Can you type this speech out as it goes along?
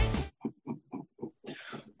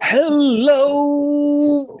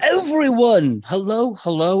Hello, everyone.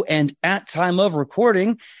 Hello, and at time of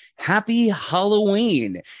recording, happy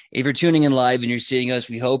Halloween. If you're tuning in live and you're seeing us,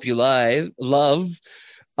 we hope you love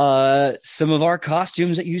some of our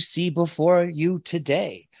costumes that you see before you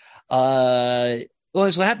today. So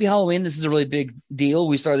happy Halloween. This is a really big deal.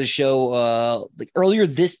 We started the show earlier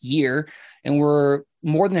this year, and we're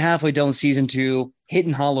more than halfway done with season 2,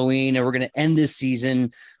 hitting Halloween, and we're going to end this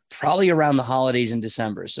season probably around the holidays in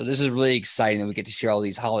December. So this is really exciting that we get to share all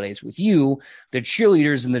these holidays with you, the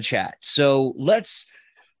cheerleaders in the chat. So let's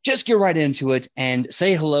just get right into it and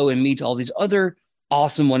say hello and meet all these other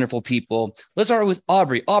awesome, wonderful people. Let's start with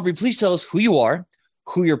Aubrey. Aubrey, please tell us who you are,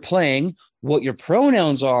 who you're playing, what your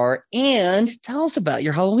pronouns are, and tell us about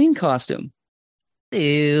your Halloween costume.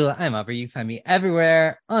 Hello, I'm Aubrey. You find me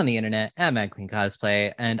everywhere on the internet at Mad Queen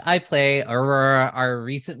Cosplay, and I play Aurora, our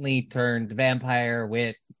recently turned vampire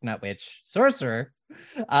sorcerer.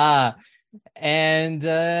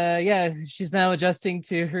 She's now adjusting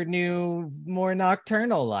to her new, more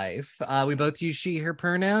nocturnal life. We both use she, her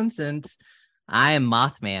pronouns, and I am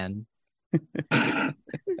Mothman. I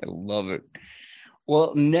love it.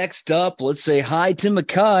 Well, next up, let's say hi to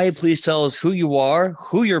Makai. Please tell us who you are,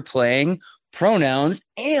 who you're playing, pronouns,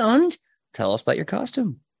 and tell us about your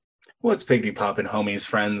costume. What's Piggity Poppin', homies,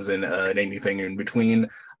 friends, and anything in between?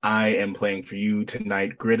 I am playing for you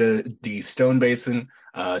tonight, Gritta D. Stonebasin.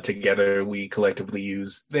 Together, we collectively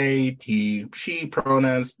use they, he, she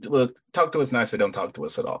pronouns. Look, talk to us nice or don't talk to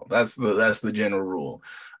us at all. That's the general rule.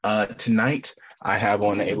 Tonight, I have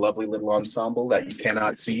on a lovely little ensemble that you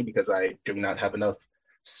cannot see because I do not have enough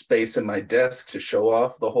space in my desk to show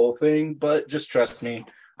off the whole thing. But just trust me,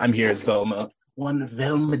 I'm here as Velma, one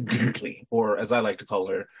Velma Dinkley, or as I like to call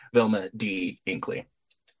her, Velma D. Inkley.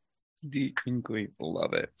 D. Inkley,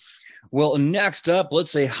 love it. Well, next up, let's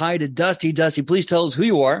say hi to Dusty. Dusty, please tell us who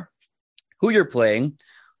you are, who you're playing,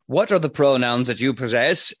 what are the pronouns that you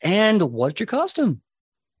possess, and what's your costume?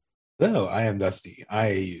 Hello, I am Dusty. I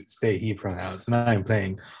use they, he pronouns, and I am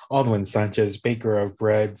playing Aldwin Sanchez, baker of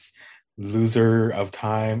breads, loser of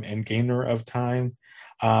time, and gainer of time.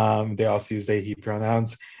 They also use they, he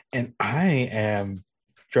pronouns, and I am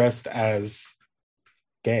dressed as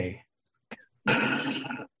gay.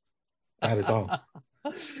 That is all.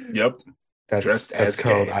 Yep. That's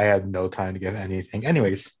code. I had no time to get anything.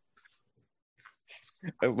 Anyways.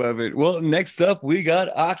 I love it. Well, next up, we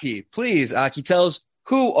got Aki. Please, Aki, tell us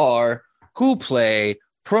who are, who play,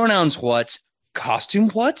 pronouns what, costume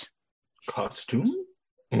what? Costume?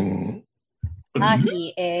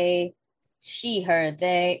 Aki, a, she, her,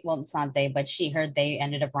 they. Well, it's not they, but she, her, they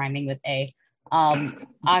ended up rhyming with a.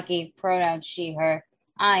 Aki, pronouns she, her.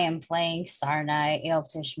 I am playing Sarnai,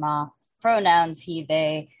 Iltishma, pronouns he,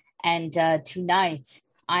 they. And tonight,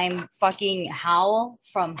 I'm fucking Howl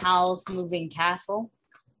from Howl's Moving Castle.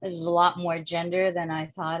 This is a lot more gender than I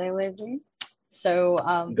thought it would be.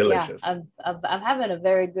 So, delicious. I'm having a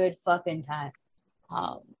very good fucking time.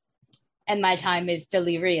 And my time is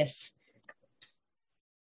delirious.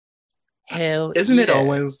 Hell, isn't it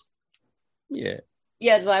always? Yeah.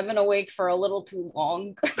 Yes, but I've been awake for a little too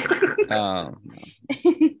long.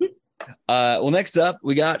 Well, next up,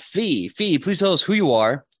 we got Fee. Fee, please tell us who you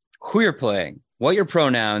are, who you're playing, what your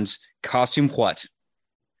pronouns, costume what.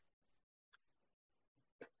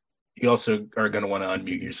 You also are going to want to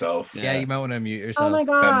unmute yourself. Yeah, you might want to unmute yourself. Oh my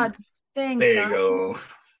god. Thanks. There you go.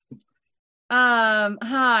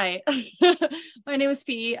 Hi. My name is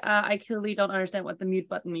Fee. I clearly don't understand what the mute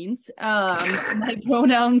button means. My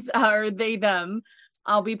pronouns are they, them.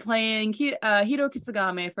 I'll be playing Hiro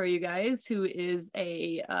Kitsugame for you guys, who is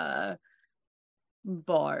a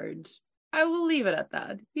bard. I will leave it at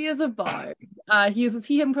that. He is a bard. He uses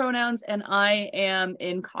he, him pronouns, and I am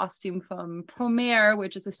in costume from Premiere,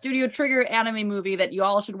 which is a Studio Trigger anime movie that you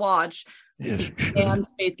all should watch. And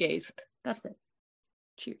Space Gaze. That's it.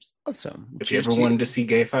 Cheers. Awesome. If Cheers you ever wanted to see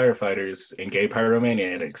gay firefighters and gay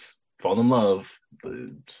pyromaniacs fall in love,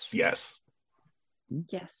 yes.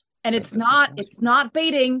 Yes. And it's not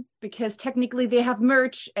baiting because technically they have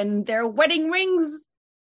merch and they're wedding rings.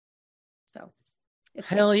 So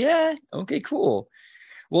hell yeah. Okay, cool.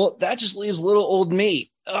 Well, that just leaves little old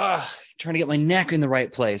me. Trying to get my neck in the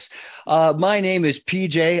right place. My name is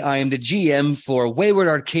PJ. I am the GM for Wayward,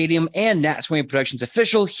 Arcadium, and s2e12 Productions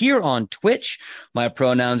Official here on Twitch. My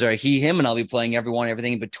pronouns are he, him, and I'll be playing everyone,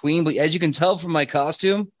 everything in between. But as you can tell from my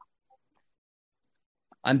costume,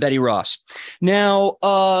 I'm Betty Ross. Now,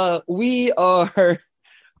 we are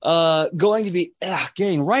going to be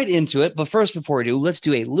getting right into it. But first, before we do, let's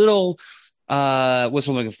do a little, what's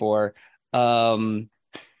I'm looking for?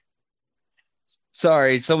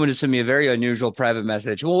 Sorry, someone just sent me a very unusual private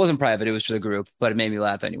message. Well, it wasn't private, it was to the group, but it made me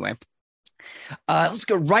laugh anyway. Let's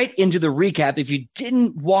go right into the recap. If you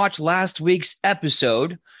didn't watch last week's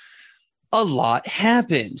episode, a lot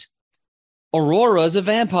happened. Aurora's a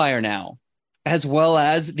vampire now, as well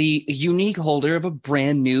as the unique holder of a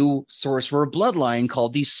brand new sorcerer bloodline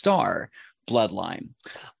called the Star bloodline.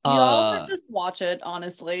 You also just watch it,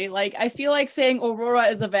 honestly. Like, I feel like saying Aurora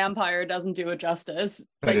is a vampire doesn't do it justice.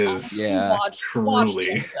 That Like, is honestly, watch truly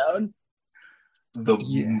the episode.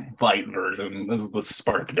 the bite version. This is the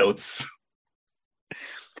Spark Notes.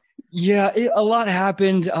 Yeah, a lot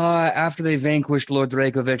happened after they vanquished Lord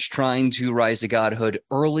Dragovich trying to rise to godhood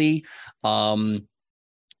early.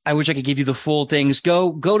 I wish I could give you the full things.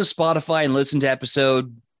 Go to Spotify and listen to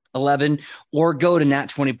episode 11, or go to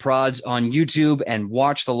Nat20 Prods on YouTube and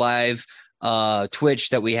watch the live Twitch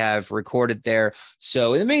that we have recorded there.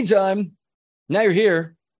 So in the meantime, now you're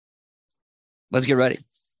here. Let's get ready.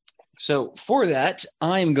 So for that,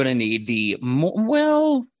 I'm going to need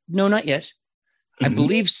no, not yet. I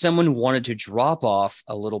believe someone wanted to drop off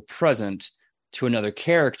a little present to another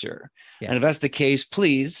character. Yes. And if that's the case,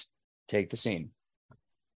 please take the scene.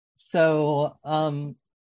 So, Aurora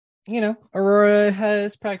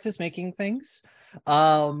has practiced making things.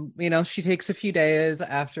 She takes a few days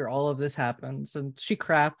after all of this happens, and she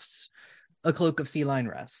crafts a cloak of feline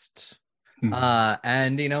rest.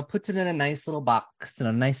 And puts it in a nice little box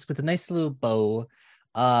and with a nice little bow.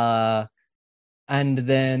 And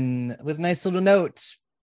then with a nice little note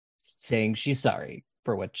saying she's sorry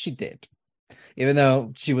for what she did, even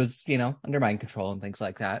though she was, under mind control and things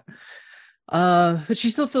like that. But she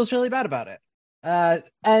still feels really bad about it.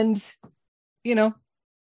 And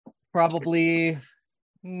probably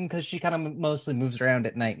because she kind of mostly moves around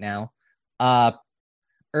at night now,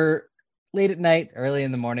 or late at night, early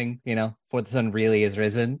in the morning, before the sun really is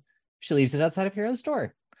risen, she leaves it outside of Hero's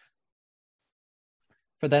door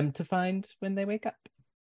for them to find when they wake up.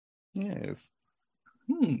 Yes.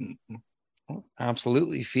 Well,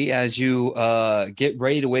 absolutely, Fee. As you get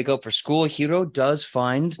ready to wake up for school, Hiro does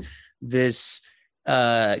find this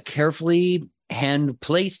carefully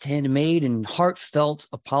hand-placed, handmade, and heartfelt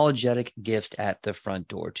apologetic gift at the front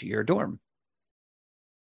door to your dorm.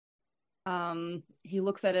 He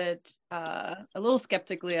looks at it a little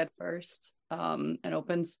skeptically at first, and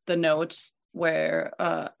opens the note where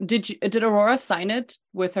did Aurora sign it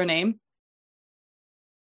with her name?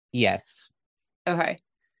 Yes. Okay.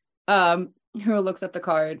 Hiro looks at the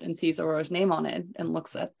card and sees Aurora's name on it and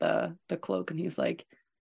looks at the cloak, and he's like,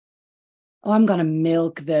 oh, I'm gonna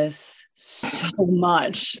milk this so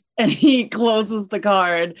much. And he closes the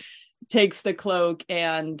card, takes the cloak,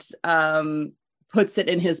 and puts it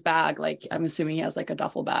in his bag. Like, I'm assuming he has like a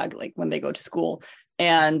duffel bag, like when they go to school,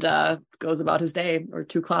 and goes about his day or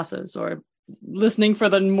two classes or listening for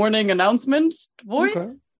the morning announcement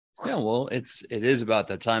voice. Okay. Yeah, well, it is about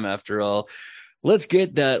that time after all. Let's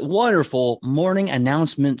get that wonderful morning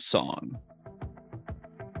announcement song.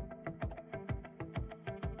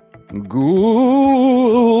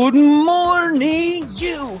 Good morning,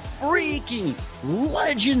 you freaking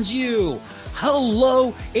legends, you.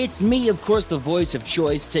 Hello, it's me, of course, the voice of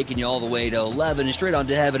choice, taking you all the way to 11 and straight on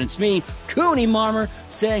to heaven. It's me, Cooney Marmer,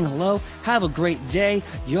 saying hello. Have a great day.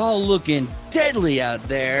 Y'all looking deadly out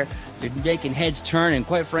there. You're making heads turn, and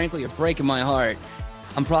quite frankly, you're breaking my heart.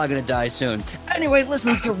 I'm probably going to die soon. Anyway,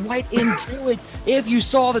 listen, let's get right into it. If you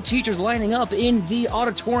saw the teachers lining up in the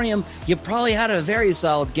auditorium, you probably had a very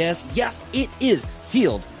solid guess. Yes, it is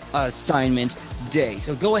field assignment day.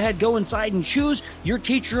 So go ahead, go inside and choose your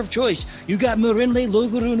teacher of choice. You got Murinle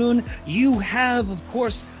Logurunun. You have, of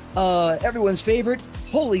course, everyone's favorite,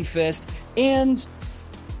 Holy Fist. And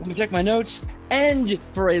let me check my notes. And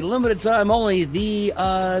for a limited time only, the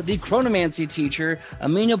chronomancy teacher,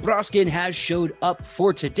 Amina Broskin, has showed up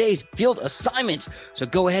for today's field assignment. So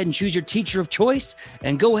go ahead and choose your teacher of choice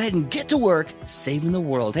and go ahead and get to work saving the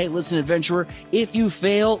world. Hey, listen, adventurer, if you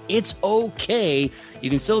fail, it's okay. You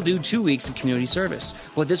can still do 2 weeks of community service.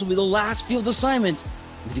 But this will be the last field assignment.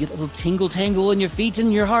 If you get a little tingle-tangle in your feet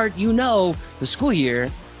and your heart, you know the school year,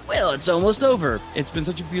 well, it's almost over. It's been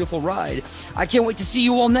such a beautiful ride. I can't wait to see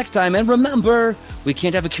you all next time. And remember, we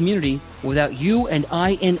can't have a community without you and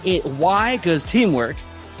I in it. Why? Because teamwork,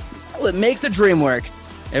 well, it makes the dream work.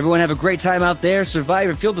 Everyone have a great time out there. Survive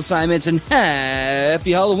your field assignments and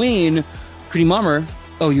happy Halloween. Pretty Mummer,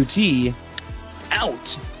 OUT,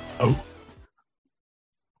 out. Oh.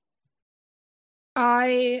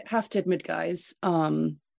 I have to admit, guys,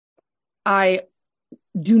 I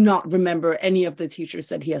do not remember any of the teachers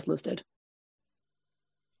that he has listed.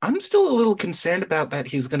 I'm still a little concerned about that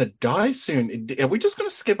he's gonna die soon. Are we just gonna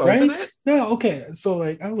skip over Right? that? No, okay. So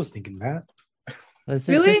like I was thinking that. Was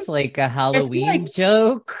it Really? just like a Halloween like-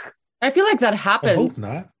 joke? I feel like that I happened, hope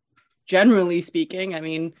not. generally speaking. I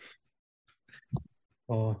mean,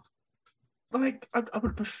 Oh, Like, I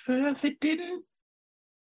would prefer if it didn't.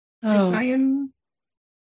 Just oh. saying.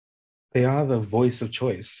 they are the voice of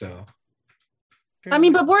choice, so I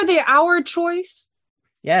mean, but were they our choice?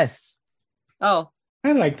 Yes. Oh,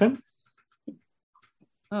 I like them.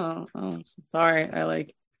 oh, sorry.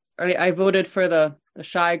 I voted for the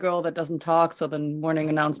shy girl that doesn't talk, so the morning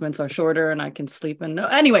announcements are shorter and I can sleep in. No,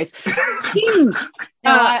 anyways. No,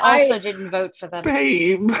 I also didn't vote for them.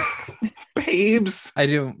 Babe. Babes. I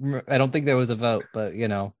don't think there was a vote, but you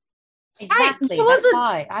know. Exactly. there That's wasn't-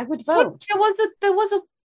 why I would What, vote. there was a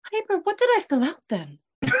paper. What did I fill out then?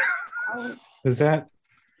 Is that?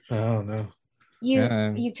 Oh no.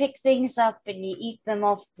 You pick things up and you eat them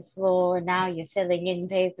off the floor. Now you're filling in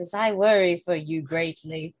papers. I worry for you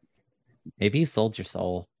greatly. Maybe you sold your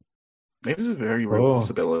soul. It is a very real Oh.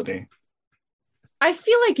 possibility. I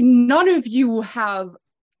feel like none of you have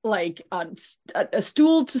like a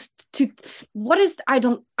stool to what is I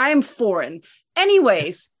am foreign.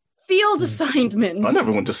 Anyways, field assignment. I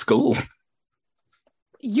never went to school.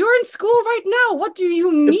 You're in school right now. What do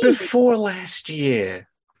you mean? Before last year.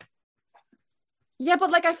 Yeah,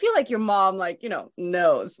 but like I feel like your mom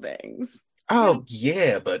knows things. Oh,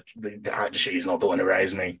 yeah, but she's not the one who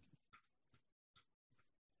raised me.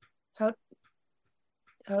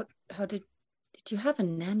 How did you have a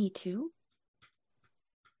nanny too?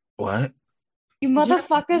 What? You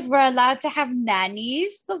motherfuckers were allowed to have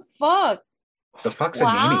nannies? The fuck? The fuck's a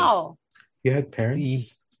nanny? Wow. You had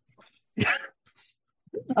parents.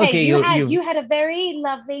 Okay, Hey, you had a very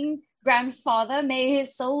loving grandfather. May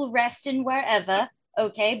his soul rest in wherever.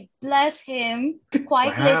 Okay, bless him.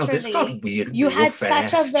 Quite Wow, this literally. got weird You real had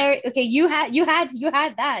fast. such a very you had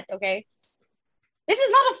that. Okay, this is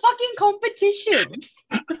not a fucking competition.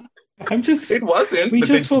 I'm just. It wasn't, We but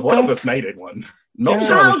just one woke of up. us made it one. Not Yeah.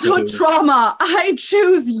 sure which Childhood was- trauma. I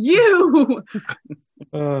choose you.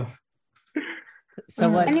 So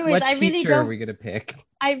what? Anyways, what I really teacher are don't- we gonna pick?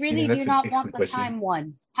 I really that's do an not excellent want the question. time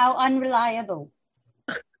one. How unreliable.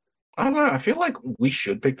 I don't know. I feel like we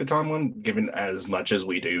should pick the time one, given as much as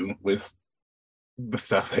we do with the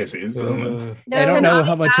stuff as is. Uh, I don't Can know I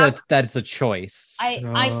how much ask- that's a choice. I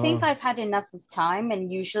think No. I've had enough of time, and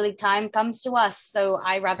usually time comes to us, so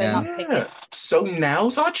I rather Yeah. not pick Yeah. it. So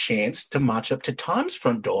now's our chance to march up to Time's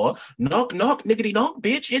front door. Knock, knock, niggity knock,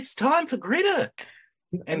 bitch. It's time for Gritter.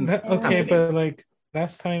 And okay, company. but like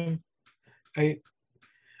last time,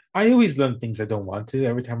 I always learn things I don't want to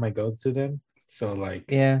every time I go to them. So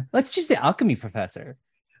like, Yeah, let's choose the alchemy professor.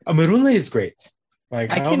 Amarula is great.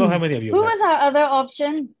 Like I don't know how many of you. Who have was our other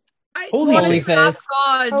option? Holy wanted to ask Fist.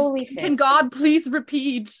 God, Holy can Fist. God please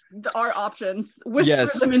repeat our options? Whisper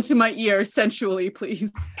Yes. them into my ear sensually,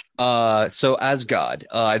 please. So as God,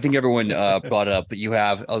 I think everyone brought it up, but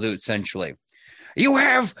I'll do it sensually. You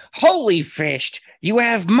have Holy Fist, you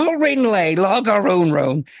have Morinley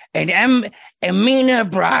Logaronron, and Amina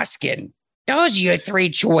Broskin. Those are your three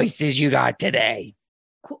choices you got today.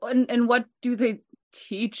 And what do they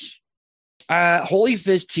teach? Holy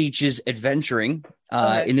Fist teaches adventuring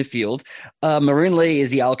Okay. in the field. Morinley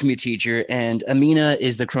is the alchemy teacher, and Amina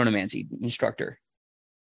is the chronomancy instructor.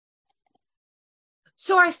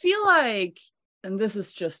 So I feel like, and this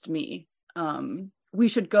is just me, we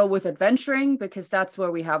should go with adventuring because that's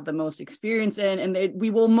where we have the most experience in, and we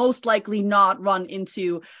will most likely not run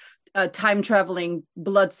into a time-traveling,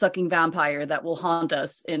 blood-sucking vampire that will haunt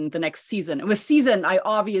us in the next season. And with season, I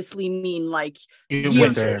obviously mean like You year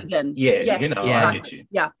went there. season. Yeah, Yes, you know, Yeah. I get you.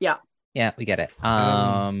 Yeah. Yeah, we get it.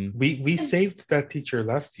 we saved that teacher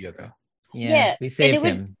last year though. Yeah, we and saved it would-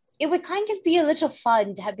 him. It would kind of be a little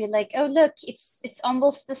fun to be like, oh look, it's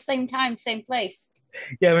almost the same time, same place.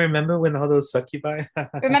 Yeah, remember when all those succubi?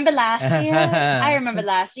 Remember last year? I remember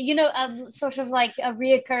last year. You know, sort of like a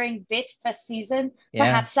reoccurring bit per season. Yeah.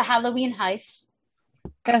 Perhaps a Halloween heist.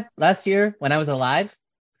 Yeah, last year when I was alive.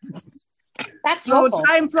 That's your Oh, fault.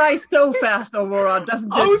 time flies so fast, Aurora,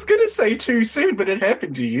 doesn't I it? was gonna say too soon, but it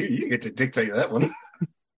happened to you. You get to dictate that one.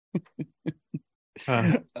 All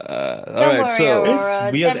Don't right, worry, so Aurora.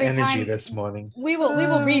 There's weird every energy time- this morning. We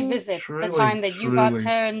will revisit Truly, the time that you got truly.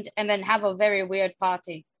 turned and then have a very weird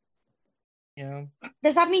party. Yeah.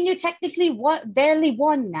 Does that mean you technically barely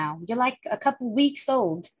won now? You're like a couple weeks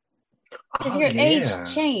old. Does Oh, your yeah. age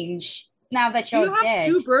change now that Do you're you have dead?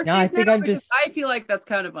 two birthdays No, I think now? I'm Because just- I feel like that's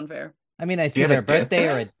kind of unfair. I mean, it's Do you have either a a death birthday day?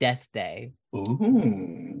 or a death day.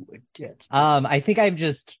 Ooh. I think I'm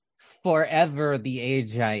just forever the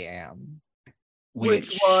age I am.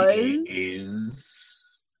 Which was?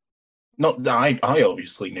 is no, I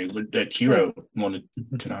obviously knew, but Hiro wanted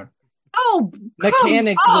to know. Oh,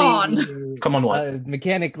 Mechanically, Come on, what?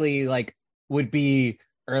 Mechanically, like would be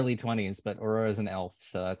early 20s, but Aurora's an elf,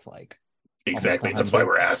 so that's like Exactly. That's why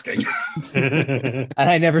we're asking. and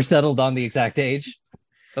I never settled on the exact age.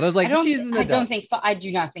 But I was like, she's an adult. I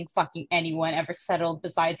do not think fucking anyone ever settled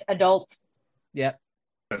besides adult. Yep.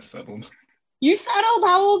 That's settled. You settled?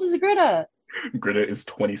 How old is Greta? Greta is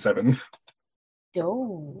 27.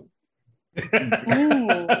 Dope.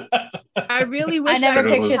 I really wish I never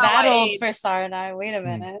Greta pictured was- that old for Sarah and I. Wait a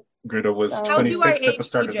minute. Greta was So- How do I 26 at age, the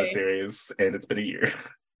start of the PJ? series, and it's been a year.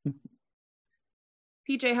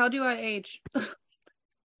 PJ, how do I age?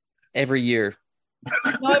 Every year.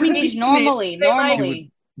 No, I mean Age teach me. normally. Say, like,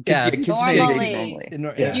 Normally. Yeah, kids today's age normally.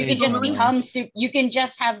 normally. Yeah. You can just normally. become stupid. You can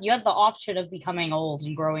just you have the option of becoming old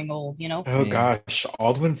and growing old, you know? Oh Yeah. gosh,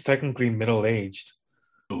 Aldwin's technically middle-aged.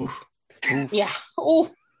 Oof. Yeah. Oh,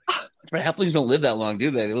 But halflings don't live that long, do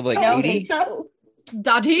they? They live like no, 80, they don't.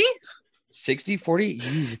 Daddy? 60, 40?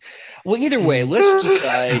 Jeez. Well, either way, let's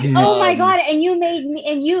decide. Oh my um, god, and you made me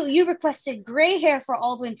and you requested gray hair for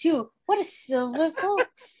Aldwin too. What a silver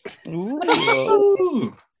fox.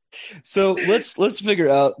 Ooh. So let's figure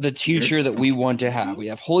out the teacher Here's that we want to have. We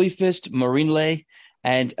have Holy Fist, Marinlay,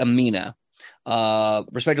 and Amina.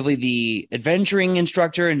 Respectively the adventuring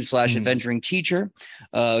instructor and / adventuring teacher,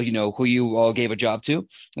 who you all gave a job to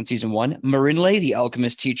in season 1, Marinlay, the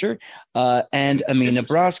alchemist teacher, and Amina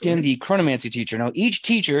Broskin, the chronomancy teacher. Now, each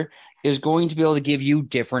teacher is going to be able to give you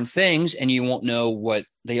different things, and you won't know what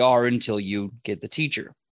they are until you get the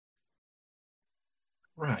teacher.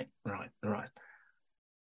 Right.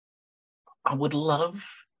 I would love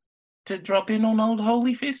to drop in on old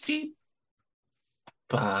Holy Fisty,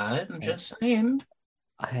 but I'm just saying.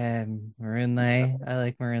 Marinlay. I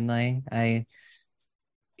like Marinlay.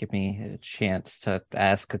 Give me a chance to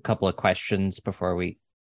ask a couple of questions before we.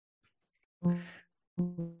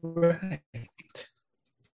 Right.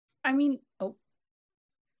 I mean,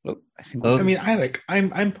 Oh, I think Oh. I mean,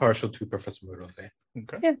 I'm partial to Professor Murode.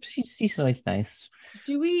 Okay. Yeah, she's always nice.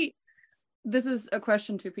 do we? This is a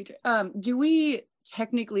question to PJ. Do we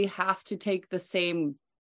technically have to take the same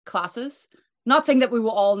classes? Not saying that we will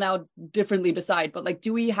all now differently decide, but like,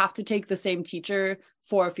 do we have to take the same teacher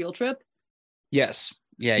for a field trip? yes.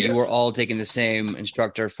 Yeah, you Yes. were all taking the same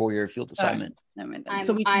instructor for your field assignment. I mean, I'm,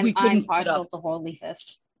 so we I'm couldn't split partial up. to Holy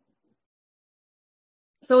Fist.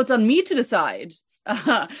 So it's on me to decide.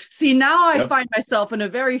 See, now I Yep. find myself in a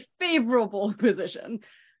very favorable position.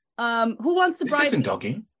 Who wants to This bribe isn't me?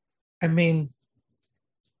 doggy. I mean,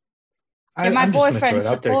 And my I'm just gonna throw boyfriend it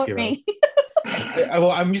out there, support Hiro. me.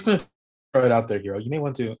 I'm just going to throw it out there, Hiro. You may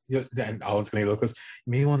want to, and Alan's going to look close.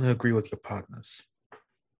 You may want to agree with your partners.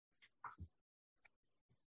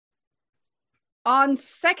 On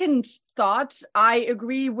second thought, I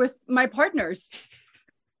agree with my partners.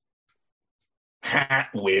 Ha,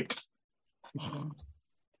 whipped.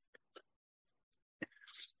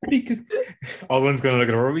 We could. Aldwin's going to look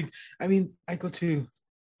at her. I mean, I go to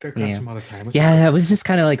their classroom all the time. Yeah, I was just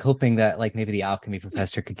kind of like hoping that like maybe the alchemy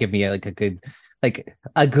professor could give me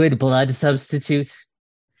a good blood substitute.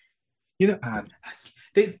 You know,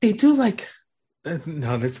 they do like.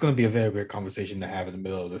 No, that's going to be a very weird conversation to have in the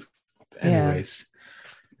middle of this. Anyways,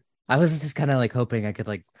 I was just kind of like hoping I could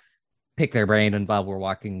like pick their brain and while we're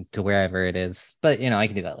walking to wherever it is, but I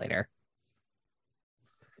can do that later.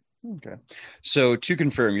 Okay. So to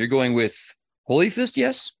confirm, you're going with Holy Fist,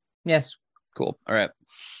 yes? Yes. Cool. All right.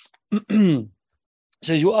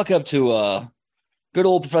 So as you walk up to good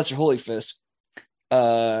old Professor Holy Fist,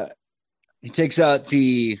 he takes out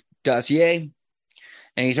the dossier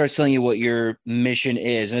and he starts telling you what your mission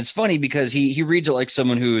is. And it's funny because he reads it like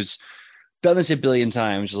someone who's done this a billion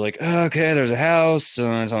times. Just like, okay, there's a house,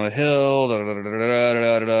 it's on a hill.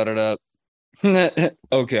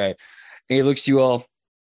 Okay. And he looks to you all.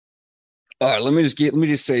 All right, let me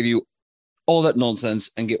just save you all that nonsense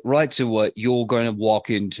and get right to what you're going to walk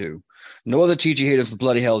into. No other teacher here knows the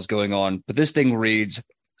bloody hell's going on, but this thing reads,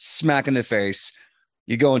 smack in the face,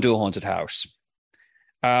 you go into a haunted house.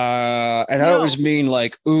 And I don't just mean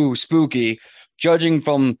like, ooh, spooky. Judging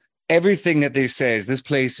from everything that they says, this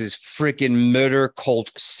place is freaking Murder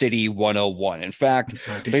Cult City 101. In fact,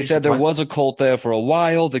 they said there was a cult there for a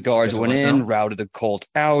while. The guards went in, routed the cult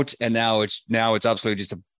out, and now it's absolutely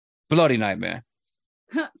just a bloody nightmare.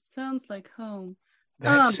 Sounds like home.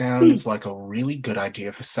 That sounds like a really good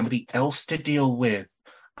idea for somebody else to deal with.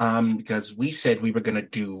 Because we said we were gonna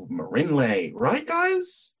do Marinlay, right,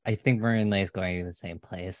 guys? I think Marinlay is going to the same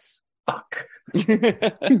place. Fuck.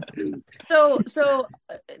 So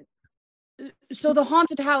the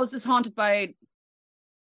haunted house is haunted by,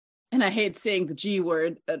 and I hate saying the G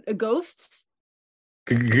word, ghosts.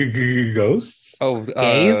 Ghosts? Oh,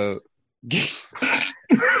 Gays?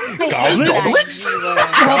 Goblins?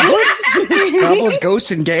 Goblins? Goblins,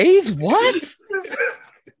 ghosts, and gays? What?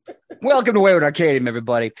 Welcome to Wayward Arcadium,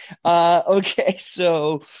 everybody. Okay,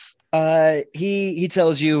 so he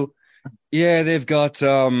tells you, yeah, they've got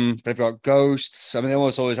ghosts. I mean, they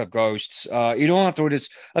almost always have ghosts. You don't have to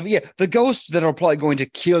just the ghosts that are probably going to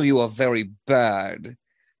kill you are very bad.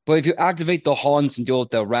 But if you activate the haunts and deal with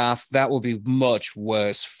their wrath, that will be much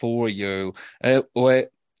worse for you. Wait,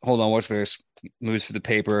 hold on, what's this? He moves for the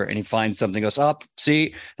paper and he finds something, goes up.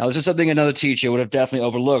 See, now this is something another teacher would have definitely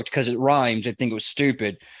overlooked because it rhymes. I think it was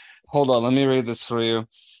stupid. Hold on, let me read this for you.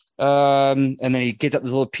 And then he gets up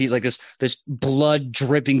this little piece, like this blood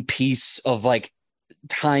dripping piece of like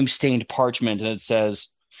time stained parchment, and it says,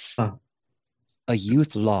 "A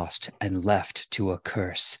youth lost and left to a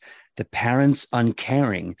curse. The parents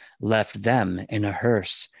uncaring left them in a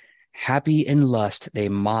hearse. Happy in lust they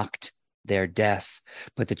mocked their death,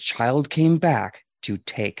 but the child came back to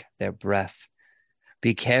take their breath.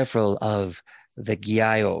 Be careful of the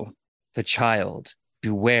Gyayo, the child.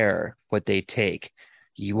 Beware what they take.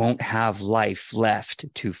 You won't have life left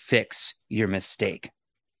to fix your mistake."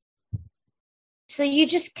 So you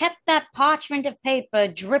just kept that parchment of paper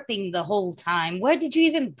dripping the whole time. Where did you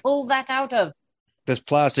even pull that out of? This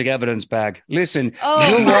plastic evidence bag. Listen, Oh,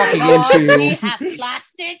 you're my walking God, into. we have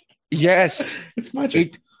plastic? Yes. It's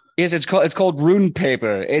magic. Yes, it's called rune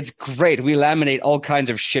paper. It's great. We laminate all kinds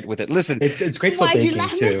of shit with it. Listen, It's great for Why do you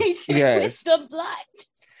baking too. laminate it Yes. with the blood?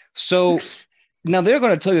 so now they're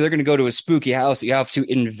going to tell you they're going to go to a spooky house that you have to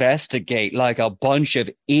investigate like a bunch of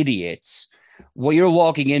idiots. What you're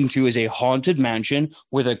walking into is a haunted mansion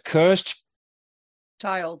with a cursed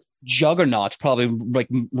Child. juggernaut probably like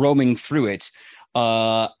roaming through it.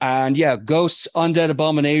 And yeah, ghosts, undead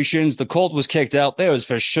abominations. The cult was kicked out. There was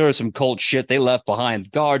for sure some cult shit they left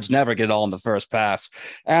behind. Guards never get on the first pass.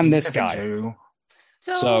 And this guy.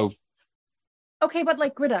 So Okay, but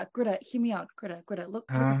like Greta, hear me out. Greta, look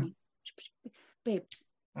at me. Babe,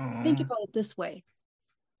 think about it this way.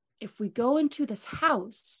 If we go into this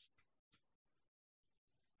house,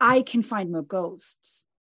 I can find more ghosts.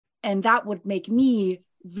 And that would make me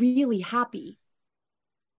really happy.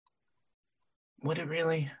 Would it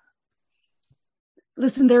really?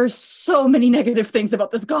 Listen, there's so many negative things about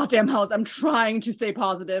this goddamn house. I'm trying to stay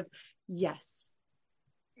positive. Yes.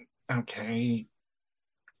 Okay.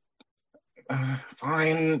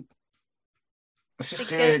 Fine. Let's just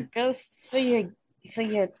do The it. ghosts for your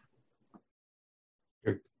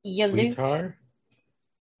loot. Guitar?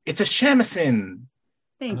 It's a shamisen.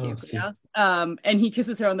 Thank you. see. Yeah. And he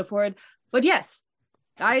kisses her on the forehead. But yes,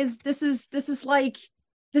 guys, this is like,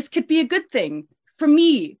 this could be a good thing for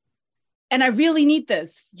me. And I really need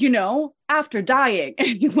this, after dying. And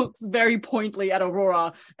he looks very pointedly at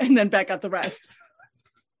Aurora and then back at the rest.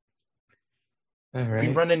 All If you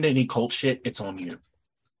right. run into any cult shit, it's on you.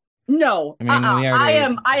 No, I mean, we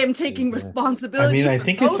already- I am taking responsibility. I mean, I for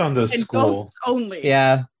think it's on the ghosts and school. ghosts only.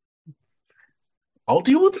 Yeah. I'll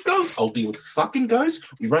deal with the ghosts. I'll deal with the fucking ghosts.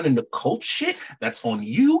 We run into cult shit, that's on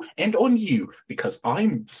you and on you because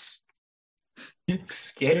I'm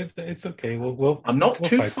scared. It's okay. We'll I'm not we'll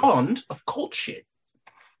too fight fond of cult shit.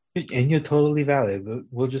 And you're totally valid.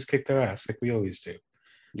 We'll just kick their ass like we always do.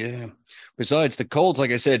 yeah. Besides, the cults,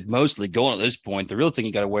 like I said, mostly gone at this point. The real thing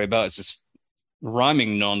you got to worry about is this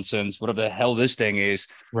rhyming nonsense, whatever the hell this thing is.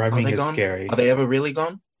 Rhyming Are they is gone? scary. Are they ever really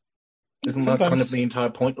gone? Isn't that kind Sometimes. of the entire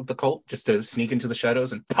point of the cult? Just to sneak into the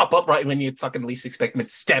shadows and pop up right when you fucking least expect them,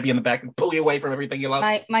 and stab you in the back and pull you away from everything you love?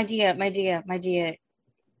 My dear.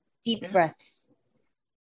 Deep Yeah. breaths.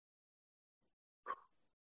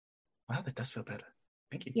 Wow, that does feel better.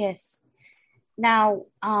 Thank you. Yes. Now,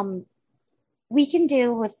 we can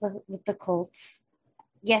deal with the cults.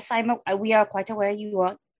 Yes, we are quite aware you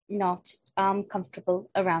are not comfortable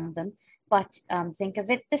around them, but think of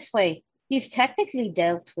it this way: you've technically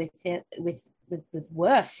dealt with it with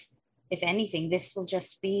worse. If anything, this will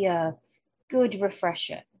just be a good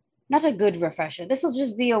refresher. Not a good refresher. This will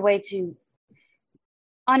just be a way to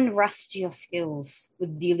unrust your skills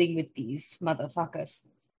with dealing with these motherfuckers.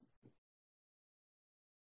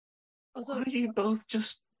 Also, Why are you both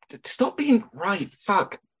just stop being right?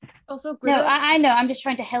 Fuck. also No, Greta, I know. I'm just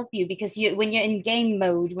trying to help you because when you're in game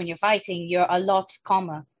mode, when you're fighting, you're a lot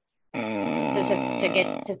calmer. So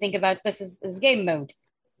to think about this as game mode,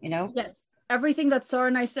 yes, everything that Sarah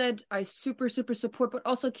and I said, I super support. But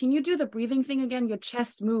also, can you do the breathing thing again? Your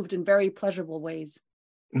chest moved in very pleasurable ways.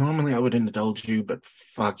 normally I would indulge you, but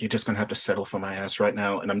fuck, you're just gonna have to settle for my ass right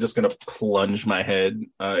now, and I'm just gonna plunge my head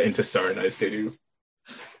into Saranai's titties.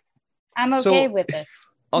 I'm So- okay with this.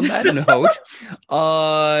 On that note,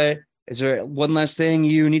 is there one last thing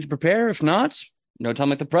you need to prepare? If not, no time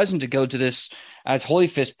like the present to go to this, as Holy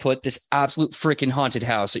Fist put, this absolute freaking haunted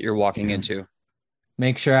house that you're walking into.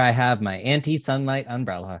 Make sure I have my anti-sunlight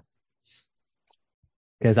umbrella.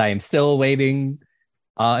 Because I am still waiting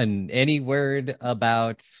on any word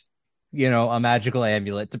about, a magical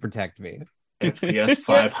amulet to protect me. FPS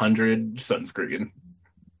 500 sunscreen.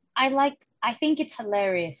 I think it's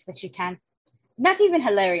hilarious that you can't, not even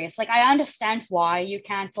hilarious. Like, I understand why you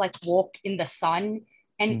can't like walk in the sun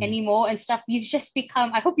and anymore and stuff. You've just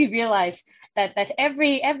become, I hope you realize that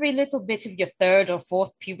every little bit of your third or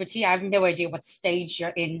fourth puberty, I have no idea what stage you're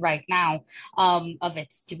in right now of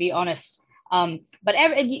it, to be honest. But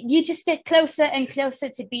you just get closer and closer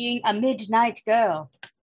to being a midnight girl.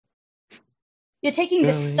 You're taking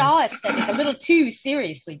the star aesthetic a little too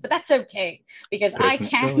seriously, but that's okay because I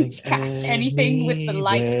can't cast anything with the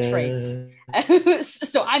light trait.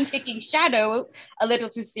 So I'm taking shadow a little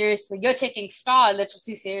too seriously. You're taking star a little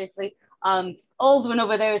too seriously. Old one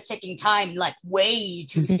over there is taking time like way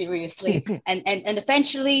too seriously. and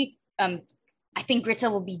eventually, I think Grita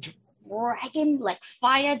will be dragon, like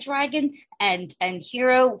fire dragon, and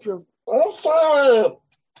Hero will.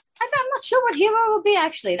 I'm not sure what Hero will be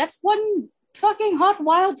actually. That's one fucking hot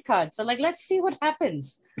wild card. So like, let's see what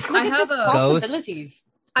happens. Look I at have this a possibilities.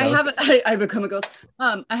 I become a ghost.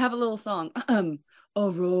 I have a little song.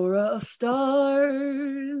 Aurora of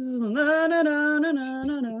stars. Na, na, na, na, na,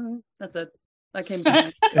 na, na. That's it. That came to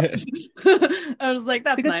me. I was like,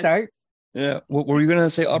 that's a good nice. start. Yeah. What were you going to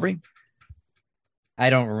say, Aubrey? I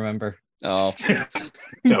don't remember. Oh,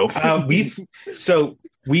 No.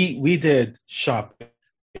 We did shopping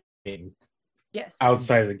Yes.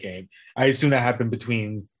 outside of the game. I assume that happened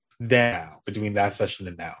between that session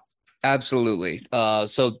and now. absolutely.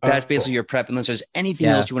 So that's basically your prep, unless there's anything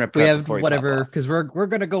Yeah. else you want to We prep have before you whatever, pop off. because we're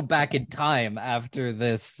gonna go back in time after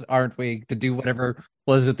this, aren't we? To do whatever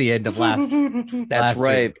was at the end of last. That's last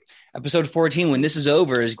right. week. Episode 14, when this is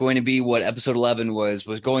over, is going to be what episode 11 was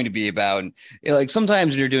going to be about. And like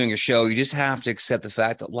sometimes when you're doing a show, you just have to accept the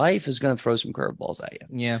fact that life is going to throw some curveballs at you.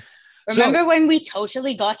 Yeah. Remember when we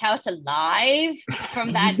totally got out alive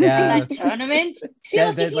from that tournament? See, Yeah,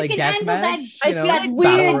 look, if you like can death handle match, that battle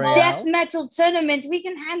weird royale. death metal tournament, we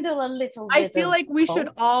can handle a little bit. I feel of like we should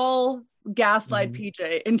cults. all gaslight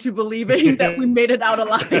PJ into believing that we made it out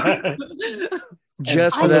alive.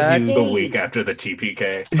 Just for I that, was A week after the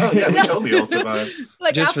TPK. Oh yeah, we totally all survived.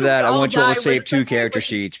 Like, just for after that, we I all want you all die, to we're save just two like, character we're-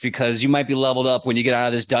 sheets because you might be leveled up when you get out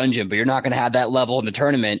of this dungeon, but you're not going to have that level in the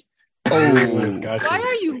tournament. Oh, Gotcha. Why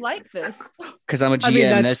are you like this? because I'm a GM. I mean,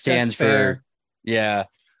 that that's stands fair. for, yeah,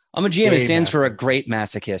 I'm a GM. It Great stands for a master. great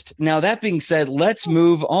masochist. Now, that being said, let's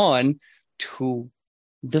move on to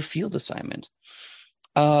the field assignment.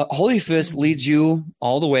 Holy Fist leads you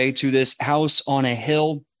all the way to this house on a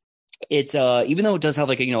hill. It's even though it does have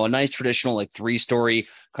like a nice traditional like 3-story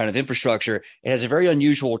kind of infrastructure, it has a very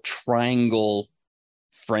unusual triangle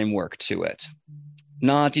framework to it.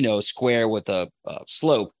 Not square with a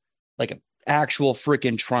slope, like an actual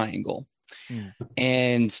freaking triangle.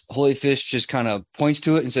 And Holy Fist just kind of points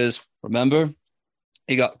to it and says, "Remember,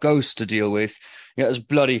 you got ghosts to deal with. You got this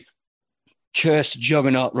bloody cursed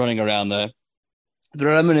juggernaut running around there, the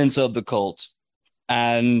remnants of the cult,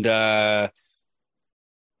 and and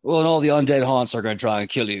all the undead haunts are going to try and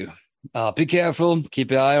kill you. Be careful,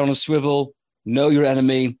 keep your eye on a swivel, know your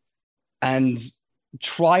enemy, and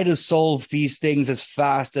try to solve these things as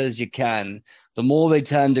fast as you can. The more they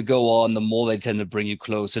tend to go on, the more they tend to bring you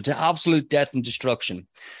closer to absolute death and destruction.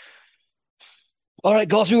 All right,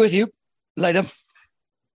 Goss, be with you later."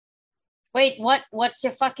 Wait, what's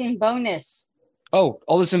your fucking bonus? Oh,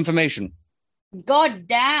 all this information. God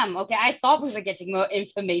damn. Okay, I thought we were getting more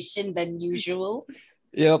information than usual.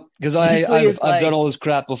 Yep, because Usually I've it's like- done all this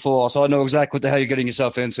crap before, so I know exactly what the hell you're getting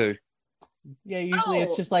yourself into. Yeah, usually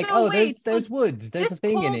it's Oh, just like, so oh, wait, there's so woods, there's a This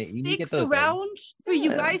thing in cult it. You can get sticks those things. around for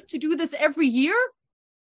you Yeah. guys to do this every year?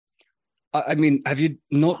 I mean, have you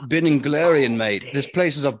not been in Galarian, mate? This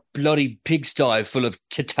place is a bloody pigsty full of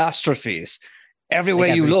catastrophes. Everywhere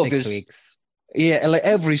Like you every look, 6 there's weeks. yeah, like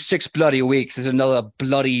every 6 bloody weeks, there's another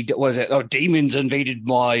bloody what is it? Oh, demons invaded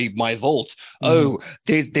my vault. Oh,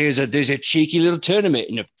 there's a cheeky little tournament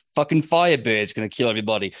and a fucking firebird's gonna kill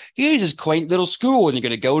everybody. Here's this quaint little school and you're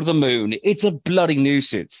gonna go to the moon. It's a bloody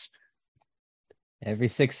nuisance. Every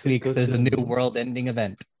 6 weeks, there's a new world-ending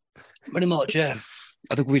event. Pretty much, yeah.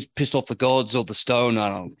 I think we pissed off the gods or the stone. I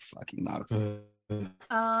don't fucking know.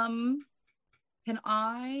 Can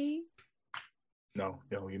I? No,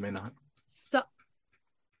 you may not.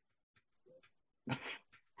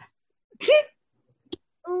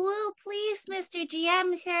 Oh, please, Mr.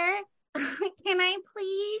 GM, sir. Can I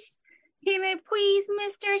please,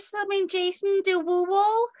 Mr. Summon Jason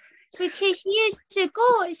DeWoo? Because he is a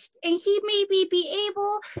ghost, and he maybe be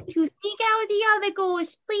able to sneak out the other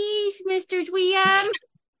ghosts, please, Mr. GM.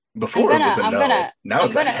 Before it was a no. Now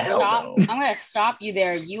it's a hell no. I'm gonna stop you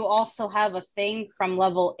there. You also have a thing from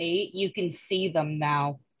level 8. You can see them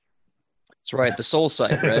now. That's right, the soul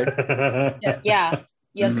sight, right? Yeah.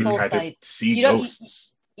 You have soul Kind of sight. see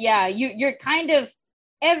ghosts. You're kind of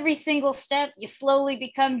every single step. You slowly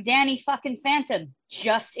become Danny fucking Phantom,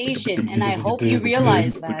 just Asian, and I hope you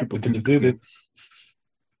realize that.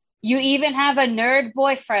 You even have a nerd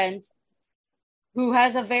boyfriend who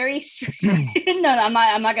has a very no,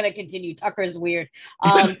 I'm not gonna continue. Tucker's weird.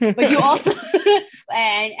 But you also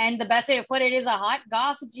and the best way to put it is a hot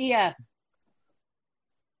goth GF.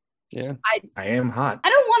 Yeah, I am hot. I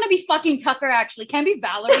don't want to be fucking Tucker. Actually, can I be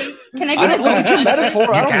Valerie? Can I be? It's a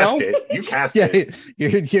metaphor. I don't know. You cast it.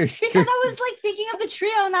 Because I was like thinking of the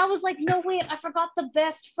trio, and I was like, no wait, I forgot the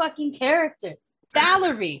best fucking character,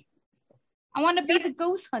 Valerie. I want to be the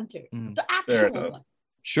ghost hunter, the actual one.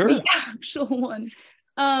 Sure, the actual one.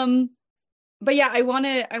 But yeah, I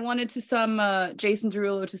wanted to some Jason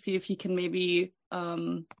Derulo to see if he can maybe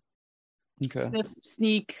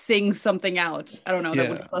sneak, sing something out. I don't know. That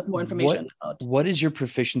would give us more information. What is your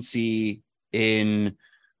proficiency in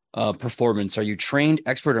performance? Are you trained,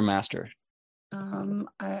 expert, or master? I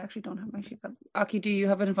actually don't have my sheet up. Aki, do you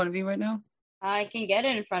have it in front of you right now? I can get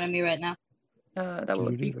it in front of me right now. That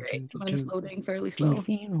would be great. Mine is loading fairly slow. Yep.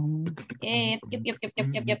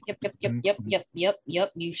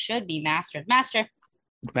 You should be mastered.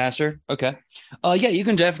 Master? Okay. Yeah, you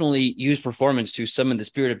can definitely use performance to summon the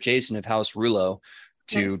spirit of Jason of House Rulo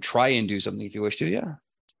to try and do something if you wish to, yeah.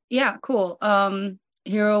 Yeah, cool.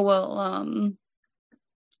 Hero will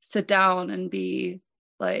sit down and be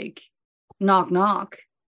like, knock, knock.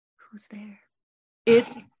 Who's there?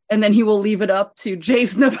 And then he will leave it up to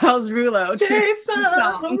Jason of House Rulo. Jason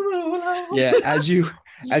Rulo. Yeah, as you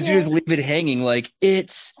just leave it hanging, like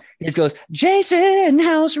it goes, Jason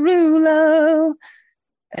House Rulo.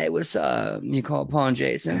 Hey, what's up? You call upon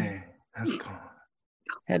Jason. Hey, how's it going?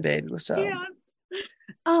 Hey, baby, what's up? Yeah.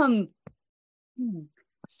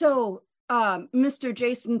 So, Mr.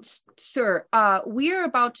 Jason, sir, we're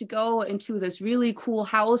about to go into this really cool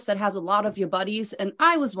house that has a lot of your buddies, and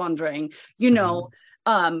I was wondering,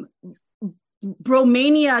 Bromania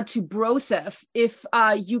to Broseph, if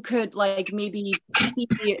you could like maybe see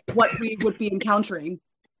what we would be encountering.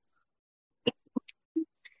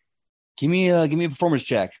 Give me a performance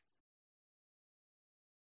check.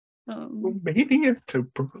 Bromania to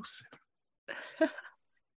Broseph.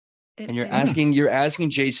 And you're asking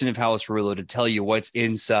Jason of House Rulo to tell you what's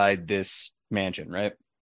inside this mansion, right?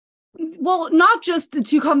 Well, not just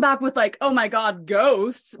to come back with like, oh my god,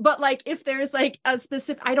 ghosts, but like if there's like a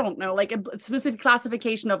specific, I don't know, like a specific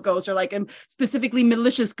classification of ghosts or like a specifically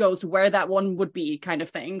malicious ghost where that one would be kind of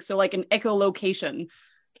thing. So like an echolocation.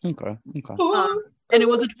 Okay. And it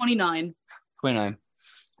was a 29. 29.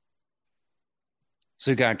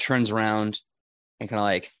 So he kind of turns around and kind of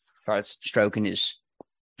like starts stroking his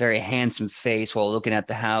very handsome face while looking at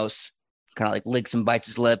the house, kind of like licks and bites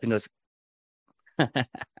his lip and goes,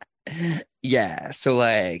 yeah, so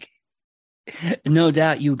like no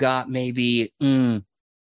doubt you got maybe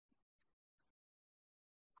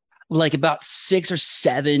like about 6 or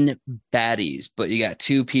 7 baddies, but you got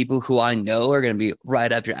 2 people who I know are going to be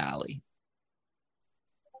right up your alley.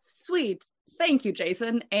 Sweet. Thank you,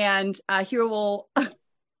 Jason. And Hero will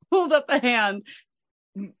hold up a hand,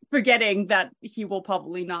 forgetting that he will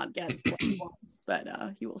probably not get what he wants, but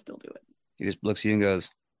he will still do it. He just looks at you and goes,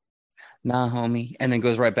 nah, homie, and then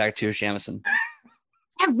goes right back to Shamison.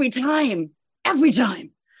 Every time.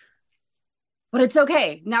 But it's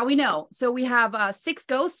okay. Now we know. So we have 6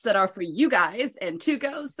 ghosts that are for you guys and 2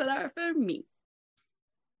 ghosts that are for me.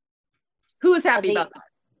 Who is happy about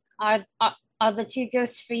that? Are the 2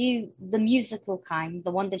 ghosts for you the musical kind,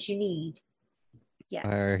 the one that you need? Yes.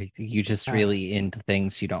 Or are you just really into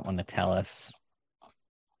things you don't want to tell us?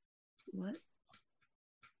 What?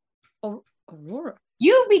 Aurora.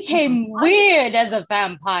 You became weird as a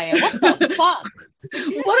vampire. What the fuck?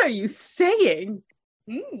 What are you saying?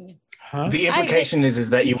 Huh? The implication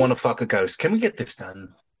is that you want to fuck a ghost. Can we get this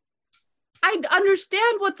done? I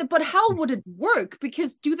understand but how would it work?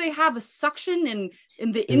 Because do they have a suction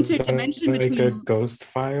in the interdimension like between a ghost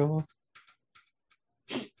file?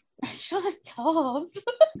 Shut up.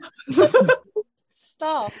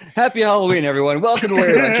 Stop. Happy Halloween, everyone. Welcome to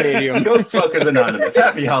Wayward Arcadium. Ghostfuckers Anonymous.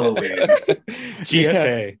 Happy Halloween.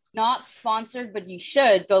 GFA. Not sponsored, but you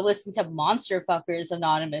should go listen to Monster Fuckers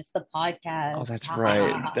Anonymous, the podcast. Oh, that's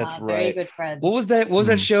right. That's right. Very good friends. What was that? What was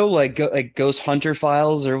that show like Ghost Hunter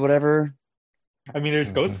Files or whatever? I mean,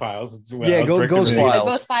 there's Ghost Files. Yeah, Ghost Files. The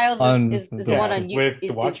Ghost Files is the one on with the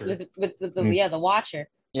Watcher. With the Watcher.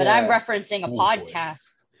 But I'm referencing a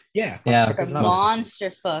podcast. Yeah. Monster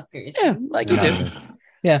Fuckers. Yeah, like you did.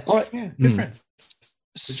 Yeah. All right. Yeah, good friends.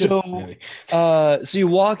 So, so you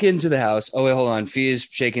walk into the house. Oh wait, hold on. Fee is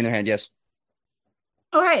shaking their hand. Yes.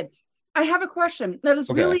 Okay, I have a question that is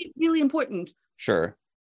Okay. really, really important. Sure.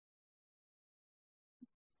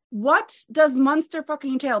 What does monster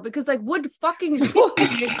fucking entail? Because like wood fucking is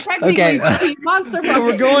technically Okay. monster So fucking.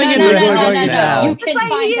 we're going into no, the no, house no, now. no. You can It's like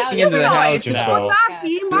find he is out. into the house humanoid. now. Would that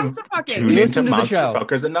be monster fucking? Tune Listen into to the Monster show.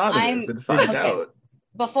 Fuckers Anonymous and find okay. out.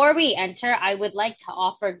 Before we enter, I would like to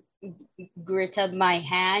offer Greta my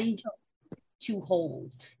hand to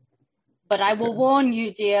hold. But I will warn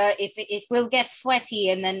you, dear, if we'll get sweaty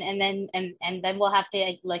and then we'll have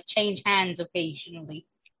to like change hands occasionally.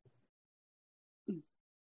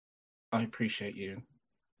 I appreciate you.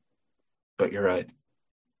 But you're right.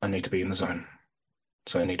 I need to be in the zone.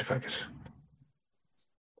 So I need to focus.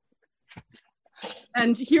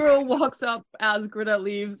 And Hero walks up as Greta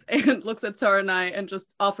leaves and looks at Saranai and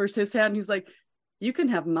just offers his hand. He's like, "You can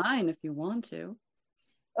have mine if you want to."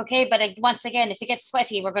 Okay, but once again, if it gets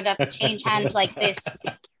sweaty, we're going to have to change hands like this.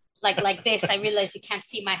 Like this. I realize you can't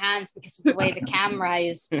see my hands because of the way the camera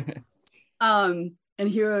is. And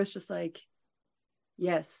Hero is just like,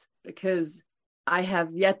 "Yes, because I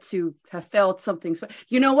have yet to have felt something.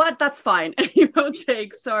 You know what? That's fine." And Hero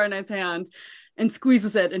takes Saranai's hand and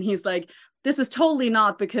squeezes it. And he's like, "This is totally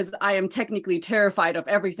not because I am technically terrified of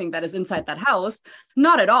everything that is inside that house.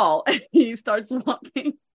 Not at all." And he starts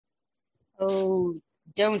walking. Oh,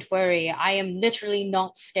 don't worry. I am literally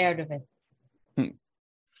not scared of it.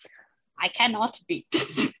 I cannot be.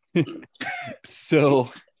 So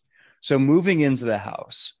moving into the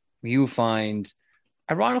house, you find,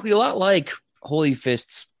 ironically, a lot like Holy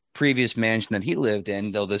Fist's previous mansion that he lived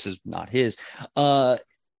in, though this is not his.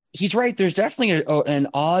 He's right. There's definitely an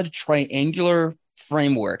odd triangular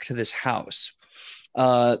framework to this house.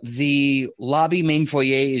 The lobby main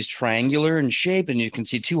foyer is triangular in shape, and you can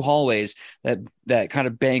see two hallways that kind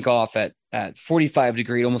of bank off at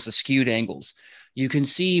 45-degree, almost askewed angles. You can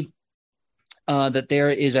see that there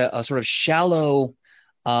is a sort of shallow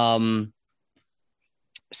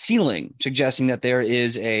ceiling, suggesting that there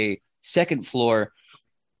is a second floor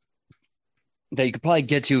that you could probably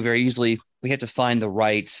get to very easily. We have to find the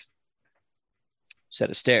right set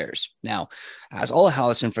of stairs. Now, as all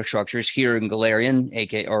house infrastructures here in Galarian,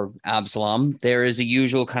 aka or Absalom, there is the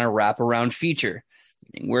usual kind of wraparound feature.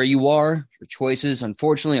 Meaning where you are, your choices,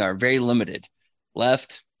 unfortunately, are very limited.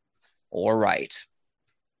 Left or right.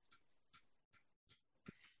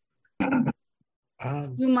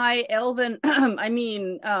 Do my elven,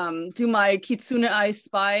 do my kitsune eyes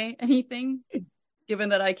spy anything? Given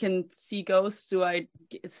that I can see ghosts, do I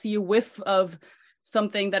see a whiff of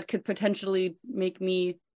something that could potentially make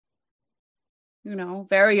me,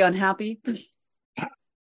 very unhappy?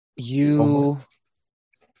 You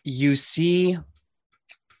see,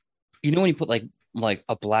 when you put like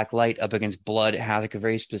a black light up against blood, it has like a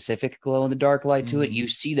very specific glow in the dark light to it. You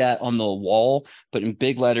see that on the wall, but in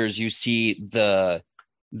big letters, you see the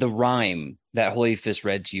rhyme that Holy Fist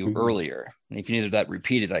read to you earlier. And if you needed that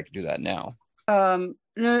repeated, I could do that now.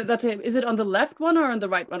 No, that's it. Is it on the left one or on the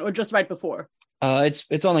right one, or just right before?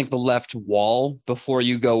 It's on like the left wall before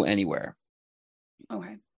you go anywhere.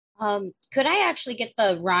 Okay. Could I actually get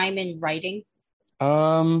the rhyme in writing?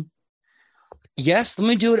 Yes, let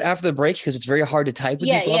me do it after the break because it's very hard to type with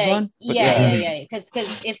these gloves on. Yeah. Because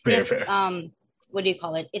if what do you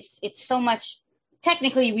call it? It's so much.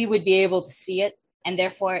 Technically, we would be able to see it, and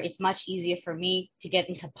therefore, it's much easier for me to get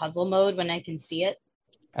into puzzle mode when I can see it.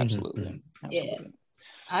 Absolutely. Yeah.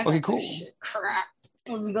 Okay, cool. Crap.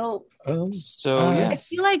 Let's go. I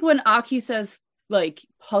feel like when Aki says like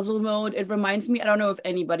puzzle mode, it reminds me, I don't know if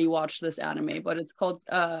anybody watched this anime, but it's called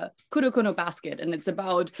Kuroko no Basket, and it's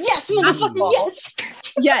about yes, motherfucker,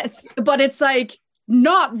 yes. Yes, but it's like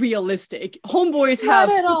not realistic. Homeboys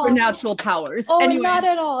have supernatural powers. Oh, anyway, not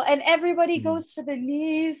at all. And everybody goes for the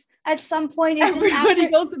knees at some point. It's everybody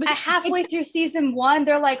goes to the halfway through season 1,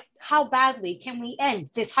 they're like, how badly can we end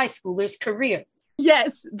this high schooler's career?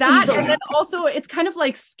 Yes, that, Easily. and then also it's kind of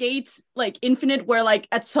like Skate, like Infinite, where like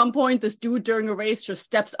at some point this dude during a race just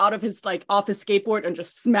steps out of his like off his skateboard and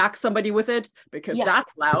just smacks somebody with it because Yeah.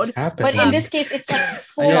 that's loud. It's happening. But in this case, it's like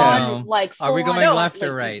full Yeah. on, like Are we full going on, left or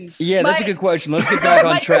like, right? Yeah, that's a My- good question. Let's get back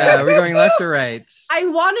on My- track. Yeah, are we going left or right? I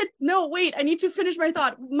wanted no wait, I need to finish my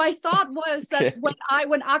thought. My thought was that Okay.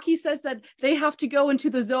 when Aki says that they have to go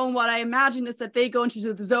into the zone, what I imagine is that they go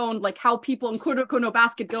into the zone like how people in Kuroko no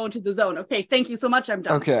Basket go into the zone. Okay, thank you so much. I'm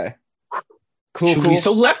done. Okay. Cool, Should cool. we,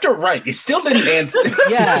 so left or right? You still didn't answer.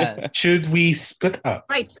 Yeah. Should we split up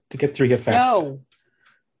Right. to get through here fast? No.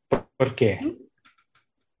 Okay.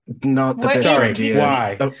 Not the Where best is- idea.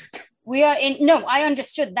 Why? Oh, We are in. No, I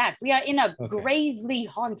understood that. We are in a Okay. gravely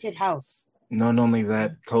haunted house. not only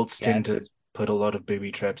that, cults tend Yes. to put a lot of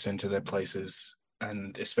booby traps into their places,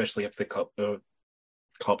 and especially if the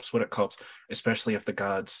cops, what are cops? Especially if the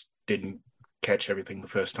guards didn't catch everything the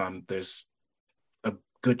first time, there's a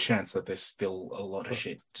good chance that there's still a lot of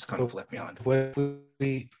shit just kind of left behind. What if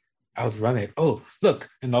we outrun it? Oh, look.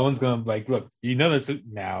 And no one's going to like, look, you notice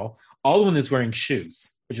now, Alwyn is wearing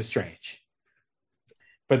shoes, which is strange.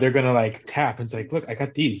 But they're going to like tap and say, look, I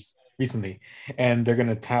got these recently. And they're going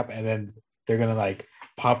to tap and then they're going to like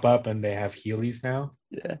pop up and they have Heelys now.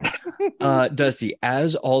 Yeah. Dusty,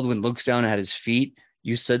 as Aldwin looks down at his feet,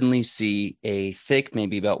 you suddenly see a thick,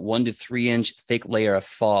 maybe about 1 to 3 inch thick layer of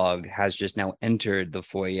fog has just now entered the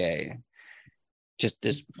foyer. Just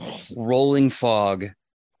this rolling fog.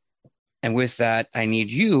 And with that, I need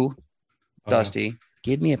you, Dusty,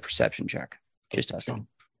 give me a perception check. Just Dusty.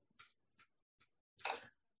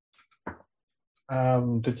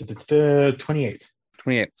 28.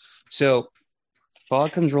 28. So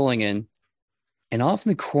fog comes rolling in, and off in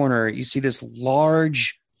the corner, you see this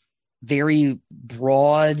large, very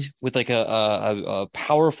broad, with like a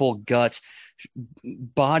powerful gut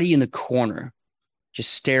body in the corner,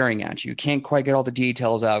 just staring at you. You can't quite get all the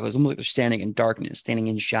details out. It's almost like they're standing in darkness, standing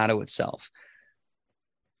in shadow itself.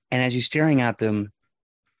 And as you're staring at them,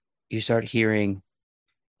 you start hearing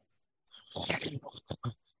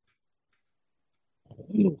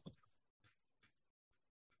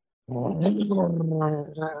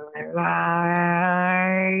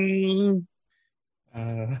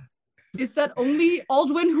Is that only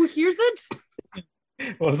Aldwin who hears it?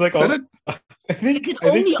 Well, it's like, But I think, Is it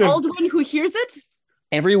I think only the- Aldwin who hears it?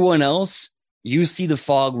 everyone else. You see the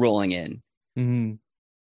fog rolling in. Mhm.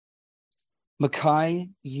 Makai,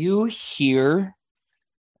 you hear.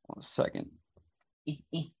 1 second.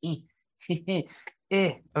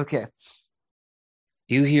 Okay.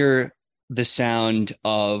 You hear the sound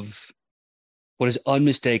of what is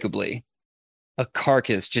unmistakably a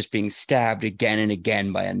carcass just being stabbed again and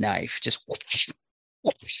again by a knife. Just.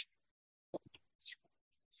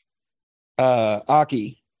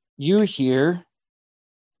 Aki, you hear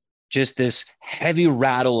just this heavy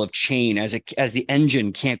rattle of chain as the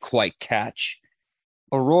engine can't quite catch.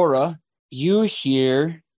 Aurora, you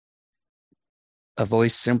hear a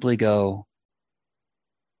voice simply go,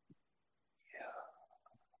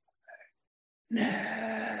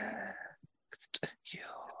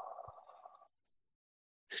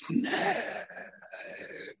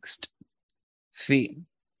 next. Feet.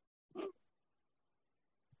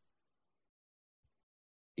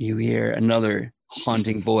 You hear another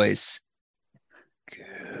haunting voice.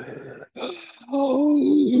 Good.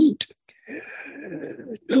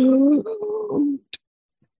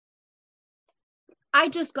 I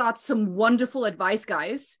just got some wonderful advice,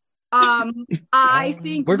 guys. I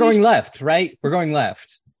think We're going left, right? We're going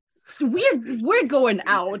left. we're going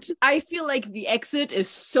out. I feel like the exit is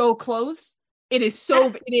so close. It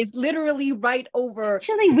is literally right over.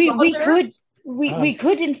 Actually, we Father? could we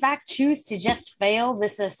could in fact choose to just fail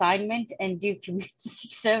this assignment and do community I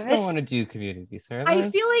service. don't want to do community service. I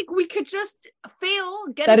feel like we could just fail.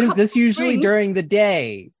 Get a couple That's usually drinks. during the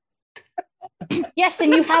day. Yes,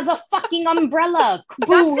 and you have a fucking umbrella. That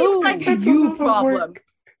seems Boo-hoo. like a That's you a lot of problem. work.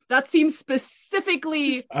 That seems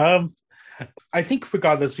specifically I think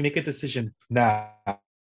regardless, we make a decision now.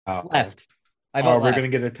 Left. I Or vote we're left.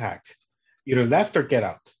 going to get attacked. Either left or get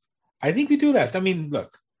out. I think we do left. I mean,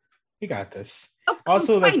 look, we got this. Oh,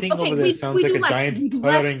 Also, that fine. thing Okay, over there sounds we like do a left. giant We do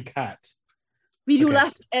purring left. cat. We do Okay.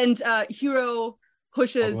 left, and Hero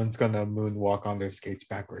pushes. Everyone's going to moonwalk on their skates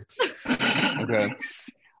backwards. Okay.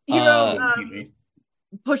 Hero Uh,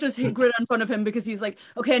 pushes Grid in front of him because he's like,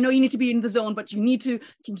 okay, I know you need to be in the zone, but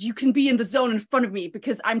you can be in the zone in front of me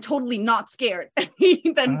because I'm totally not scared. And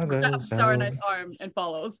he then Out of grabs zone. Saranite's arm and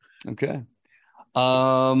follows. Okay.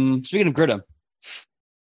 Speaking of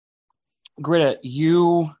Greta,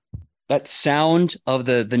 you That sound of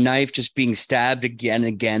the knife just being stabbed again and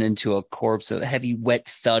again into a corpse, a heavy, wet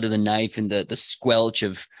thud of the knife and the squelch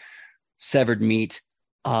of severed meat.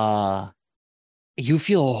 You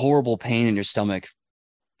feel a horrible pain in your stomach,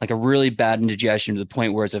 like a really bad indigestion to the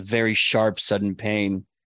point where it's a very sharp, sudden pain.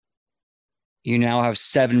 You now have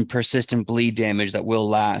 7 persistent bleed damage that will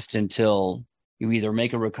last until you either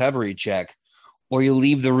make a recovery check or you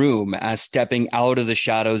leave the room, as stepping out of the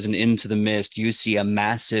shadows and into the mist, you see a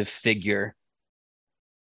massive figure.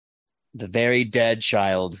 The very dead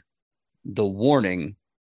child, the warning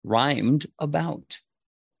rhymed about.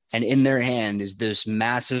 And in their hand is this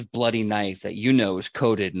massive bloody knife that you know is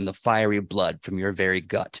coated in the fiery blood from your very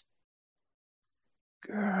gut.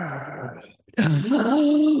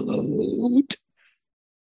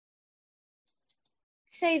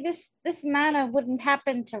 Say this manna wouldn't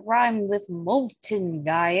happen to rhyme with molten,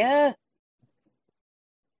 Gaia.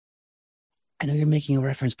 I know you're making a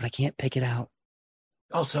reference, but I can't pick it out.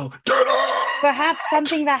 Also, Perhaps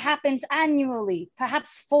something that happens annually,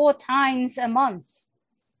 perhaps 4 times a month.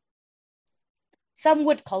 Some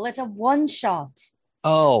would call it a one-shot.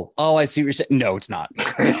 Oh, I see what you're saying. No, it's not.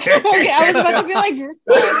 Okay, I was about to be like,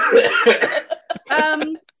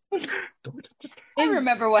 I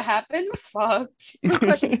remember what happened. Fucked. Quick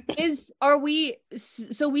question: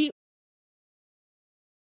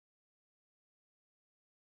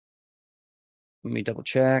 Let me double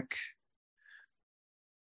check.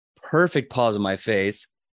 Perfect pause on my face.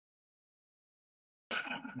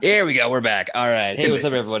 There we go. We're back. All right. Hey, what's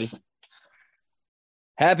up, everybody?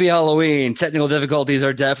 Happy Halloween. Technical difficulties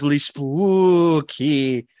are definitely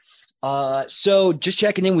spooky. So just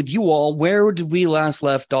checking in with you all. Where did we last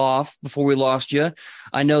left off before we lost you?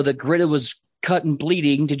 I know that Greta was cut and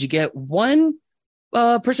bleeding. Did you get 1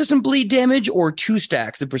 persistent bleed damage or 2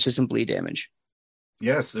 stacks of persistent bleed damage?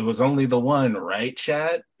 Yes, it was only the 1, right,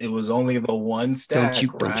 chat? It was only the 1 stack.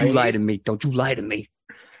 Don't you lie to me. Don't you lie to me.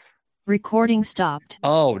 Recording stopped.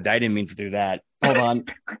 Oh, I didn't mean to do that. Hold on.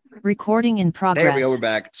 Recording in progress. There we go. We're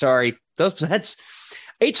back. Sorry.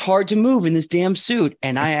 It's hard to move in this damn suit,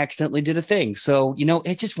 and I accidentally did a thing. So,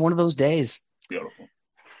 it's just one of those days. Beautiful.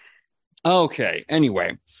 Okay.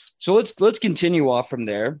 Anyway, so let's continue off from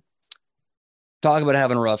there. Talk about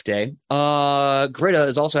having a rough day. Greta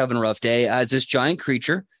is also having a rough day as this giant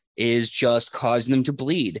creature is just causing them to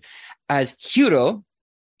bleed. As Hiro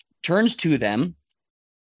turns to them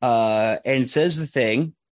and says the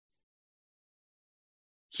thing,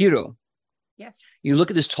 Hiro. Yes. You look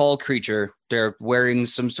at this tall creature. They're wearing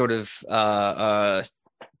some sort of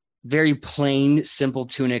very plain, simple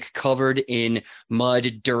tunic covered in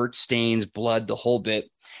mud, dirt, stains, blood, the whole bit.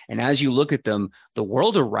 And as you look at them, the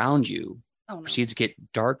world around you proceeds to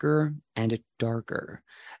get darker and darker.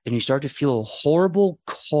 And you start to feel a horrible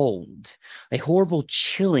cold, a horrible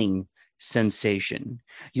chilling sensation.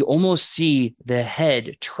 You almost see the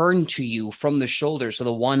head turn to you from the shoulder, so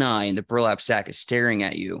the one eye and the burlap sack is staring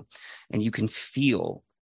at you, and you can feel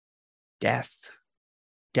death's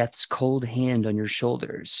cold hand on your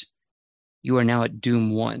shoulders. You are now at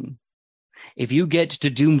Doom 1. If you get to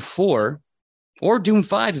Doom 4 or Doom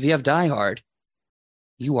 5 if you have Die Hard,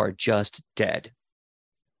 you are just dead.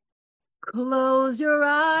 Close your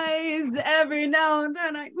eyes every now and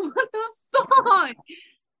then. What the fuck?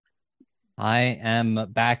 I am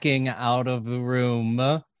backing out of the room.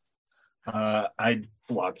 I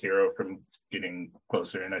block Hero from getting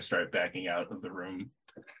closer, and I start backing out of the room.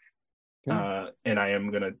 And I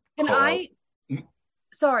am gonna.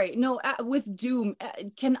 Sorry, no. With Doom,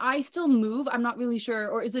 can I still move? I'm not really sure,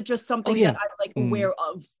 or is it just something that I'm aware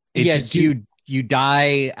of? Yes, you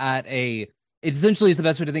die at a. It essentially is the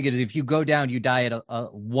best way to think of it. If you go down, you die at a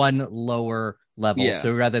 1 lower level. Yeah.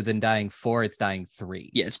 So rather than dying 4, it's dying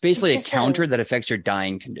 3. Yeah, it's basically a counter that affects your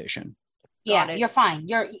dying condition. Yeah, you're fine.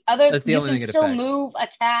 You can still move,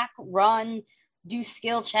 attack, run, do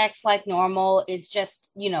skill checks like normal. It's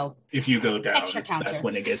just, if you go down, extra counter. That's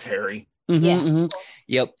when it gets hairy. Mm-hmm, yeah. Mm-hmm.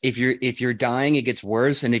 Yep. If you're dying, it gets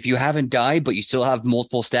worse. And if you haven't died, but you still have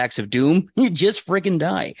multiple stacks of Doom, you just freaking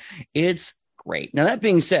die. It's great. Now, that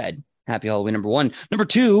being said, happy Halloween, number 1. Number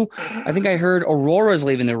 2, I think I heard Aurora's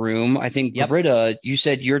leaving the room. I think, Britta, you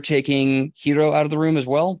said you're taking Hiro out of the room as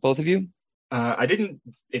well, both of you? I didn't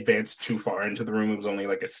advance too far into the room. It was only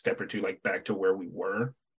like a step or two, like back to where we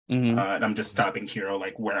were. Mm-hmm. And I'm just stopping Hiro,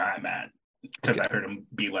 like where I'm at. Because I heard him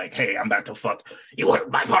be like, hey, I'm about to fuck. You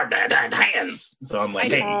hurt my partner at hands. So I'm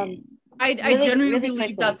like, hey. I genuinely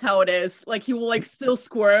believe that's how it is. Like, he will, like, still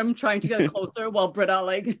squirm, trying to get closer, while Britta,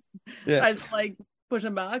 like, tries to, like, push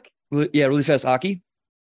him back. Yeah, really fast, Aki.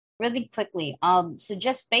 Really quickly. So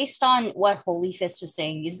just based on what Holy Fist was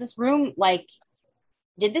saying, is this room like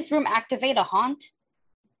Did this room activate a haunt?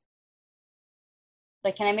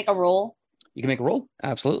 Like, can I make a roll? You can make a roll.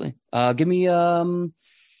 Absolutely. Give me an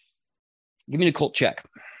occult check.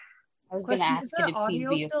 I was going to ask is you the to please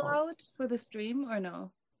audio be still occult. out for the stream or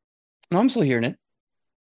no? No, I'm still hearing it.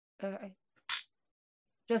 Okay.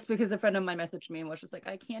 Just because a friend of mine messaged me and was just like,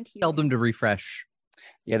 I can't hear. Tell you." them to refresh.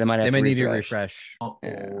 Yeah, they might have They to may need to refresh.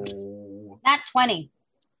 refresh. Nat 20.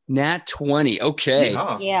 Nat 20. Okay.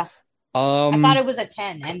 Yeah. I thought it was a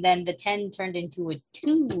 10, and then the 10 turned into a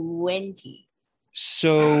 20.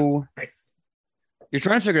 So Nice. you're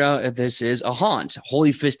trying to figure out if this is a haunt.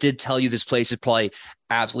 Holy Fist did tell you this place is probably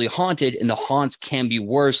absolutely haunted, and the haunts can be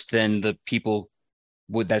worse than the people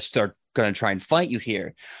that start going to try and fight you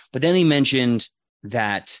here. But then he mentioned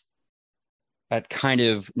that kind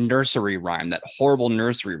of nursery rhyme, that horrible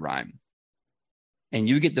nursery rhyme. And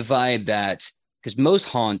you get the vibe that, because most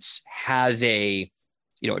haunts have a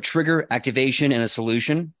trigger, activation, and a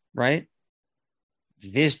solution, right?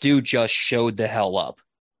 This dude just showed the hell up.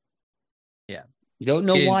 Yeah. You don't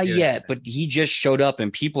know why do yet, anything. but he just showed up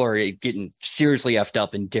and people are getting seriously effed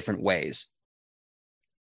up in different ways.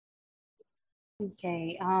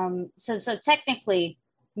 Okay. So technically,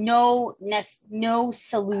 no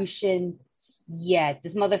solution yet.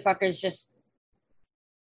 This motherfucker's just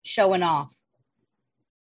showing off.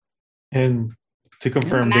 And to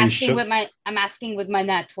confirm, I'm asking with my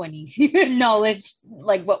nat 20s knowledge,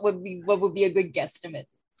 like what would be a good guesstimate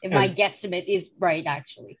if my guesstimate is right,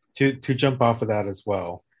 actually. To jump off of that as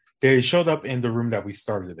well, they showed up in the room that we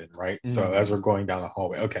started in, right? So as we're going down the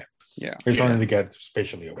hallway, okay, Yeah. we're starting to get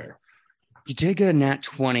spatially aware. You did get a nat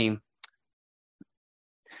 20.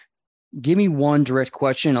 Give me one direct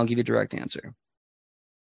question. I'll give you a direct answer.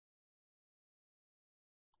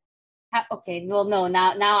 Okay, well, no,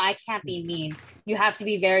 now I can't be mean. You have to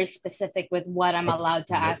be very specific with what I'm allowed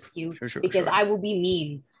to ask you, because I will be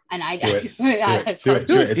mean, and I Do it. do it. It's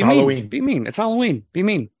Be Halloween. Mean. Be mean. It's Halloween. Be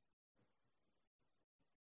mean.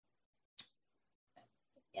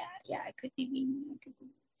 Yeah, I could be mean.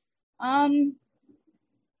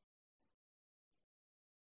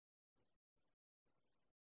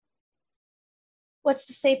 What's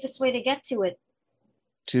the safest way to get to it?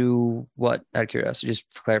 To what? Out of curiosity, just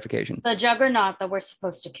for clarification. The juggernaut that we're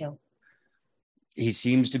supposed to kill. He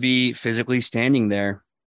seems to be physically standing there.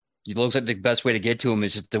 It looks like the best way to get to him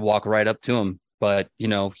is just to walk right up to him. But,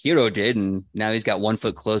 Hero did, and now he's got 1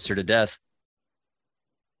 foot closer to death.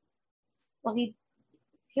 Well,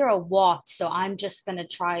 Hero walked, so I'm just going to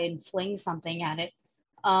try and fling something at it.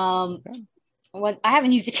 I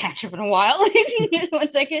haven't used a cantrip in a while.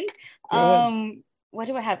 1 second. What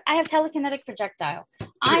do I have? I have telekinetic projectile.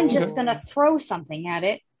 I'm just going to throw something at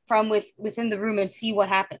it from within the room and see what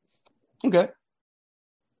happens. Okay.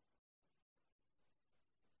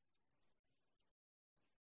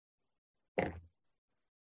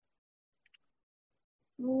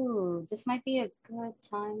 Ooh, this might be a good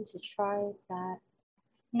time to try that.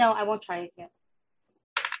 No, I won't try it yet.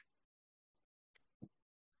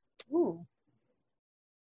 Ooh.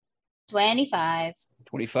 25.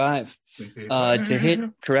 25. To hit,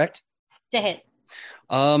 correct? To hit.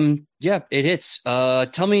 Yeah, it hits.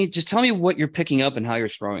 Tell me what you're picking up and how you're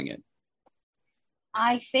throwing it.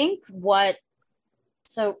 I think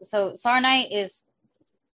so Sarnai is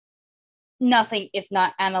nothing if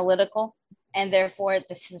not analytical, and therefore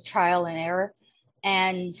this is a trial and error.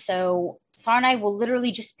 And so Sarnai will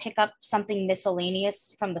literally just pick up something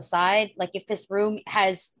miscellaneous from the side. Like if this room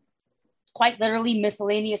has quite literally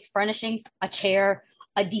miscellaneous furnishings, a chair,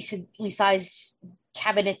 a decently sized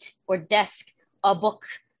cabinet or desk, a book,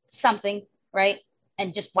 something, right?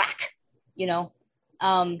 And just whack,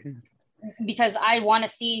 because I want to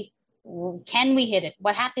see, can we hit it?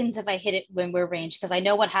 What happens if I hit it when we're ranged? Because I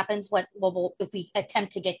know what happens if we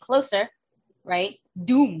attempt to get closer, right?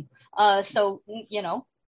 Doom. Okay.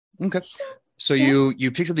 So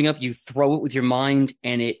you pick something up, you throw it with your mind,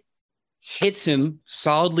 and it hits him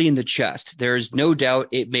solidly in the chest. There's no doubt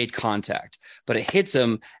it made contact, but it hits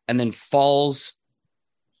him and then falls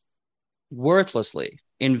worthlessly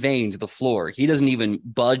in vain to the floor. He doesn't even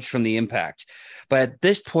budge from the impact. But at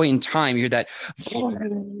this point in time, you hear that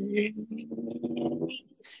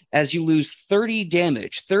as you lose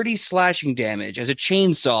 30 slashing damage as a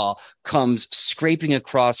chainsaw comes scraping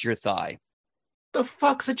across your thigh. The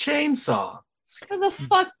fuck's a chainsaw? Where the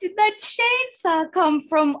fuck did that chainsaw come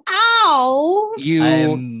from? Ow!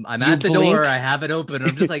 I'm at the door. I have it open.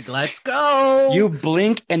 I'm just like, let's go. You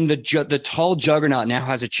blink, and the tall juggernaut now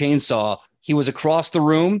has a chainsaw. He was across the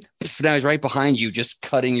room. Now he's right behind you, just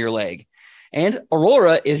cutting your leg. And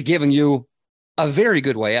Aurora is giving you a very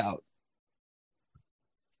good way out.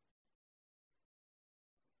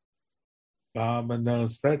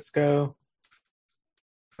 Vamonos, let's go.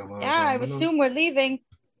 Yeah, I assume we're leaving.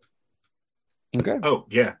 Okay. Oh,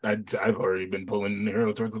 yeah. I've already been pulling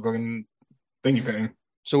Hero towards the fucking thingy thing.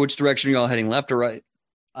 So which direction are you all heading, left or right?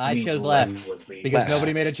 I believe chose left left was the- because Left.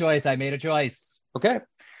 nobody made a choice. I made a choice. Okay.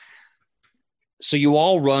 So you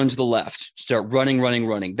all run to the left, start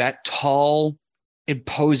running. That tall,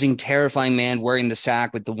 imposing, terrifying man wearing the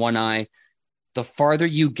sack with the one eye, the farther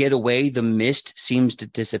you get away, the mist seems to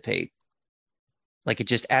dissipate. Like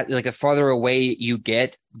the farther away you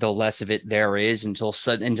get, the less of it there is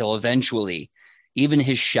until eventually even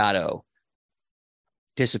his shadow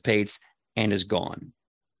dissipates and is gone.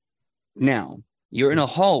 Now, you're in a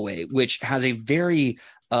hallway which has a very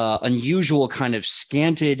unusual kind of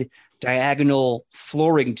scanted diagonal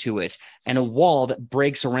flooring to it and a wall that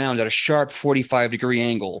breaks around at a sharp 45-degree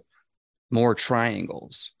angle, more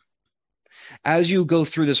triangles. As you go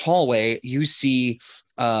through this hallway, you see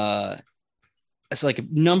it's like a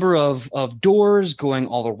number of doors going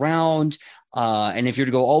all around. And if you're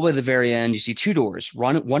to go all the way to the very end, you see two doors,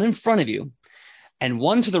 one in front of you and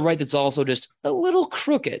one to the right that's also just a little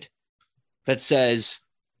crooked that says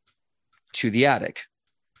to the attic.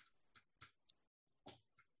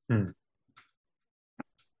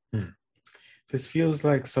 This feels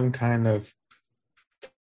like some kind of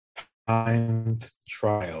timed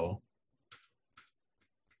trial.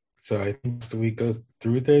 So I think as we go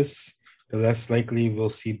through this, the less likely we'll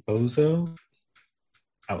see Bozo.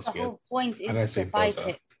 The whole point How did I is say to fight Bozo?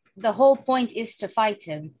 it. The whole point is to fight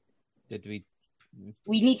him. Did we?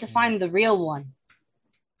 We need to find the real one.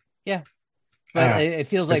 Yeah, but it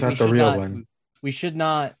feels like it's we not the should real not. one. We should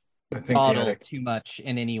not I think the dawdle attic. too much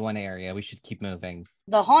in any one area. We should keep moving.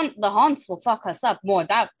 The haunts will fuck us up more.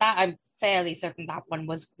 That I'm fairly certain that one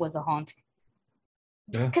was a haunt.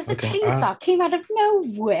 Yeah, Because the okay. chainsaw came out of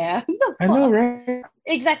nowhere. The I know, fuck? right?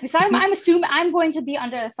 Exactly. So I'm assuming I'm going to be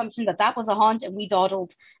under assumption that was a haunt and we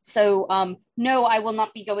dawdled. So no, I will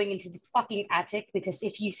not be going into the fucking attic because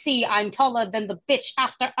if you see, I'm taller than the bitch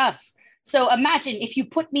after us. So imagine if you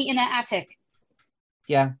put me in an attic.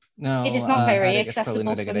 Yeah, no, It is not very attic is probably accessible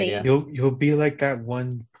not a for good me. idea. You'll be like that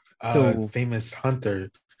one So- famous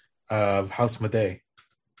hunter of House Madej.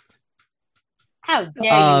 How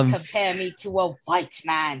dare you Um, compare me to a white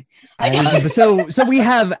man? So we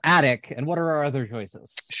have attic, and what are our other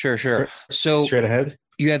choices? Sure. So Straight ahead.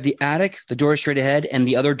 you have the attic, the door straight ahead, and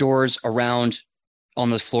the other doors around on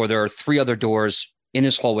this floor. There are three other doors in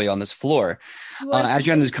this hallway on this floor. As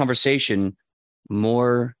you're having this conversation,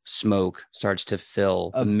 more smoke starts to fill.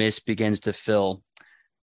 The mist begins to fill.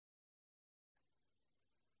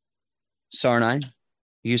 Sarnai,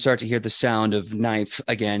 you start to hear the sound of knife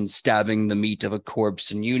again stabbing the meat of a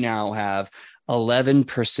corpse, and you now have 11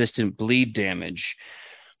 persistent bleed damage.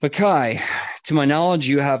 But Kai, to my knowledge,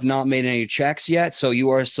 you have not made any checks yet, so you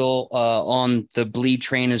are still on the bleed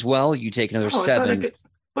train as well. You take another 7.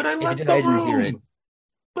 But I left did, the I didn't hear it. room.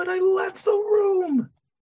 But I left the room.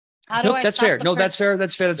 How do Nope, I that's stop fair. the No, per- that's fair.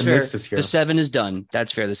 That's fair. The mist is here. The 7 is done.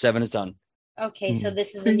 That's fair. The 7 is done. Okay, so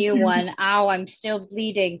this is a new one. Ow, I'm still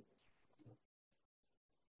bleeding.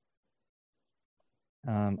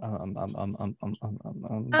 I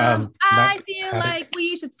feel like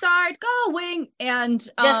we should start going and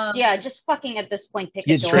Just fucking at this point pick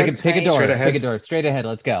a door. Pick a door. Straight ahead. Pick a door. Straight ahead.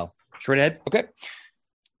 Let's go. Straight ahead. Okay.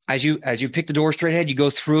 As you pick the door straight ahead, you go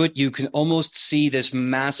through it. You can almost see this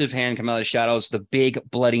massive hand come out of the shadows with a big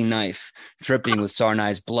bloody knife dripping with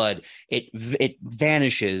Sarnai's blood. It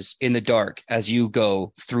vanishes in the dark as you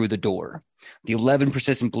go through the door. The 11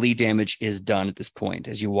 persistent bleed damage is done at this point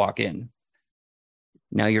as you walk in.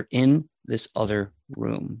 Now you're in this other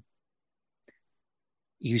room.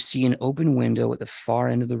 You see an open window at the far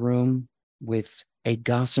end of the room with a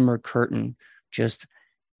gossamer curtain just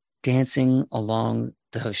dancing along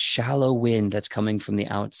the shallow wind that's coming from the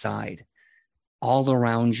outside. All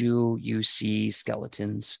around you, you see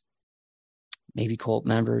skeletons, maybe cult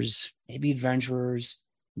members, maybe adventurers,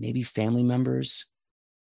 maybe family members.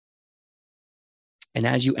 And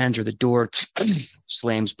as you enter, the door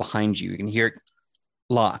slams behind you. You can hear it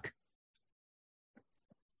lock.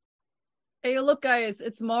 hey, look, guys,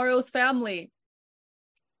 it's Mario's family.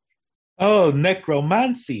 Oh,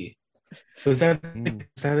 necromancy. Was that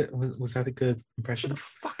a good impression? What the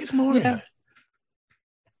fuck is Moria?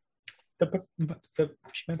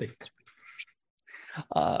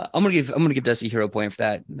 I'm gonna give Dicey hero point for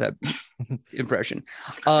that impression.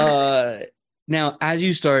 Now, as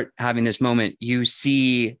you start having this moment, you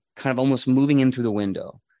see kind of almost moving in through the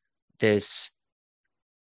window this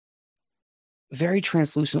very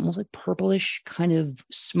translucent, almost like purplish kind of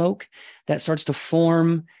smoke that starts to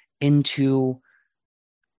form into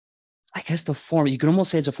I guess the form, you could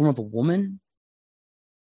almost say it's a form of a woman.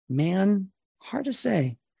 Man, hard to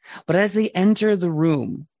say. But as they enter the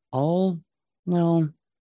room, well,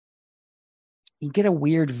 you get a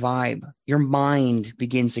weird vibe. Your mind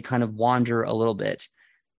begins to kind of wander a little bit,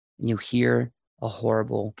 and you hear a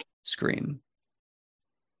horrible scream.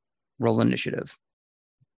 Roll initiative.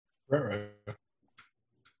 Right.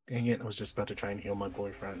 Dang it, I was just about to try and heal my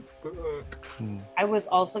boyfriend. I was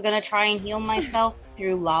also gonna try and heal myself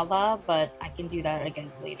through Lala, but I can do that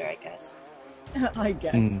again later, I guess. I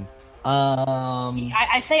guess.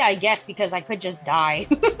 I say I guess because I could just die.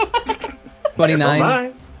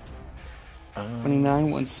 29.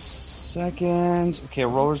 29, 1 second. Okay,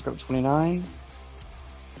 roller's got 29.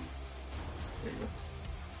 There you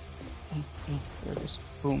go. There it is.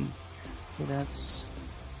 Boom. Okay, that's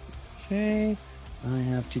okay. I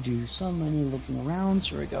have to do some menu looking around.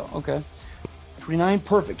 So here we go. Okay. 29,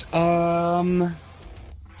 perfect. Not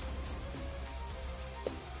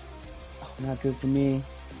good for me.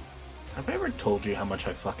 Have I ever told you how much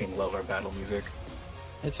I fucking love our battle music?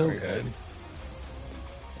 It's so good.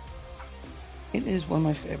 It is one of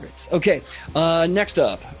my favorites. Okay, next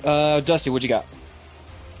up, Dusty, what you got?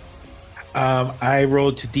 I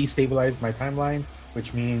rolled to destabilize my timeline,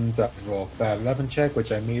 which means I roll a flat 11 check,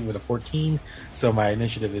 which I made with a 14. So my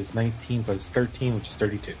initiative is 19 plus 13, which is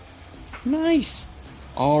 32. Nice.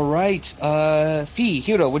 All right, Fee,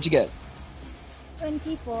 Hiro, what'd you get?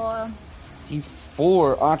 24.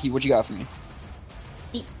 4. Aki, what you got for me?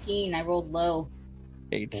 18. I rolled low.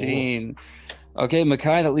 18. Okay,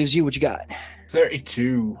 Makai, that leaves you. What you got?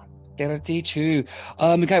 32. Got a D2.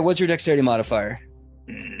 Makai, what's your dexterity modifier?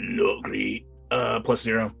 No, great.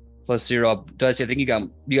 +0. +0. Dusty, I think you got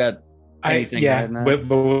anything higher than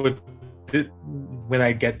that? But when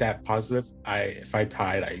I get that positive, if I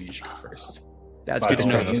tied, I usually go first. That's By good to all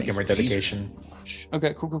know. means. Skimmer dedication.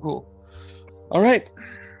 Okay, cool. All right.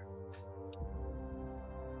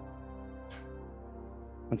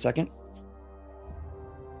 1 second.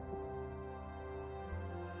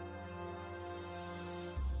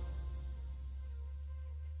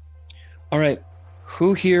 All right.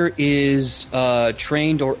 Who here is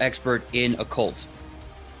trained or expert in occult?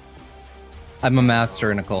 I'm a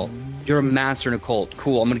master in occult. You're a master in occult.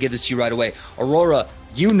 Cool. I'm going to give this to you right away. Aurora,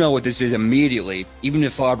 you know what this is immediately, even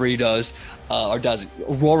if Aubrey does or doesn't.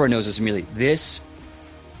 Aurora knows this immediately. This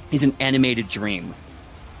is an animated dream.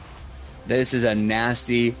 This is a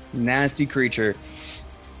nasty, nasty creature.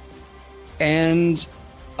 And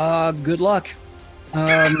good luck.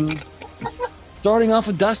 Starting off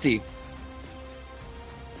with Dusty.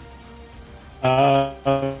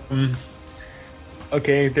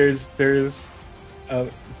 Okay, there's a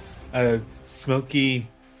smoky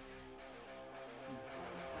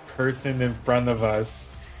person in front of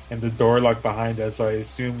us and the door locked behind us, so I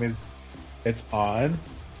assume it's on.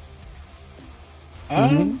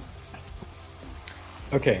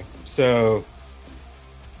 Okay, so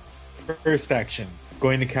first action,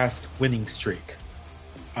 going to cast Winning Streak.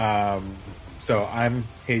 So I'm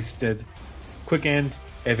hasted, quick end.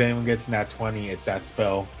 If anyone gets nat 20, it's that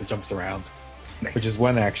spell that jumps around, Nice. which is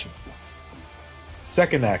one action.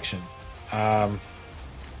 Second action,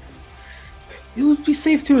 it would be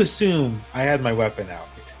safe to assume I had my weapon out.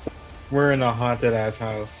 We're in a haunted ass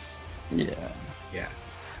house. Yeah.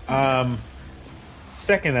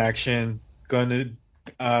 Second action, gonna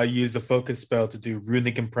use a focus spell to do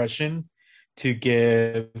runic impression to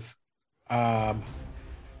give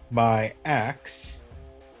my axe.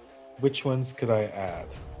 Which ones could I add?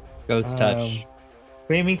 Ghost touch.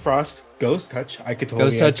 Flaming Frost, Ghost Touch. I could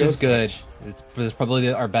totally Ghost add touch is good. It's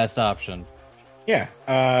probably our best option. Yeah.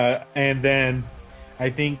 And then I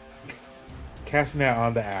think casting that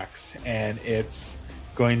on the axe, and it's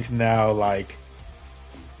going to now like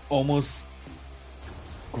almost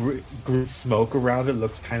green smoke around it.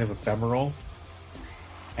 Looks kind of ephemeral.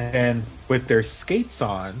 And then with their skates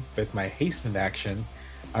on, with my hastened action,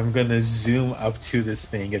 I'm going to zoom up to this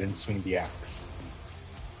thing and then swing the axe.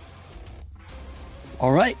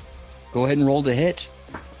 All right. Go ahead and roll to hit.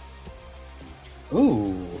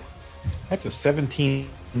 Ooh, that's a 17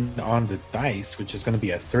 on the dice, which is going to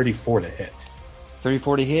be a 34 to hit.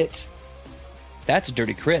 34 to hit. That's a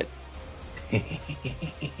dirty crit. I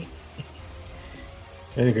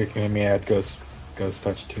think let me add Ghost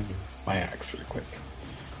Touch to my axe real quick.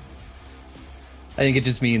 I think it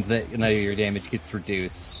just means that none of your damage gets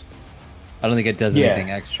reduced. I don't think it does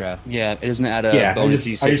anything extra. Yeah, it doesn't add a Yeah, bonus I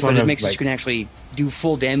D6, just but wanna, it makes it so like- you can actually do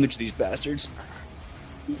full damage to these bastards.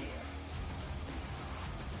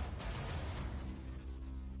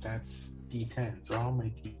 That's D10s. Are all my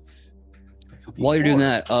Ds? While you're doing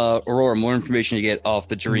that, Aurora, more information you get off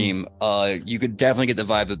the dream. You could definitely get the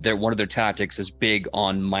vibe that one of their tactics is big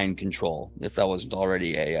on mind control. If that wasn't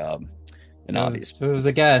already an obvious. It was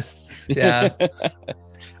a guess. Yeah. I'm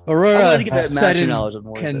Aurora glad to get that master sudden knowledge of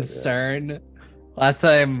more of it, yeah. concern. Last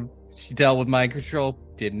time she dealt with mind control,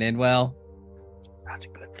 didn't end well. That's a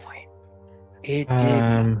good point. It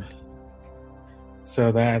did.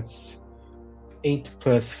 So that's 8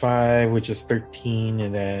 plus 5, which is 13,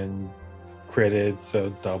 and then critted, so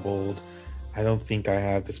doubled. I don't think I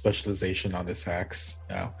have the specialization on this axe.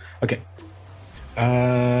 No. Okay.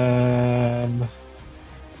 Then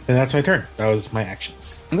that's my turn. That was my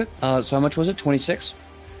actions. Okay. So how much was it? 26?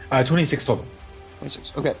 26 total.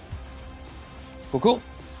 26. Okay. Cool.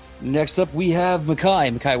 Next up, we have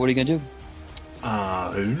Makai. Makai, what are you going to do?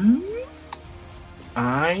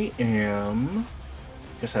 I am...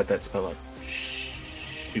 Just had that spell up.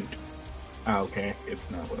 Shoot. Okay,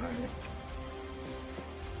 it's not what I am.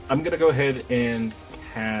 I'm going to go ahead and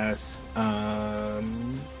cast...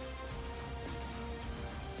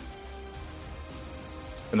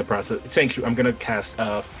 in the process, thank you. I'm gonna cast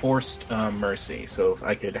Forced Mercy. So if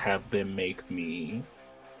I could have them make me,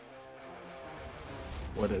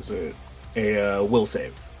 what is it? A will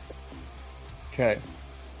save. Okay.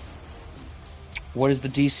 What is the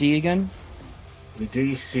DC again? The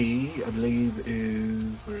DC, I believe, is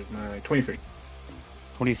where's my 23.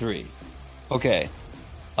 23. Okay.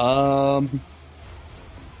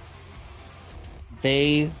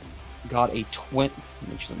 They got a 20.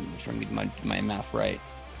 Make sure I'm getting my math right.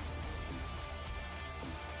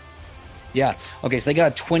 Yeah. Okay. So they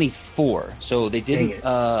got a 24. So they didn't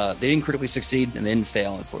critically succeed and they didn't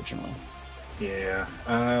fail, unfortunately. Yeah.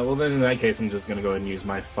 Well, then in that case, I'm just gonna go ahead and use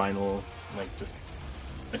my final, just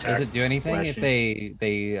attack. Does it do anything if they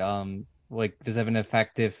does it have an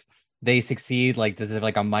effect if they succeed? Does it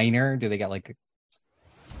have a minor? Do they get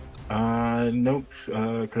Nope.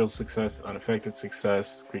 Critical success, unaffected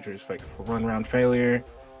success. Creature is affected for 1 round failure.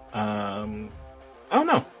 Oh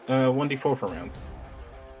no. 1d4 for rounds.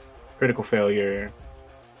 Critical failure.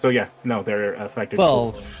 So yeah, no, they're affected.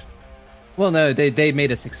 Well, no, they made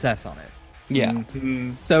a success on it. Yeah.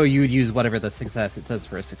 Mm-hmm. So you would use whatever the success it says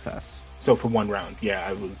for a success. So for 1 round, yeah,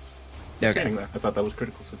 I was getting that. I thought that was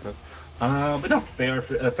critical success. But no, they are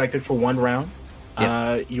affected for 1 round.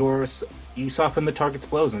 Yep. You soften the target's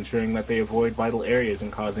blows, ensuring that they avoid vital areas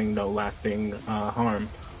and causing no lasting harm.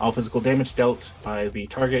 All physical damage dealt by the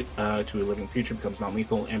target to a living creature becomes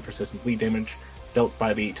non-lethal, and persistent bleed damage dealt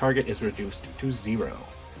by the target is reduced to 0.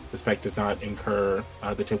 This effect does not incur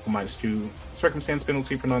the typical -2 circumstance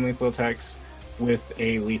penalty for non-lethal attacks with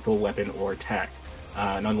a lethal weapon or attack.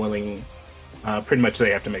 Non-willing, pretty much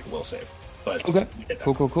they have to make a will save. But okay,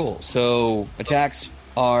 cool. So attacks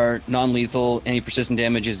are non-lethal. Any persistent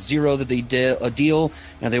damage is 0 that they deal.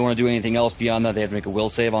 And if they want to do anything else beyond that, they have to make a will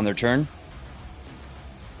save on their turn.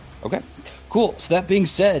 Okay, cool. So that being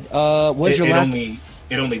said, what's your last?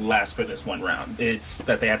 It only lasts for this 1 round. It's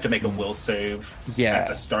that they have to make a will save at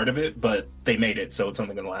the start of it, but they made it, so it's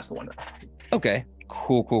only going to last the 1 round. Okay,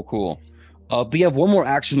 cool. But you have 1 more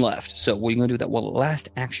action left. So what are you going to do with that last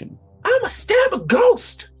action? I'm going to stab a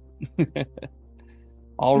ghost!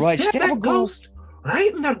 All right, stab a ghost.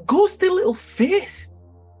 Right in that ghosty little face.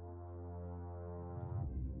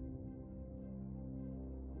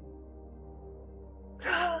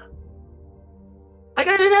 I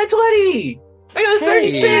got an 20. I got a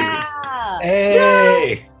 36.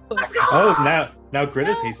 Hey. Let's go. Oh, now Grit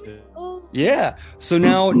is hasted. Yeah. So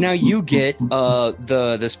now you get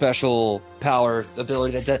the special power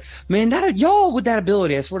ability that y'all with that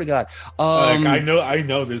ability, I swear to God. I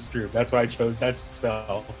know this group. That's why I chose that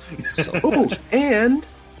spell. And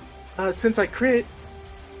since I crit,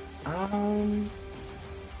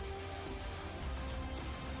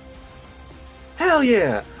 hell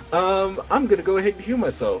yeah. I'm gonna go ahead and heal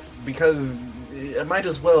myself because I might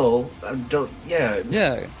as well. The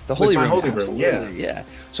holy room. Holy room. Yeah.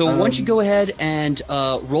 So why don't you go ahead and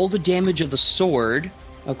roll the damage of the sword,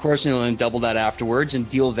 of course, and double that afterwards, and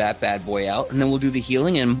deal that bad boy out, and then we'll do the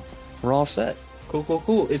healing, and we're all set.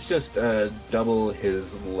 Cool. It's just double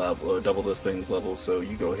his level, or double this thing's level. So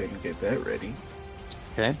you go ahead and get that ready.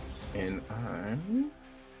 Okay. And I'm.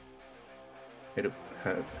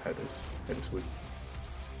 How does wood.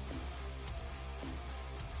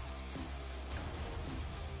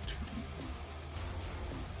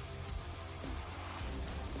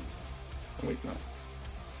 Wait, no.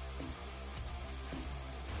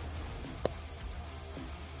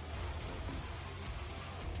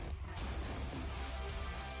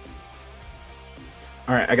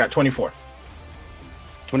 All right, I got 24.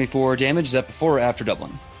 24 damage. Is that before or after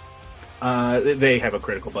doubling? They have a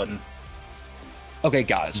critical button. Okay,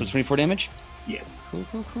 got it. So it's 24 damage? Yeah.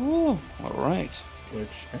 Cool. All right. Which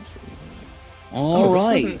actually... All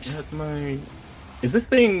right. This wasn't at my... Is this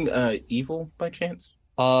thing evil by chance?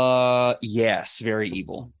 Yes, very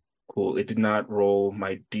evil. Cool. It did not roll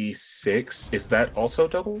my D6. Is that also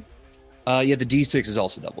double? Yeah, the D6 is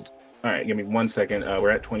also doubled. All right, give me 1 second.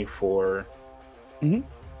 We're at 24. Mhm.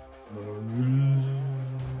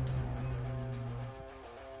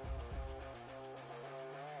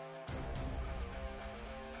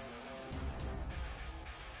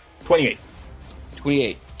 28.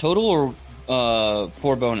 28 total, or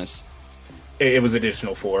 4 bonus? It was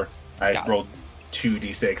additional 4. I Got it. rolled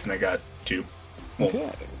 2d6 and I got 2. Well, Okay.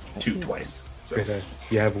 2 twice. So. Great.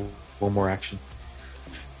 You have one more action.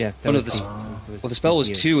 Yeah. Oh, no, was the- it Well, the spell was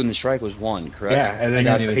 2 and the strike was 1, correct? Yeah, and then I you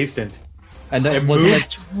got have it. hastened. And that It wasn't moved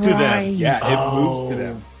it. to them. Yeah, it Oh. moves to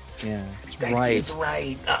them. Yeah. That Right. is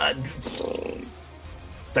right.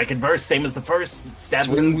 Second verse, same as the first. Stab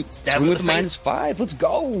Swing, with, stab swing with with the minus face. 5. Let's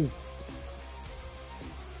go.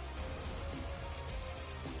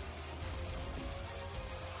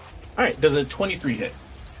 All right, does a 23 hit?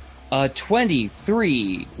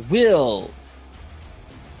 23 will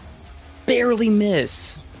barely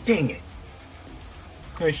miss. Dang it.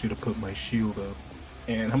 I should have put my shield up.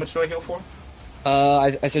 And how much do I heal for?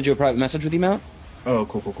 I sent you a private message with the amount. Oh,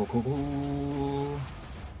 cool.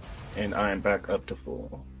 And I'm back up to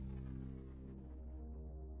full.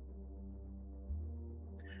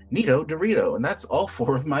 Neato Dorito, and that's all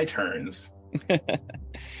 4 of my turns.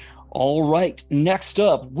 All right. Next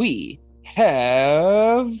up, we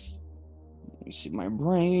have. Let me see my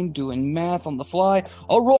brain doing math on the fly.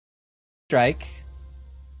 I'll roll. Strike.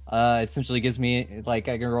 Essentially gives me, like,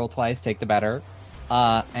 I can roll twice, take the better.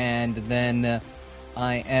 And then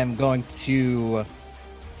I am going to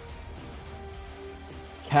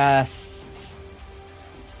cast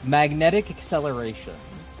Magnetic Acceleration.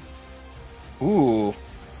 Ooh.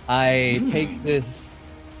 I take this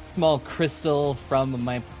small crystal from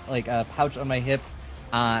my pouch on my hip,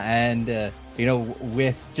 and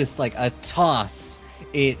with just like a toss,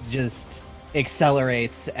 it just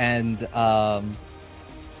accelerates and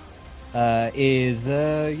is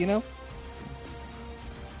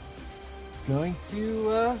going to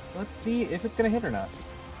let's see if it's gonna hit or not.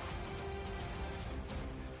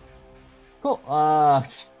 Cool. I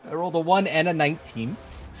rolled a 1 and a 19,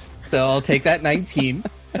 so I'll take that 19.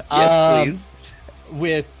 Yes,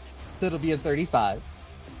 please. So it'll be a 35.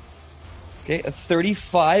 Okay, a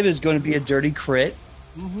 35 is going to be a dirty crit.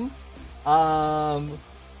 Mm-hmm.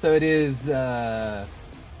 So it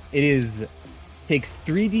is takes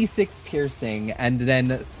 3d6 piercing and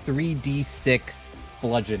then 3d6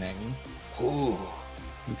 bludgeoning. Ooh.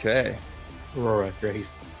 Okay. Aurora, your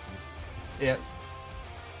haste. Yep.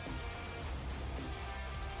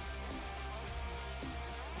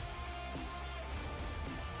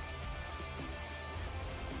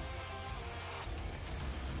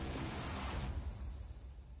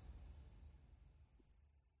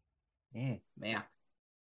 Man.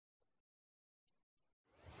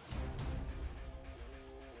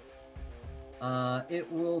 It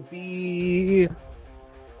will be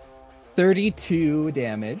 32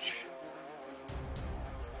 damage.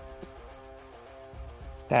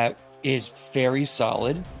 That is very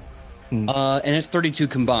solid. Hmm. And it's 32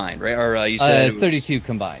 combined, right? Or you said it was 32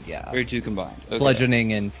 combined, yeah. 32 combined. Okay.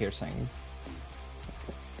 Bludgeoning and piercing.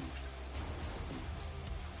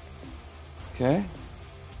 Okay.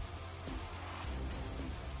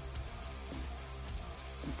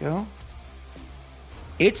 Go.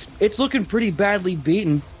 It's looking pretty badly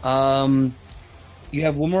beaten. You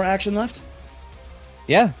have one more action left?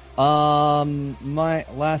 Yeah. My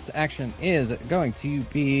last action is going to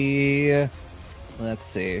be, let's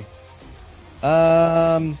see.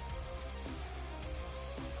 My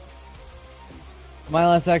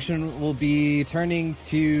last action will be turning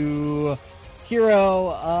to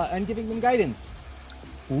Hero and giving them guidance.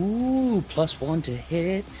 Ooh, +1 to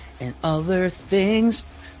hit and other things.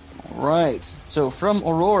 All right. So from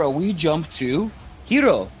Aurora, we jump to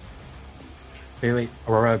Hiro. Wait,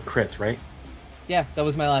 Aurora crit, right? Yeah, that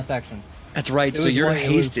was my last action. That's right. It So was you're one- it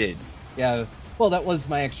was- hasted. Yeah. Well, that was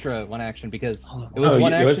my extra one action because Oh. it was Oh,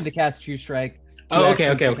 one it action was- to cast True Strike. two Oh, okay,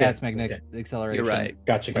 actions okay, to okay. Cast Magnetic Acceleration. You're right.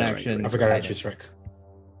 Gotcha. One action I forgot guidance. to strike.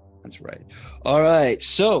 That's right. All right.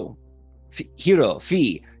 So, Hiro,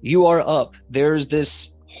 Fee, you are up. There's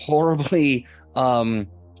this horribly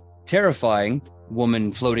terrifying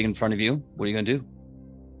woman floating in front of you. What are you going to do?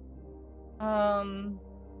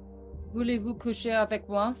 Voulez-vous coucher avec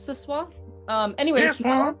moi ce soir? Anyways,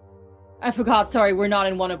 I forgot. Sorry, we're not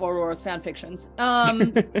in one of Aurora's fan fictions.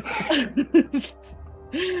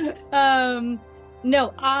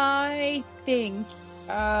 No, I think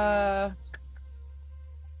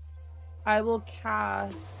I will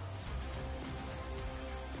cast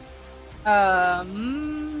I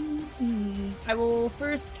will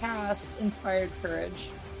first cast Inspired Courage.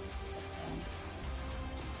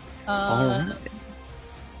 All right.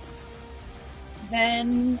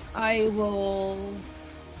 Then I will.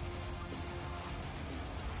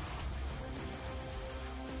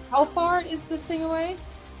 How far is this thing away?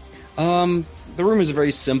 The room is a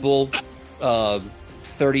very simple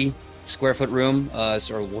 30 square foot room, or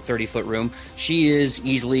 30 foot room. She is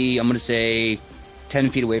easily, I'm going to say, 10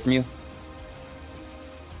 feet away from you.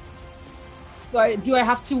 Do I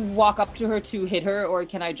have to walk up to her to hit her, or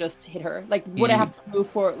can I just hit her? Like, would I have to move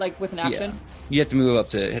for, like, with an action? Yeah. You have to move up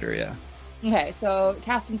to hit her, yeah. Okay, so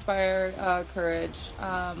cast Inspire Courage,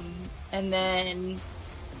 and then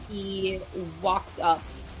he walks up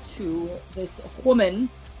to this woman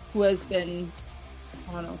who has been,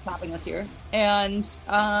 I don't know, tapping us here, and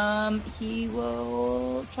he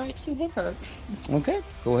will try to hit her. Okay,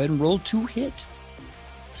 go ahead and roll to hit.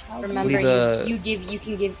 Remember, you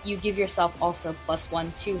give yourself also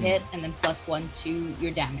 +1 to hit, and then +1 to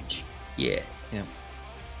your damage. Yeah.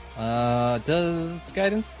 Does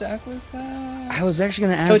guidance stack with that? I was actually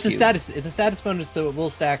going to ask No, it's you. It's a status bonus, so it will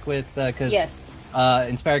stack with because Yes.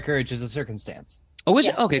 Inspire Courage is a circumstance. Oh, is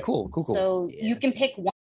Yes. it? Okay, cool. So you can pick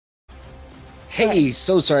one. Hey,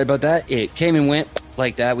 so sorry about that. It came and went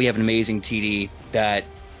like that. We have an amazing TD that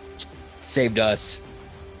saved us.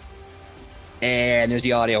 And there's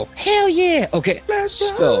the audio. Hell yeah! Okay,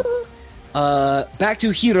 so back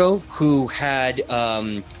to Hiro, who had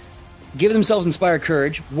given themselves Inspired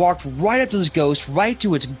Courage, walked right up to this ghost, right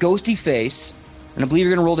to its ghosty face, and I believe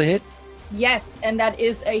you're going to roll to hit? Yes, and that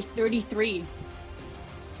is a 33.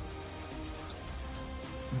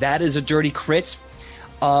 That is a dirty crit.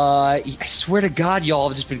 I swear to God, y'all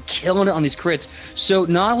have just been killing it on these crits. So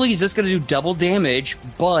not only is this going to do double damage,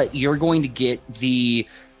 but you're going to get the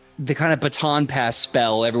kind of baton pass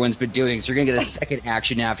spell everyone's been doing. So you're going to get a second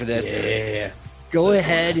action after this. Yeah. Go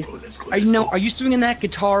ahead. Are you swinging that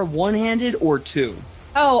guitar one-handed or two?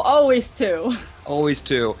 Oh, always two. Always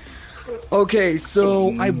two. Okay,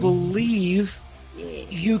 so I believe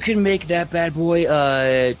you can make that bad boy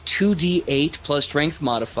 2d8 plus strength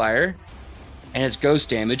modifier. And it's ghost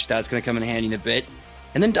damage. That's going to come in handy in a bit.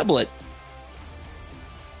 And then double it.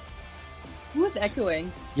 Who is echoing?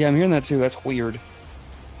 Yeah, I'm hearing that too. That's weird.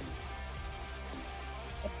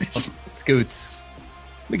 Scoots.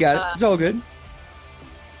 We got it. It's all good.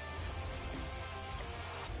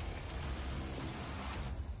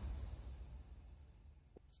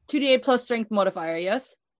 It's 2d8 plus strength modifier,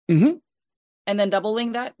 yes? Mm-hmm. And then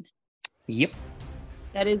doubling that? Yep.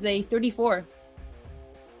 That is a 34.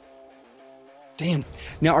 Damn.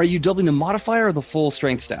 Now, are you doubling the modifier or the full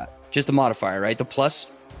strength stat? Just the modifier, right? The plus?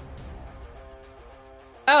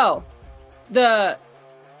 Oh. The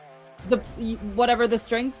whatever the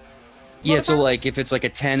strength? Yeah, so modifier? like if it's like a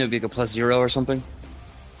 10, it would be like a +0 or something?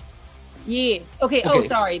 Yeah. Okay. Oh,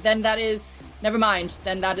 sorry. Then that is... Never mind.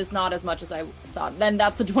 Then that is not as much as I thought. Then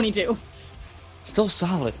that's a 22. Still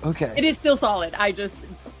solid. Okay. It is still solid. I just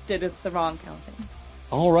did it the wrong counting.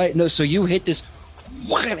 All right. No, so you hit this...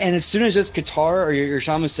 And as soon as this guitar or your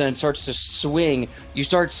shamisen starts to swing, you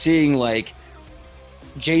start seeing like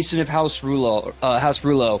Jason of House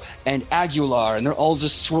Rulo and Aguilar, and they're all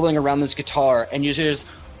just swirling around this guitar, and you hear this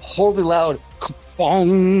horribly loud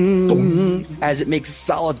bong as it makes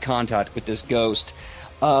solid contact with this ghost.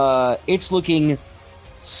 It's looking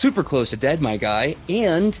super close to dead, my guy,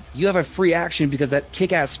 and you have a free action because that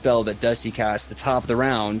kick-ass spell that Dusty cast at the top of the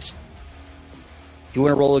round. You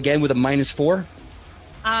want to roll again with a -4?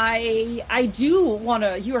 I do want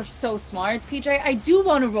to... You are so smart, PJ. I do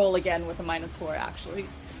want to roll again with a -4, actually.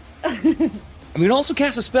 I mean, also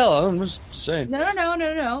cast a spell. I'm just saying. No.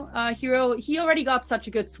 Hero, he already got such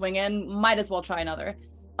a good swing in. Might as well try another.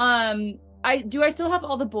 Do I still have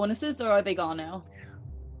all the bonuses, or are they gone now?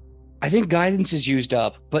 I think guidance is used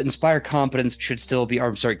up, but Inspire Competence should still be...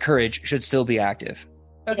 Courage should still be active.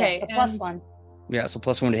 Okay, Yeah, so +1. Yeah, so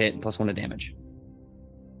 +1 to hit and +1 to damage.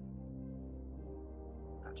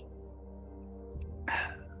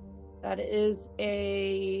 That is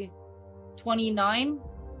a 29.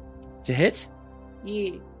 To hit?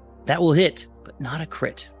 Yeah. That will hit, but not a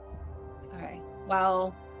crit. All right.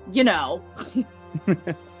 Well, you know.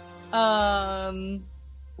 Okay.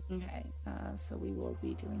 So we will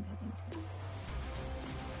be doing that.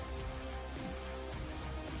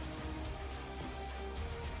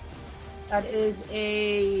 That is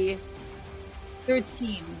a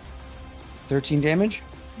 13. 13 damage?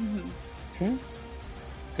 Mm-hmm. Okay.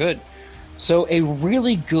 Good. So a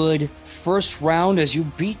really good first round as you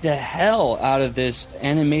beat the hell out of this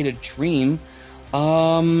animated dream.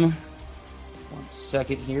 1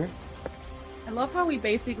 second here. I love how we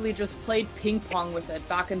basically just played ping pong with it,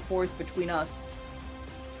 back and forth between us.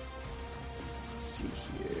 Let's see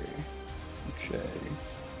here. Okay.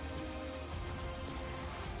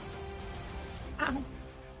 Ow.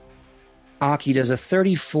 Aki, does a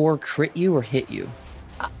 34 crit you or hit you?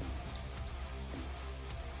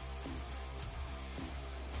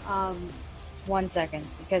 1 second,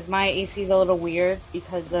 because my AC is a little weird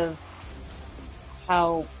because of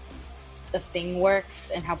how the thing works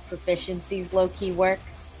and how proficiencies low-key work.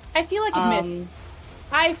 I feel like it missed.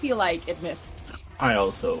 I feel like it missed. I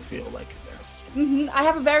also feel like it missed. I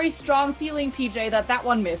have a very strong feeling, PJ, that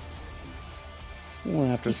one missed. We'll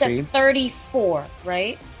have to You see. said 34,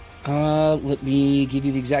 right? Let me give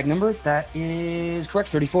you the exact number. That is correct,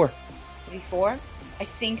 34. 34? I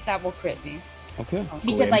think that will crit me. Okay.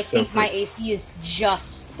 Because I think my AC is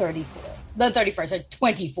just 34. The 31st, so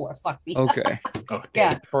 24. Fuck me. Okay. Oh,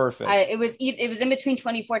 Yeah. Perfect. It was in between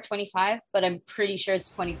 24 and 25, but I'm pretty sure it's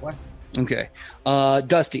 24. Okay.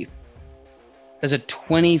 Dusty, does a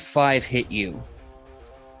 25 hit you?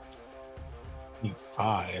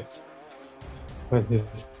 5. What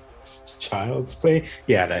is this, child's play?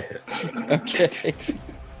 Yeah, that hits. Okay.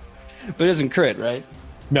 But it doesn't crit, right?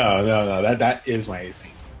 No. That is my AC.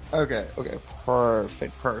 Okay.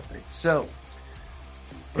 Perfect. So,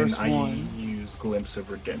 And first I one. use Glimpse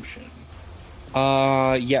of Redemption.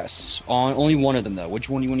 Yes. On only one of them, though. Which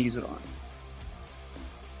one do you want to use it on?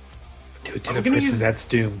 Do it to I'm the gonna person use- that's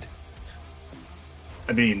doomed.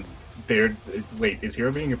 I mean, wait, is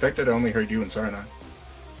Hero being affected? I only heard you and Sarna.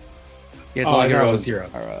 Yeah, it's Oh, all I thought it heroes. was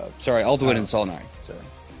Hero. Sorry, I'll do it Oh. in Solnai. Sorry.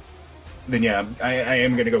 Then yeah, I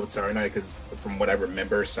am gonna go with Saranai because from what I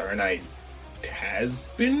remember, Saranai has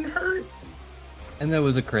been hurt. And there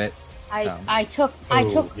was a crit. I took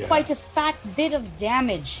yeah. quite a fat bit of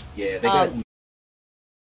damage. Yeah, they got.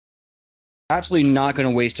 Absolutely not going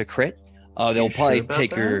to waste a crit. They'll You probably sure about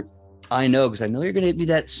take that? your. I know, because I know you're going to be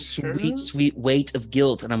that sweet, Sure? sweet weight of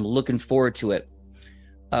guilt, and I'm looking forward to it.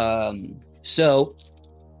 So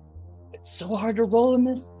it's so hard to roll in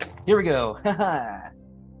this. Here we go.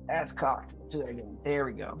 That's cocked. Let's do that again. There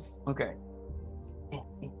we go. Okay.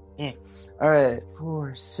 All right.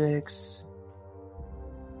 4, 6,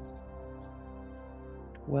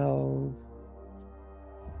 12.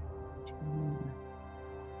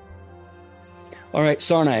 All right,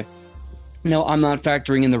 Sarnai. No, I'm not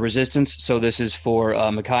factoring in the resistance, so this is for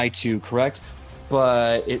Makai to correct.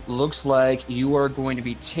 But it looks like you are going to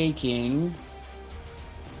be taking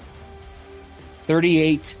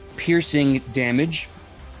 38 piercing damage.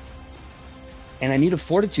 And I need a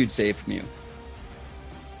fortitude save from you.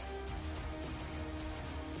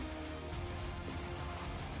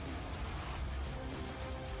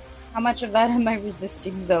 How much of that am I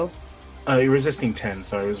resisting, though? You're resisting 10,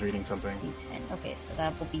 so I was reading something. C10. Okay, so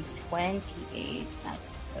that will be 28.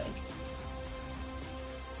 That's good.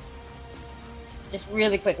 Just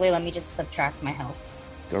really quickly, let me just subtract my health.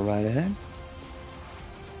 Go right ahead.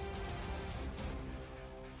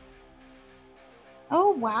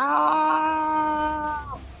 Oh,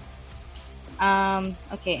 wow.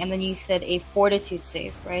 Okay, and then you said a fortitude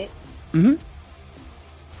save, right? Mm-hmm.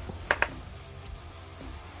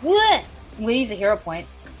 What? I'm gonna use a hero point.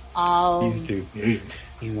 These two.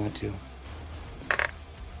 You want to.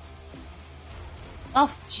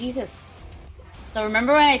 Oh, Jesus. So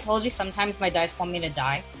remember when I told you sometimes my dice want me to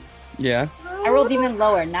die? Yeah. I rolled even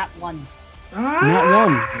lower, not 1.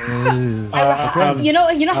 Not one. You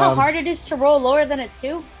know how hard it is to roll lower than a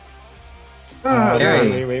 2? Wait.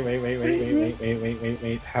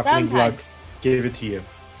 Halfling Glug Sometimes. gave it to you.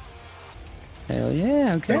 Hell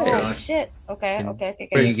yeah. Okay. Oh, Oh, gosh. shit. Okay.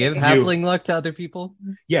 Can you give You- halfling luck to other people?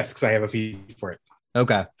 Yes, because I have a feed for it.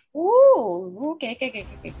 Okay. Ooh, okay.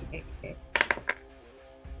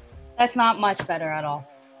 That's not much better at all.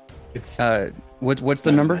 It's What's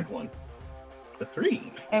the number? One. The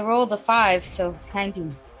 3. I rolled a 5, so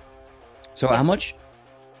 19. So how much?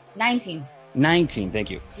 19. 19. Thank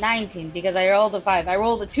you. 19, because I rolled a 5. I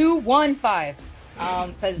rolled a 2, 1, 5.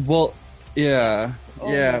 Because... Well, yeah.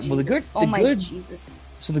 Yeah. Well, the good. Jesus.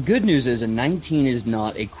 So the good news is a 19 is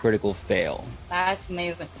not a critical fail. That's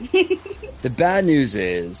amazing. The bad news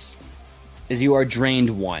is you are drained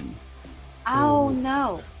 1. Oh,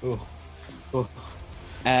 no. oh,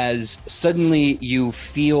 as suddenly you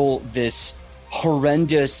feel this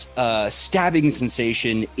horrendous stabbing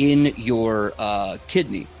sensation in your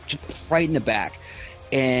kidney, just right in the back.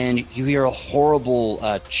 and you hear a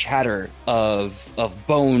horrible chatter of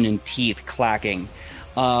bone and teeth clacking.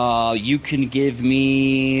 You can give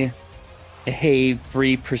me a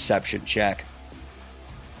free perception check.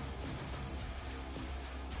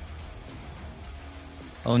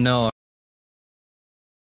 Oh no.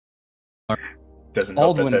 Doesn't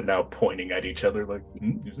help that Aldwin. they're now pointing at each other like,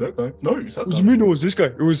 "Is that guy? No, he's not. What do you mean it was this guy?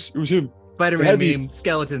 It was him. Spider-Man Heavy. meme,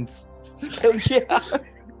 skeletons. Yeah.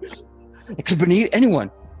 It could have been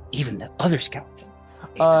anyone, even the other skeleton.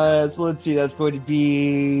 So let's see. That's going to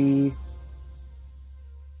be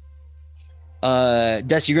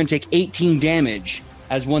Dicey, you're going to take 18 damage.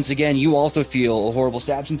 As once again, you also feel a horrible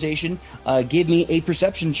stab sensation. Give me a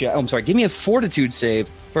perception check. Oh, I'm sorry. Give me a fortitude save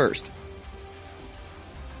first.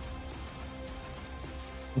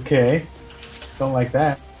 Okay. Don't like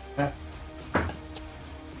that.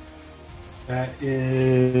 That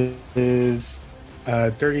is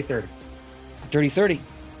 30-30. Dirty 30.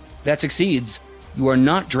 That succeeds. You are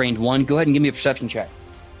not drained one. Go ahead and give me a perception check.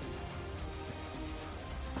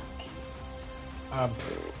 What's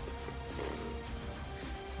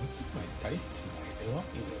with my dice tonight? They want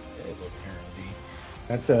me to live,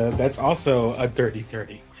 apparently. That's also a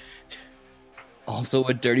 30-30. Also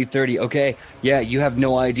a dirty 30. Okay. Yeah, you have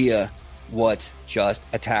no idea what just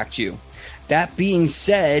attacked you. That being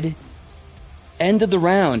said, end of the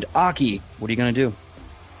round. Aki, what are you going to do?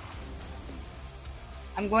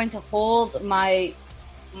 I'm going to hold my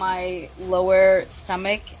lower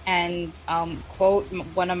stomach and quote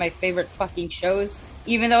one of my favorite fucking shows.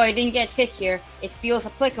 Even though I didn't get hit here, it feels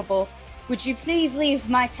applicable. Would you please leave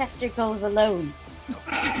my testicles alone?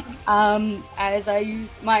 As I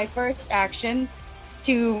use my first action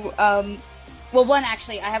to one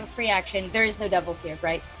actually, I have a free action. There is no devils here,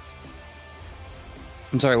 right?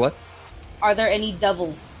 I'm sorry, what? Are there any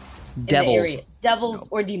devils in the Devils. area? Devils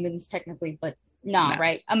or demons, technically, but nah,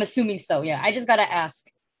 right? I'm assuming so, yeah. I just gotta ask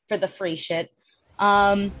for the free shit. 2,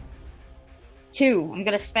 I'm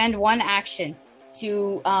gonna spend one action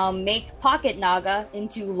to make Pocket Naga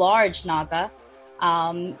into Large Naga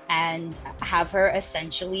and have her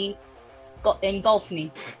essentially engulf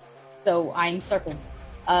me. So I'm circled.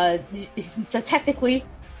 So technically,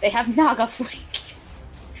 they have Naga flanked.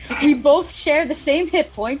 We both share the same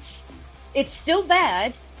hit points. It's still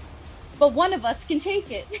bad, but one of us can take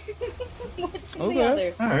it. The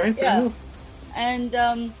other. All right. Yeah. Cool.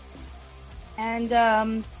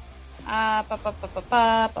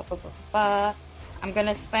 I'm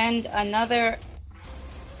gonna spend another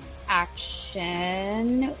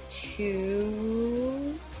action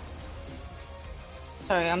to...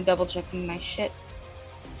 Sorry, I'm double checking my shit.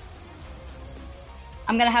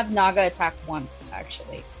 I'm gonna have Naga attack once,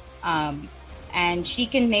 actually. And she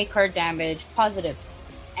can make her damage positive.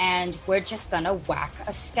 And we're just gonna whack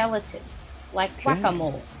a skeleton. Like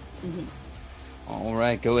whack-a-mole. Mm-hmm. All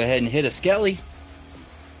right, go ahead and hit a skelly.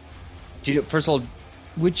 First of all,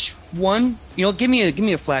 which one? Give me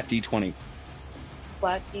a flat D20.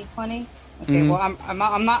 Flat D20? Okay, well,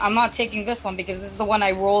 I'm not taking this one because this is the one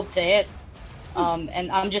I rolled to hit. And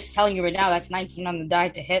I'm just telling you right now, that's 19 on the die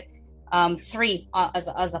to hit. 3 as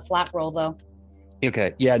a flat roll, though.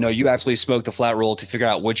 Okay, yeah, no, you actually smoked the flat roll to figure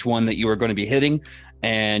out which one that you were going to be hitting,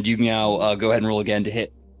 and you can now go ahead and roll again to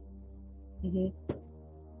hit. Mm-hmm.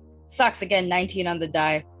 Sucks again, 19 on the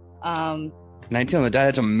die. 19 on the die,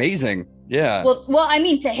 that's amazing. Yeah. Well, I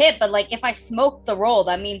mean to hit, but like if I smoke the roll,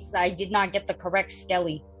 that means I did not get the correct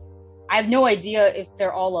skelly. I have no idea if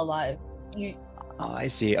they're all alive. Oh, I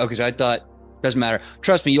see. Okay, so I thought doesn't matter.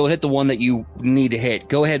 Trust me, you'll hit the one that you need to hit.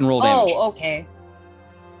 Go ahead and roll damage. Oh, okay.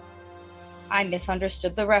 I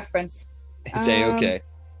misunderstood the reference. It's A-okay.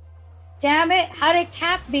 Damn it! How did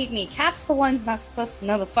Cap beat me? Cap's the one's not supposed to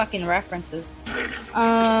know the fucking references.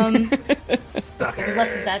 Unless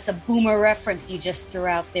that's a boomer reference you just threw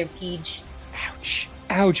out there, Peach.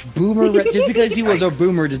 Ouch, boomer. Just because he was a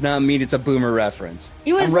boomer does not mean it's a boomer reference.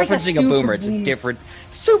 He was I'm like referencing a boomer. It's a different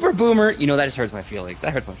super boomer. That just hurts my feelings.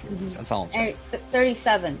 That hurts my feelings. That's all I'm saying.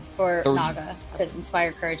 37 for 30. Naga, because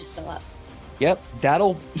Inspired Courage is still up. Yep,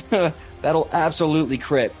 that'll absolutely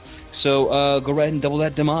crit. So go ahead and double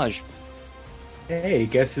that damage. Hey,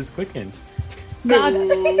 guess who's quickened? Naga.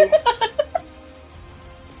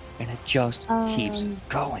 And it just keeps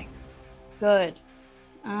going. Good.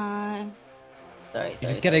 Sorry. You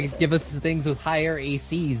just gotta give us things with higher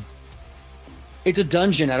ACs. It's a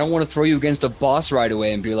dungeon. I don't want to throw you against a boss right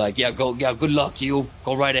away and be like, good luck, you.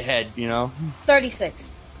 Go right ahead,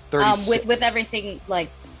 36. 36. With everything, like,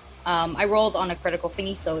 I rolled on a critical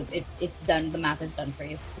thingy, so it's done. The map is done for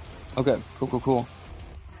you. Okay, cool.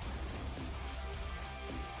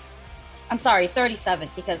 I'm sorry, 37,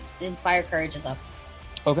 because Inspired Courage is up.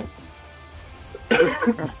 Okay.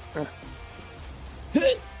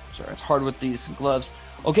 Sorry, it's hard with these gloves.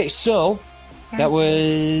 Okay, so that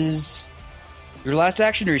was your last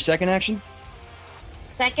action or your second action?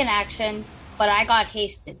 Second action, but I got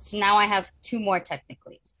hasted, so now I have 2 more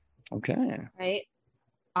technically. Okay. Right?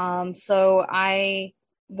 So I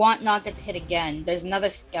want Naga to hit again. There's another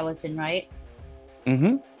skeleton, right?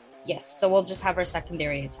 Mm-hmm. Yes, so we'll just have our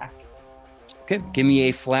secondary attack. Okay, give me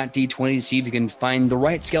a flat D20 to see if you can find the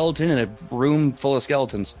right skeleton in a room full of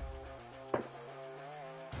skeletons.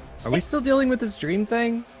 Are we still dealing with this dream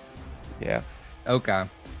thing? Yeah. Okay.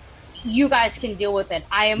 You guys can deal with it.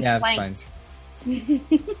 I am Yeah, flanked.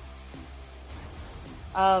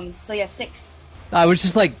 So yeah, 6. I was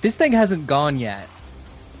just like, this thing hasn't gone yet.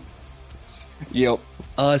 Yep.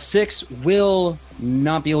 6 will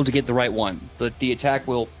not be able to get the right one. The attack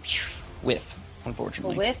will whiff,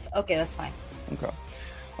 unfortunately. Whiff? Okay, that's fine. Okay.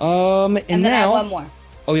 And then I have now, one more.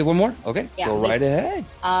 Oh, you have one more? Okay. Yeah, Go right ahead.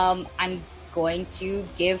 I'm going to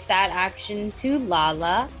give that action to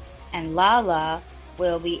Lala, and Lala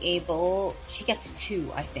will be able. She gets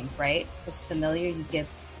 2, I think, right? Because familiar, you give,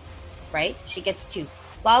 right? She gets 2.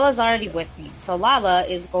 Lala's already with me, so Lala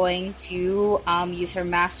is going to use her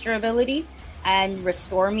master ability and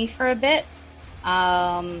restore me for a bit.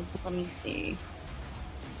 Let me see.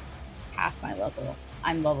 Half my level.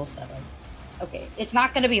 I'm level 7. Okay, it's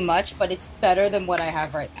not going to be much, but it's better than what I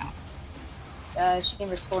have right now. She can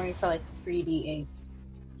restore me for like 3d8.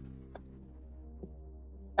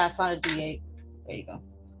 That's not a d8. There you go.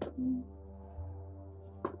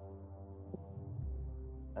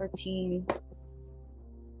 13.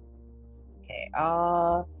 Okay,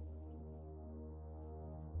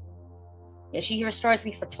 yeah, she restores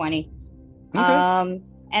me for 20. Okay.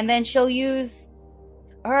 And then she'll use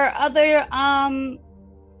her other, I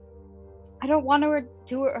don't want her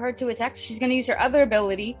to attack. She's going to use her other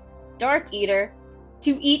ability, Dark Eater,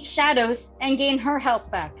 to eat shadows and gain her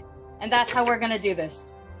health back. And that's how we're going to do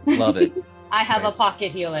this. Love it. I have Nice. a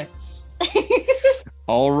pocket healer.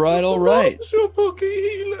 All right. Your pocket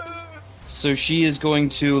healer. So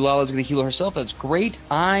Lala's going to heal herself. That's great.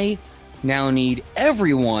 I now need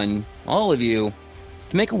everyone, all of you,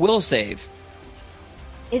 to make a will save.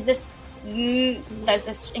 Does this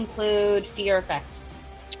include fear effects?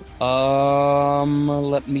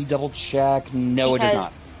 Let me double check. No, it does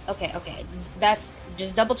not. Okay. That's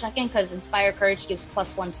just double checking because Inspire Courage gives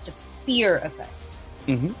 +1s to fear effects.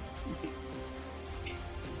 Mm-hmm.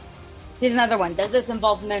 Here's another one. Does this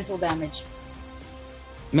involve mental damage?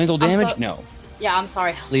 Mental damage? No. Yeah, I'm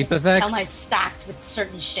sorry. Sleep effects? Hell, it's stacked with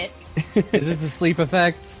certain shit. Is this a sleep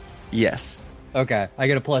effect? Yes. Okay, I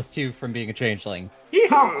get a +2 from being a changeling.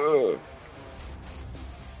 Yeehaw!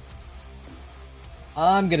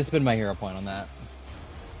 I'm gonna spend my hero point on that.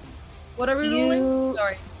 What are we Do rolling? you-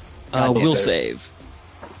 Sorry. Will save.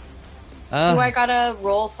 Do I gotta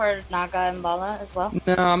roll for Naga and Lala as well?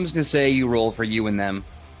 No, I'm just gonna say you roll for you and them.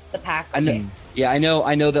 The pack. I know. Okay. Yeah, I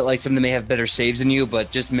know that like some of them may have better saves than you,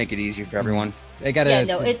 but just to make it easier for everyone. I gotta. Yeah,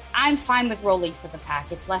 no, I'm fine with rolling for the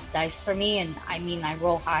pack. It's less dice for me, and I mean, I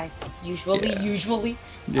roll high. Usually. Usually.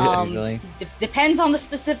 Depends on the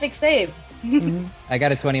specific save. I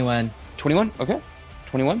got a 21. 21. Okay.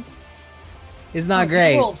 21. It's not You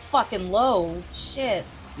great. rolled fucking low. Shit.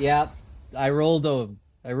 Yep. I rolled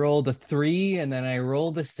a 3 and then I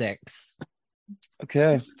rolled a 6.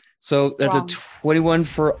 Okay. So that's a Strong. 21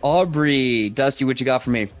 for Aubrey. Dusty, what you got for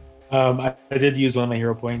me? I did use one of my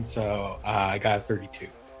hero points, so I got 32.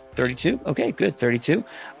 32. Okay, good. 32.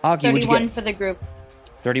 Aki, what'd you 31 get? for the group.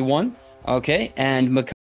 31. Okay, and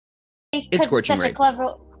It's Because scorching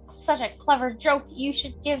such a clever joke. You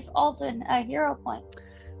should give Alden a hero point.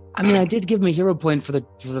 I mean, I did give him a hero point for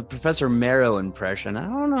the Professor Marrow impression. I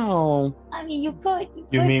don't know. I mean, you could. You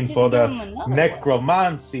could mean just for give the him another one.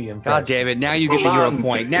 necromancy impression? God damn it! Now you get the hero Come on.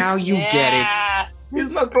 point. Now you get it. Yeah. It's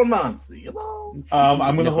not romancy, you know?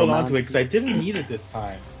 I'm going to hold on to Necromancy. it because I didn't need it this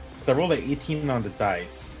time. Because I rolled an 18 on the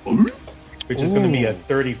dice, which is going to be a Ooh.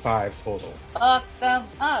 35 total. Fuck them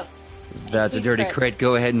up. That's a Please dirty crit. crit.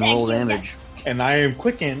 Go ahead and Thank roll you. damage. And I am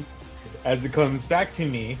quickened as it comes back to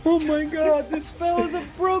me. Oh my god, this spell is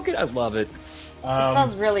broken. I love it. It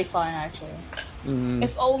smells really fun, actually. Mm.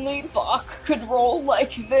 If only Bach could roll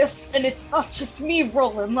like this, and it's not just me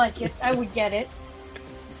rolling like it, I would get it.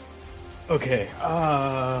 Okay.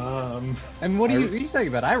 And what are you talking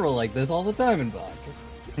about? I roll like this all the time in Bach.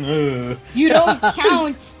 You don't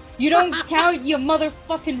count. You don't count, you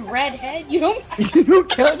motherfucking redhead. You don't. You don't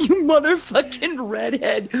count, you motherfucking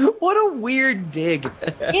redhead. What a weird dig.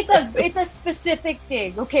 It's a specific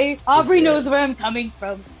dig, okay? Aubrey knows where I'm coming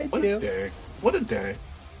from. What a day. What a day.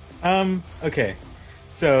 Okay.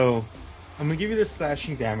 So I'm gonna give you the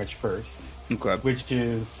slashing damage first, Okay. which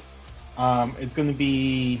is it's gonna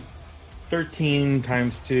be 13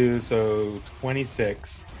 times 2, so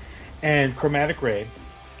 26. And chromatic ray,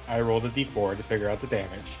 I rolled a d4 to figure out the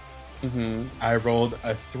damage. Mm-hmm. I rolled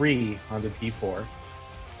a 3 on the d4,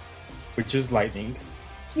 which is lightning.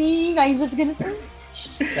 I was gonna say.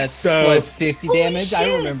 That's So- what 50 Holy damage. I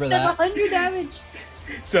shit, remember that's that. 100 damage.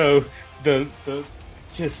 So the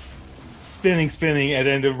just spinning, and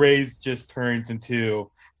then the rays just turns into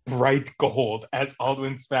bright gold as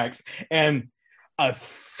Alduin smacks, and a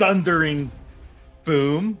thundering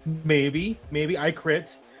boom. Maybe I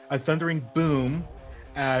crit. A thundering boom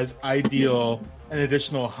as I deal an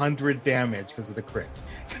additional 100 damage because of the crit.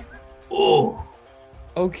 Oh,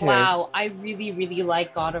 Okay. Wow, I really, really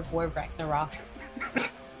like God of War Ragnarok.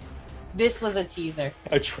 This was a teaser.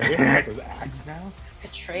 Atreus has his axe now.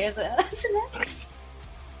 Atreus as an X.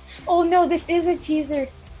 Oh no, this is a teaser.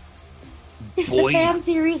 If Boy. the fan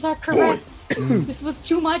theories are correct, this was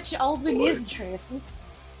too much. Alvin is Atreus. Oops.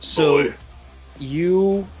 So boy.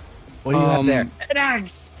 you What do you have there? An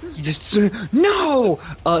axe. You just no.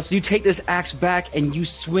 So you take this axe back and you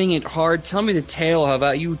swing it hard. Tell me the tale. How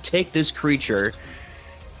about you take this creature,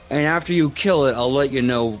 and after you kill it, I'll let you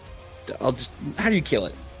know. How do you kill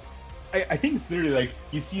it? I think it's literally like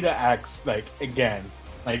you see the axe like again,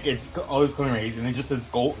 like it's all this glowing rays, and it just says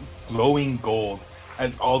gold, glowing gold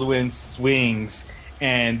as Alduin swings,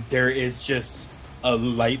 and there is just a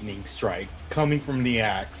lightning strike coming from the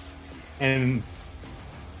axe, and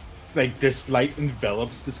like this light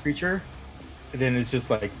envelops this creature, and then it's just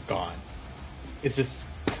like gone. It's just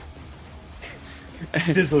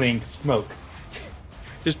sizzling smoke.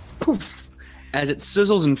 Just poof. As it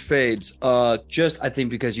sizzles and fades, just I think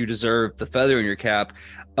because you deserve the feather in your cap,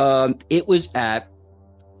 it was at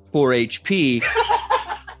 4 HP.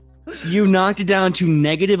 You knocked it down to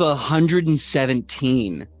negative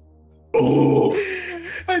 117. Oh,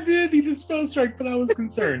 I did need a spell strike, but I was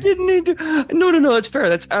concerned. Didn't need to. No. That's fair.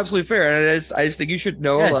 That's absolutely fair. And I just think you should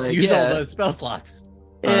know. Yes, like, use yeah, all those spell slots.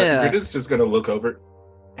 Yeah. Britta's just gonna look over.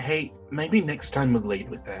 Hey, maybe next time we'll lead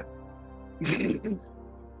with that.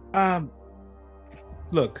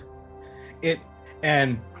 Look, it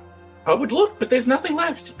and I would look, but there's nothing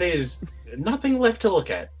left. There's nothing left to look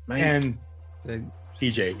at. Man. and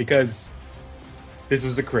PJ, because this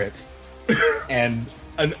was a crit and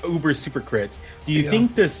an uber super crit. Do you Yeah.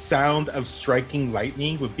 think the sound of striking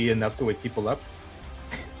lightning would be enough to wake people up?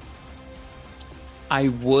 I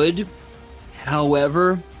would.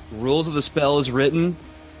 However, rules of the spell is written.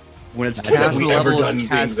 When it's Have we cast the ever level done it's things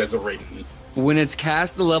cast. as a rating? When it's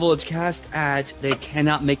cast the level it's cast at, they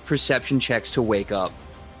cannot make perception checks to wake up.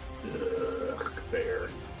 There.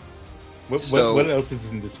 What else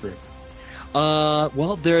is in this room?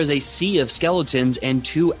 Well, there is a sea of skeletons and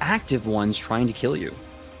 2 active ones trying to kill you.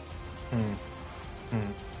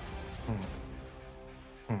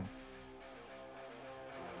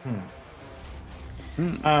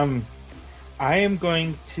 I am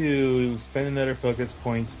going to spend another focus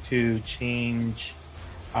point to change.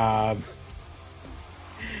 Oh,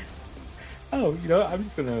 you know, I'm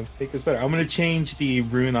just gonna make this better. I'm gonna change the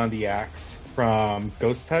rune on the axe from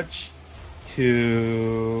Ghost Touch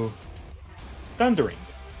to Thundering.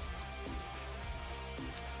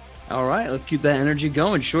 All right, let's keep that energy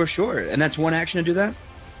going. Sure. And that's one action to do that?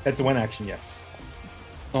 That's one action, yes.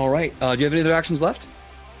 All right. Do you have any other actions left?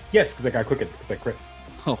 Yes, because I got quickened, because I crit.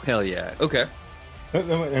 Oh, hell yeah. Okay. Let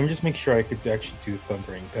me just make sure I could actually do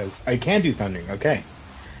Thundering, because I can do Thundering, okay.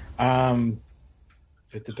 And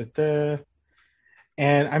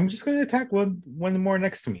I'm just going to attack one more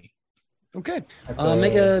next to me. Okay. At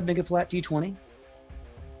the- Make a flat D20.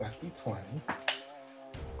 D20.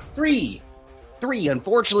 3.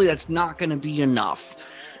 Unfortunately, that's not going to be enough.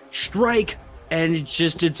 Strike, and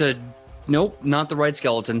it's a nope, not the right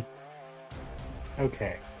skeleton.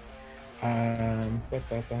 Okay.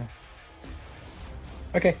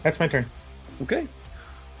 Okay, that's my turn. Okay.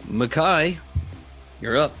 Makai,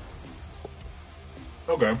 you're up.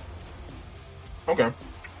 Okay,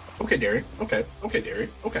 Derry. Okay, Derry.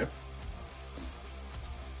 Okay.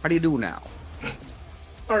 How do you do now?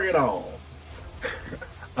 Are it all.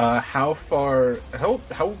 How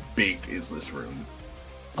big is this room?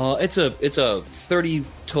 It's a 30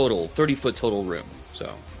 foot total room.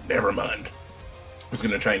 So Never mind. I was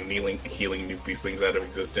gonna try and healing nuke these things out of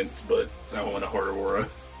existence, but I want a harder aura.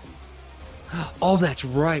 oh, that's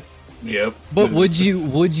right. Yep. But This would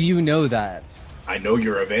is- you know that? I know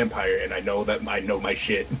you're a vampire, and I know that I know my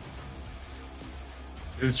shit.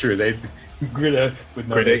 This is true. Greta would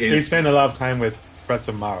know Greta this. They is- spend a lot of time with Frets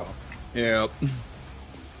of Marrow. Yep.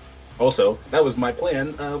 Also, that was my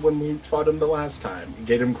plan when we fought him the last time.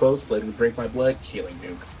 Get him close, let him drink my blood, healing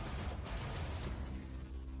nuke.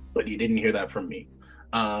 But you didn't hear that from me.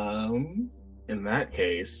 In that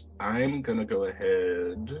case, I'm gonna go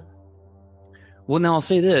ahead. Well, now I'll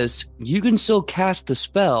say this. You can still cast the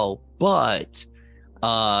spell, but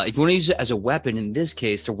if you want to use it as a weapon, in this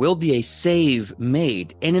case, there will be a save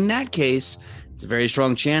made. And in that case, it's a very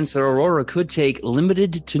strong chance that Aurora could take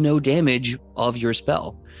limited to no damage of your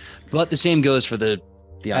spell. But the same goes for the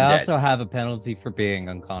undead. I also have a penalty for being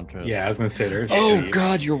unconscious. Yeah, I was gonna say there's. Oh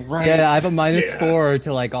God, you're right. Yeah, I have a -4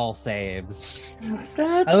 to like all saves.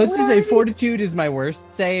 Let's just say Fortitude is my worst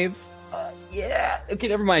save. Yeah. Okay,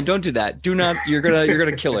 never mind. Don't do that. Do not. You're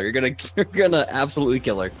gonna kill her. You're gonna absolutely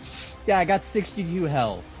kill her. Yeah, I got 62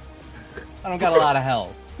 health. I don't got a lot of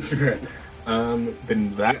health.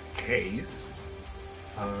 In that case,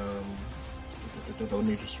 let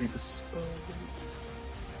me just read this.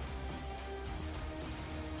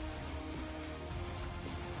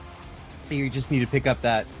 You just need to pick up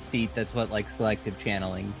that feat. That's what like selective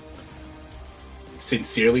channeling.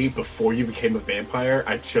 Sincerely, before you became a vampire,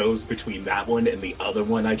 I chose between that one and the other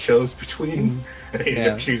one I chose between, and I ended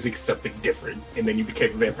up choosing something different. And then you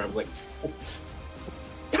became a vampire. I was like, oh,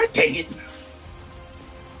 God dang it!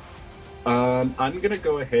 I'm gonna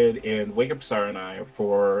go ahead and wake up Sarah and I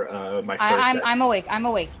for my first. I'm awake. I'm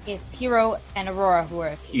awake. It's Hero and Aurora who are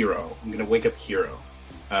asleep. Hero. I'm gonna wake up Hero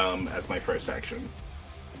as my first action.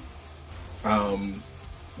 I'm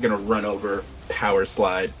gonna run over, power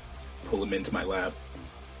slide, pull him into my lap.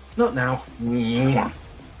 Not now.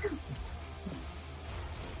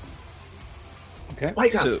 Okay.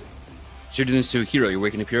 Wake up. So you're doing this to Hero. You're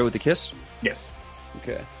waking up Hero with a kiss? Yes.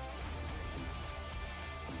 Okay.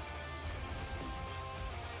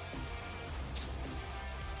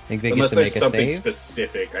 Think they Unless get to there's make a something save?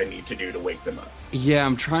 specific I need to do to wake them up. Yeah,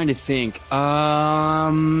 I'm trying to think.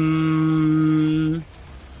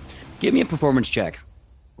 Give me a performance check.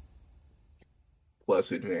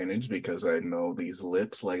 Plus advantage because I know these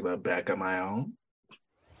lips like the back of my own.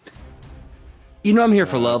 You know I'm here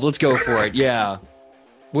for love. Let's go for it. Yeah.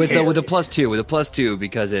 With a +2, with a +2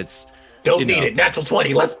 because it's Don't need it. Natural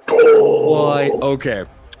 20. Let's go. what? Okay.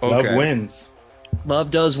 Love wins. Love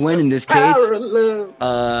does win in this case.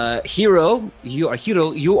 Hero,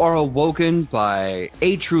 you are awoken by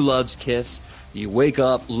a true love's kiss. You wake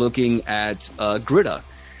up looking at Gritta.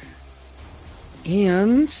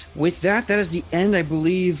 And with that is the end, I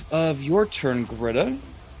believe, of your turn, Gritta.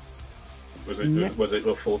 Was it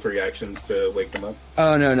a full 3 actions to wake them up?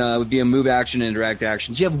 Oh, no. It would be a move action and interact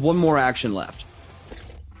actions. You have one more action left.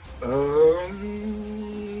 I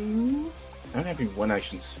don't have any 1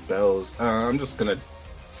 action spells. I'm just gonna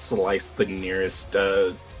slice the nearest.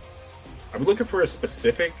 Are we looking for a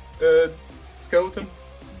specific skeleton?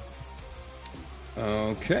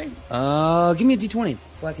 Okay. Give me a d20.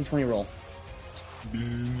 Flat d20 roll.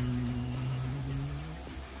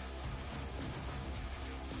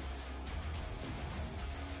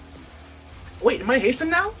 Wait, am I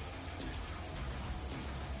hastened now?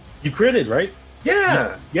 You critted, right?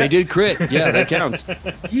 Yeah. They did crit. Yeah, that counts.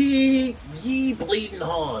 Ye bleeding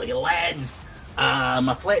hard, you lads.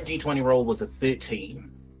 My flat d20 roll was a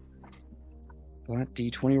 13. Flat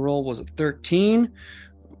d20 roll was a 13.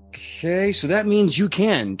 Okay, so that means you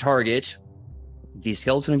can target the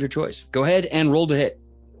skeleton of your choice. Go ahead and roll to hit.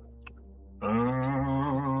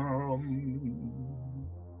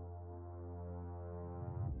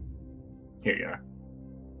 Here you are.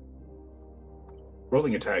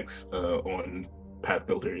 Rolling attacks on Path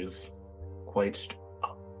Builder is quite.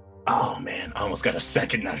 Oh man, I almost got a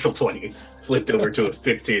second natural 20. Flipped over to a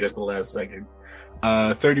 15 at the last second.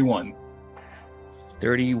 31.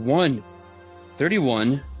 31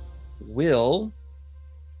 will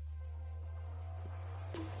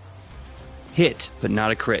hit, but not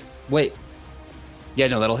a crit. Wait. Yeah,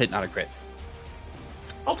 no, that'll hit, not a crit.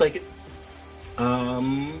 I'll take it.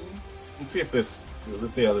 Let's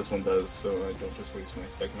see how this one does, so I don't just waste my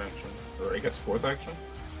second action, or I guess fourth action.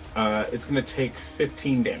 It's gonna take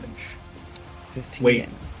 15 damage. 15 Wait,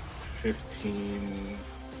 damage. 15.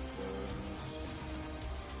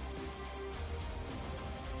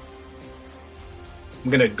 I'm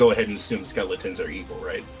gonna go ahead and assume skeletons are evil,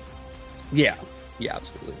 right? Yeah,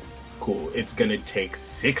 absolutely. Cool. It's gonna take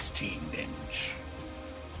 16 damage.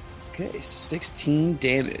 Okay, 16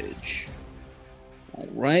 damage. All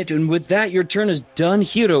right, and with that, your turn is done.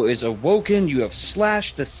 Hiro is awoken. You have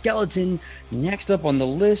slashed the skeleton. Next up on the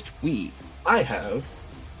list, I have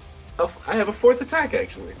a fourth attack,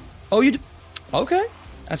 actually. Oh, you do? Okay.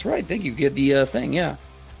 That's right. Thank you. Get the thing, yeah.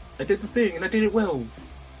 I did the thing, and I did it well.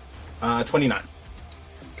 29.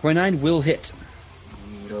 29 will hit.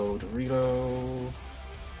 Dorito.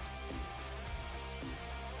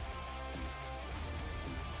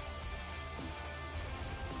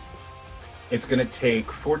 It's going to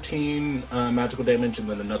take 14 magical damage and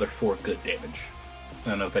then another 4 good damage. I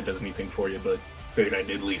don't know if that does anything for you, but figured I'd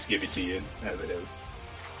at least give it to you as it is.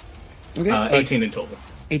 Okay. 18 in total.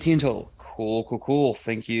 18 in total. Cool.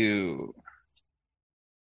 Thank you.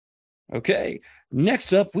 Okay.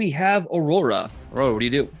 Next up, we have Aurora. Aurora, what do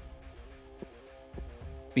you do?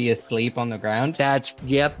 Be asleep on the ground. Nope.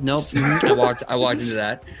 I walked into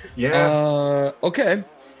that. Yeah. Okay.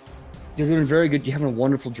 You're doing very good. You're having a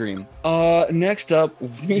wonderful dream. Next up,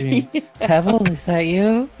 Pebble, is that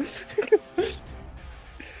you?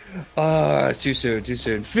 It's too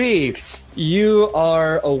soon. Fee, you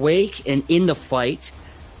are awake and in the fight.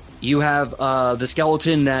 You have the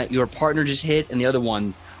skeleton that your partner just hit, and the other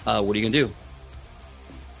one. What are you gonna do?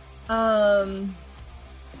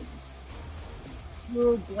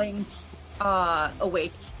 Will blink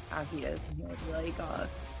awake as he is. And he'll be like,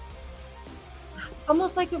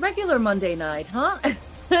 almost like a regular Monday night, huh?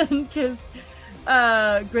 Because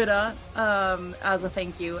Grida, as a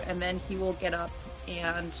thank you, and then he will get up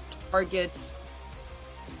and target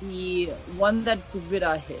the one that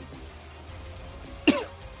Grida hits.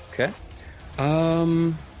 Okay.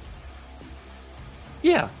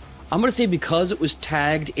 Yeah. I'm gonna say because it was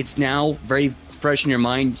tagged, it's now very fresh in your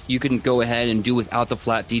mind. You can go ahead and do without the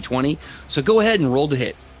flat d20. So go ahead and roll to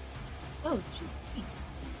hit. Oh, gee.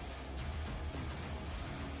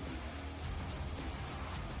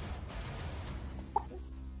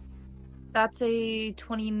 That's a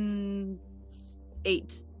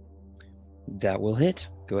 28. That will hit.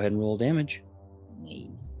 Go ahead and roll damage.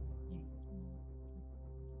 Nice.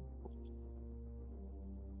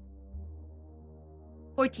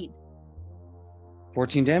 14.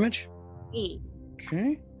 14 damage. 8.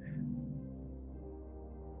 Okay.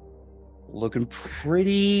 Looking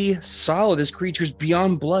pretty solid. This creature's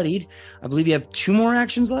beyond bloodied. I believe you have 2 more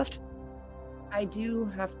actions left. I do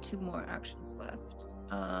have 2 more actions left.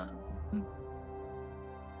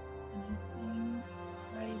 Anything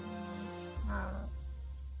right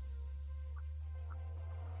past.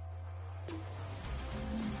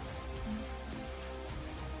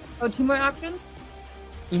 Oh, 2 more actions?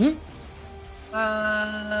 Mm-hmm.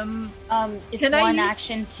 It's Can I one use-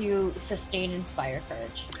 action to sustain Inspire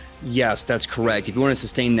Courage. Yes, that's correct. If you want to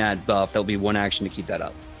sustain that buff, that'll be 1 action to keep that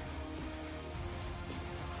up.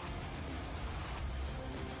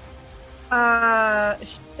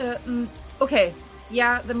 Okay.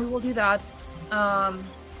 Yeah, then we will do that. I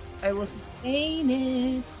will sustain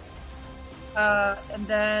it. And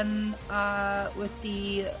then with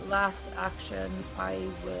the last action, I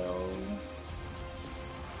will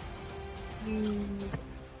do...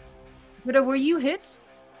 Rita, were you hit?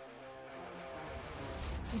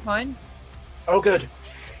 You fine? Oh, good.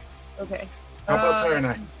 Okay. How about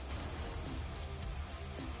Saranai?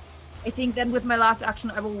 I think then with my last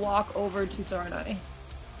action, I will walk over to Saranai.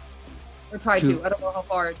 Or try to. I don't know how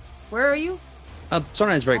far. Where are you?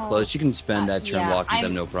 Sarnai's very close. You can spend that turn yeah, walking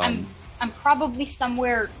them, no problem. I'm probably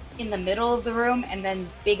somewhere in the middle of the room, and then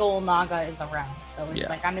big ol' Naga is around. So it's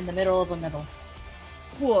like I'm in the middle of the middle.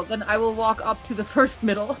 Cool. Then I will walk up to the first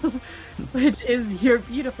middle, which is your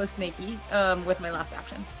beautiful Snakey, with my last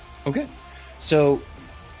action. Okay. So,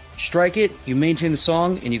 strike it, you maintain the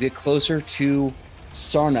song, and you get closer to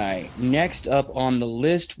Sarnai. Next up on the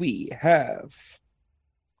list, we have...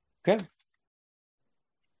 Okay.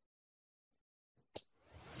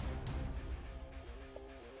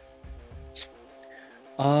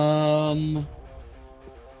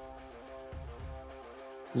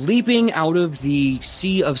 Leaping out of the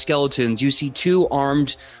sea of skeletons, you see 2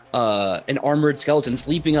 armed and armored skeletons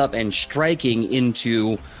leaping up and striking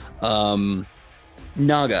into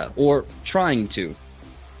Naga, or trying to.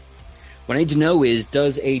 What I need to know is,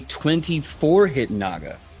 does a 24 hit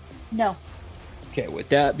Naga? No. Okay, with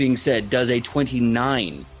that being said, does a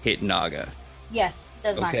 29 hit Naga? Yes,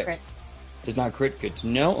 does not crit. Does not crit. Good to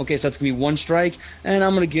know. Okay, so that's going to be 1 strike, and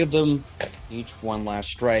I'm going to give them each 1 last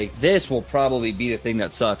strike. This will probably be the thing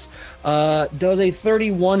that sucks. Does a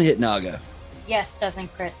 31 hit Naga? Yes, doesn't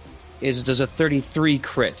crit. Does a 33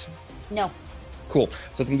 crit? No. Cool.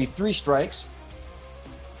 So it's going to be 3 strikes.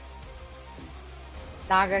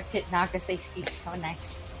 Naga AC is so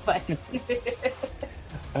nice. But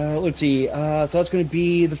let's see. So that's going to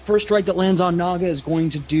be the first strike that lands on Naga is going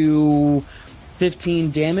to do 15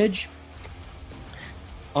 damage.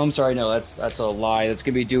 Oh, I'm sorry, no, that's a lie. That's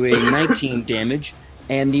going to be doing 19 damage.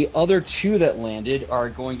 And the other 2 that landed are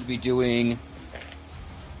going to be doing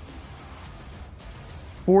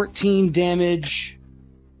 14 damage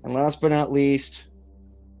And last but not least,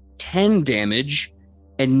 10 damage.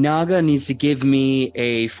 And Naga needs to give me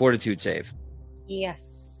a fortitude save.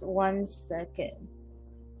 Yes, 1 second.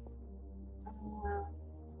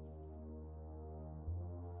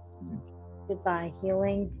 Goodbye,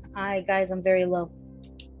 healing. Guys, I'm very low.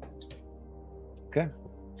 Okay.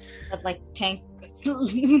 But like tank,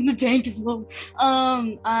 the tank is low.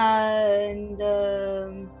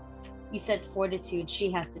 You said fortitude.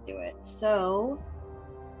 She has to do it. So,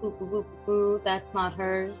 that's not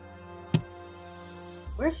hers.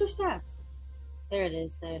 Where's her stats? There it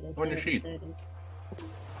is. There it is. On your sheet. There it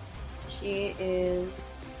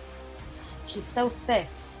is. She's so thick,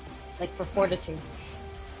 like for fortitude.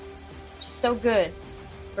 She's so good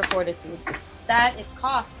for fortitude. That is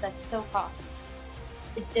cough. That's so cough.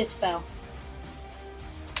 It fell.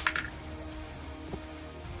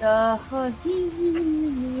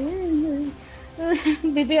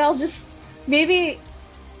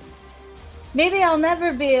 Maybe I'll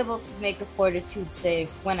never be able to make a fortitude save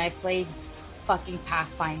when I play fucking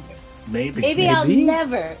Pathfinder. Maybe I'll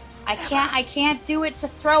never. I can't do it to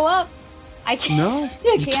throw up. I can't. No,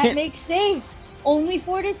 I can't make saves. Only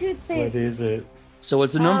fortitude saves. What is it? So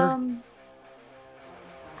what's the number?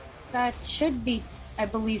 That should be, I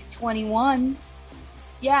believe, 21.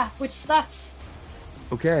 Yeah, which sucks.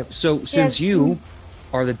 Okay, so since you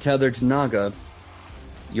are the tether to Naga,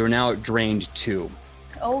 you're now at drained 2.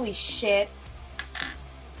 Holy shit.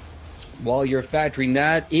 While you're factoring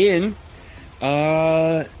that in,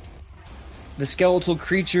 the skeletal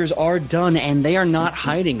creatures are done, and they are not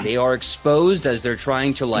hiding. They are exposed as they're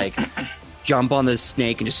trying to, like, jump on the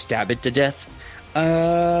snake and just stab it to death.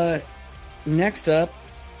 Next up,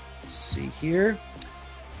 let's see here.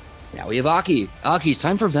 Now we have Aki. Aki, it's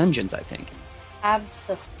time for vengeance, I think.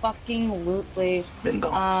 Abso-fucking-lutely.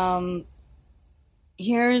 Bingo.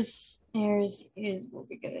 Here's what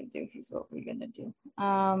we're gonna do. Here's what we're gonna do.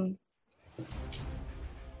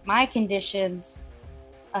 My conditions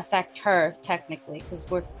affect her technically because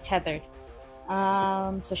we're tethered.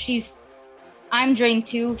 So I'm drained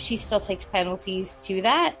 2. She still takes penalties to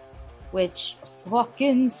that, which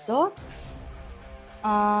fucking sucks.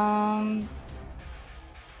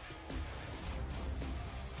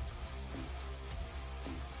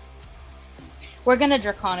 We're gonna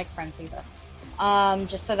Draconic Frenzy though.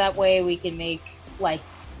 Just so that way we can make like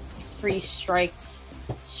 3 strikes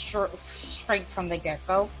straight from the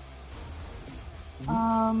get-go.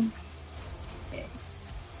 Okay.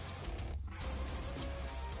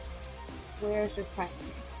 Where's her primary?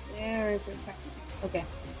 Where is her primary? Okay.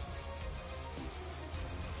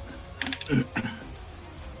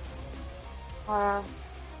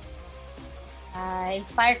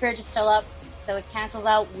 Inspire Courage is still up, so it cancels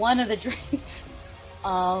out one of the drains.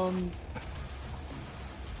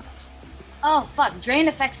 Oh fuck! Drain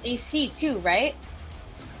affects AC too, right?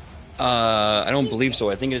 I don't believe so.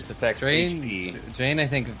 I think it just affects Drain, HP. Drain, I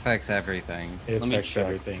think, affects everything. It Let me affects check.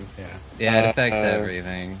 everything. Yeah. Yeah, it affects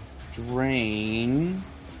everything. Drain.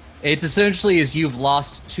 It's essentially as you've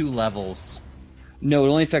lost 2 levels. No, it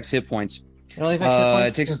only affects hit points. It only affects hit It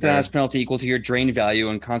points? takes a status penalty equal to your drain value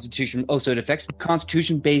and Constitution. Oh, so it affects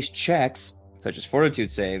Constitution-based checks such as Fortitude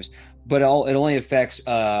saves, but it only affects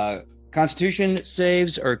Constitution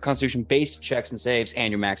saves or Constitution-based checks and saves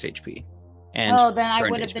and your max HP. And then I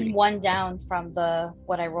current would have HP. been 1 down from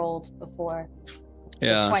what I rolled before.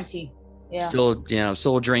 Yeah. So 20. Yeah.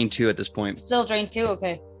 Still drain 2 at this point. Still drain 2.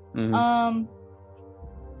 Okay. Mhm.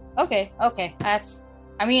 Okay.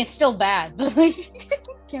 It's still bad, but like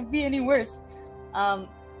can't be any worse.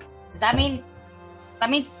 Does that mean? That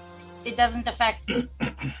means it doesn't affect to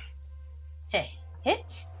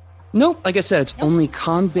hit. Nope. Like I said, it's only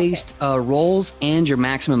con-based rolls and your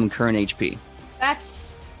maximum current HP.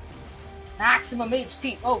 That's maximum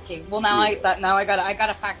HP. Okay. Well, now I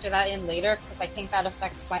gotta factor that in later because I think that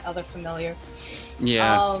affects my other familiar.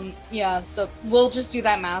 Yeah. Yeah. So we'll just do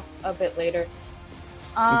that math a bit later.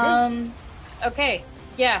 Okay.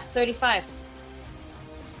 Yeah. 35.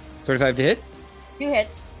 35 to hit. 2 hit.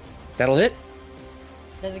 That'll hit.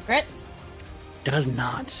 Does it crit? Does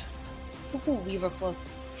not. Ooh, we were close.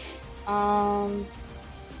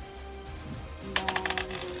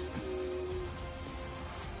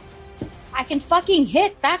 I can fucking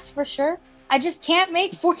hit, that's for sure. I just can't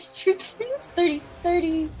make 42 saves.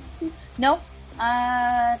 32. Nope.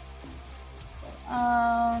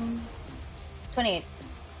 28.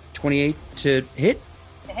 28 to hit.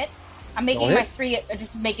 To hit. I'm making my 3.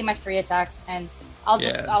 Just making my 3 attacks, and I'll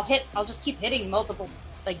just keep hitting multiple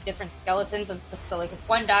like different skeletons, and so like if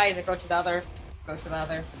one dies, I go to the other. Goes to the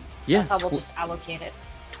other. Yeah. That's how we'll just allocate it.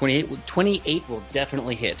 28 will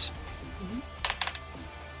definitely hit.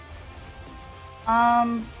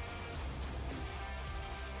 27?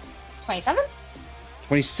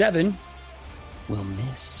 27 will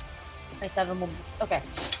miss. 27 will miss. Okay.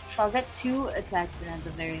 So I'll get 2 attacks in at the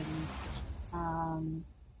very least.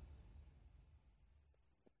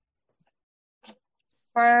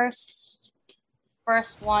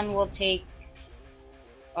 First one will take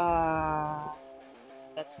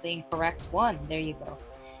that's the incorrect one. There you go.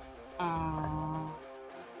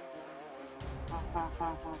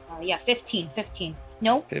 Yeah, 15.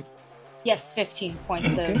 No? Okay. Yes, 15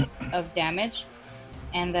 points of damage.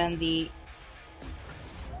 And then the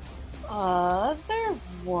other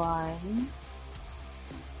one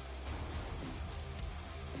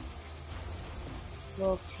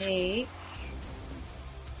will take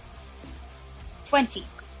 20.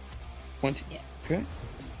 20. Yeah. Okay.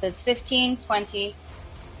 So it's 15, 20.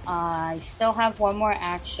 I still have one more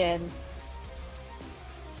action.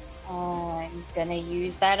 I'm gonna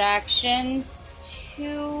use that action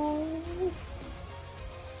to...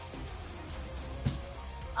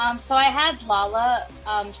 So I had Lala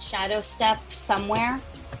shadow step somewhere.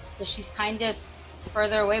 So she's kind of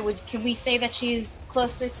further away. Can we say that she's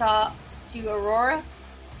closer to Aurora?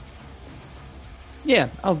 Yeah,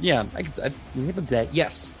 I have a bet.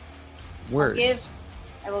 Yes. Words.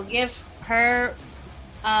 I will give her.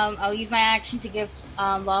 I'll use my action to give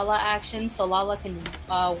Lala action, so Lala can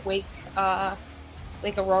wake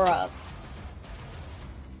Aurora up.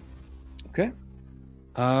 Okay.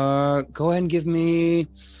 Go ahead and give me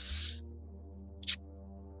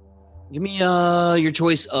your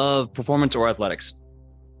choice of performance or athletics.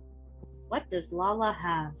 What does Lala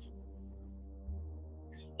have?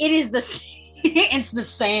 It is the same. It's the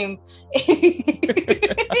same.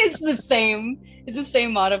 It's the same. It's the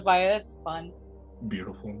same modifier. That's fun.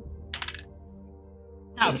 Beautiful.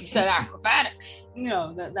 Now, if you said acrobatics,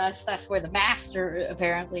 that's where the master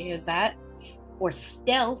apparently is at, or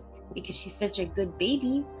stealth, because she's such a good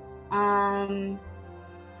baby. Oh,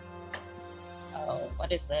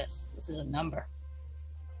 what is this? This is a number.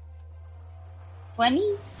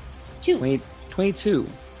 22. 22.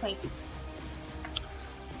 22.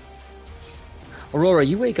 Aurora,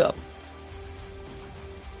 you wake up.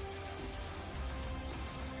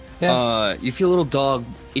 Yeah. You feel a little dog.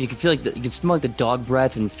 You can feel you can smell like the dog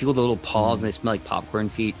breath and feel the little paws, and they smell like popcorn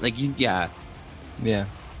feet. Yeah.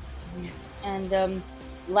 And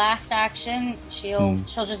last action, she'll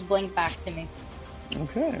just blink back to me.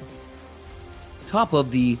 Okay. Top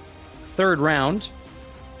of the third round.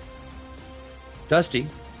 Dusty,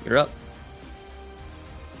 you're up.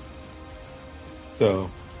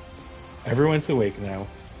 So, everyone's awake now.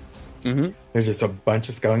 Mm-hmm. There's just a bunch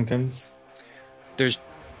of skeletons.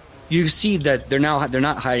 You see that they're not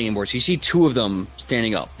hiding anymore. So you see 2 of them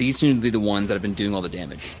standing up. These seem to be the ones that have been doing all the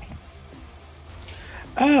damage.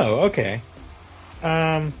 Oh, okay.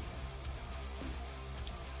 I'm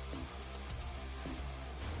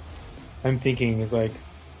thinking is like,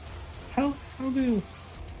 how do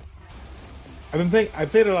I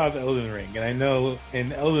played a lot of Elden Ring, and I know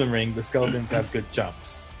in Elden Ring the skeletons have good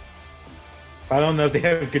jumps. I don't know if they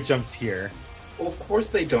have good jumps here. Well, of course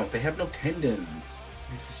they don't. They have no tendons.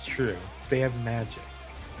 This is true. They have magic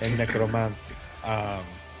and necromancy. Can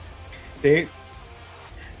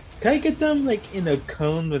I get them in a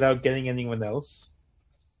cone without getting anyone else?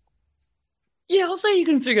 Yeah, I'll say you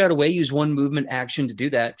can figure out a way. Use one movement action to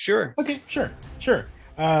do that. Sure. Okay, sure.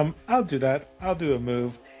 I'll do that. I'll do a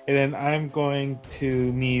move, and then I'm going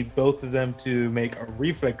to need both of them to make a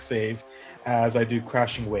reflex save as I do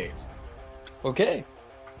Crashing Wave. Okay.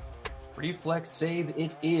 Reflex save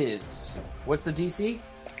it is. What's the DC?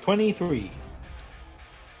 23.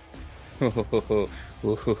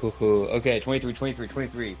 Okay,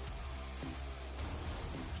 23.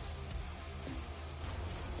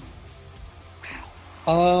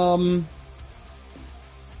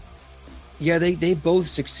 Yeah, they both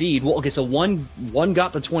succeed. Well, okay, so one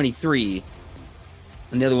got the 23,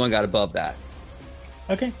 and the other one got above that.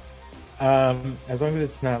 Okay. As long as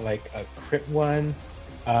it's not a crit one,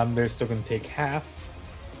 they're still going to take half.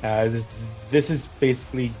 This is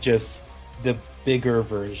basically just the bigger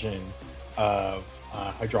version of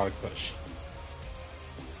hydraulic push.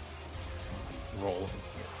 So, roll.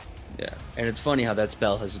 Yeah, and it's funny how that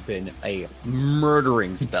spell has been a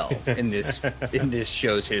murdering spell in this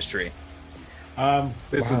show's history. I'm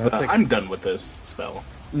done with this spell.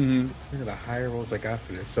 Mm-hmm. Look at the higher rolls I got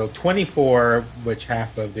for this. So 24, which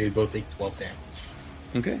half of they both take 12 damage.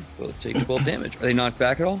 Okay, both take 12 damage. Are they knocked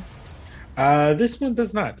back at all? This one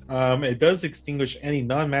does not. It does extinguish any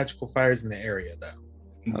non-magical fires in the area, though.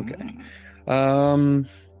 Okay.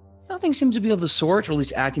 Not nothing seems to be of the sort, or at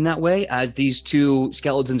least acting that way, as these two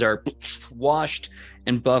skeletons are washed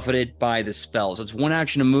and buffeted by the spell. So it's 1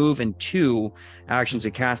 action to move and 2 actions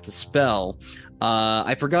to cast the spell.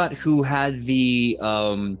 I forgot who had the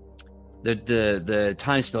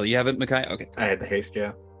time spell. You have it, Makai? Okay. I had the haste,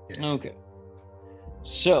 yeah. Okay.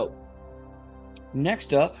 So,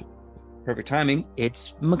 next up, perfect timing,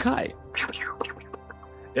 it's Makai.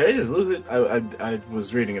 Yeah, I just lose it. I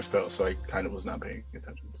was reading a spell, so I kind of was not paying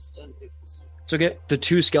attention. So okay, the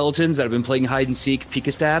 2 skeletons that have been playing hide and seek,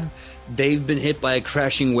 Pika Stab, they've been hit by a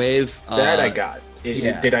crashing wave. That I got.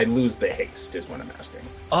 Yeah. Did I lose the haste is what I'm asking.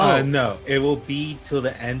 No, it will be till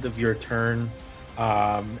the end of your turn.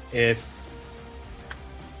 If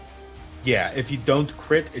you don't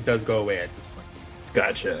crit, it does go away at this point.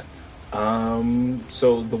 Gotcha.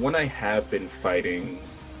 So the one I have been fighting...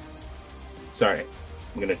 Sorry,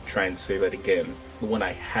 I'm going to try and say that again. The one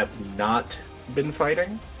I have not been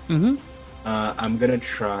fighting, I'm going to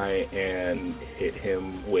try and hit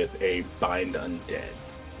him with a Bind Undead.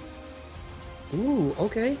 Ooh,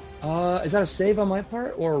 okay. Is that a save on my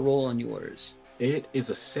part or a roll on yours? It is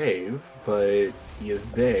a save, but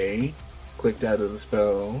they clicked out of the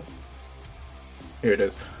spell. Here it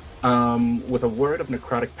is. With a word of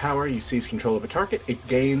necrotic power, you seize control of a target. It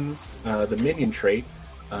gains the minion trait.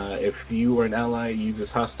 If you or an ally uses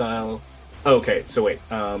hostile... Okay, so wait.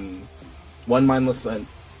 One mindless...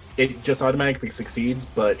 it just automatically succeeds,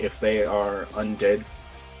 but if they are undead...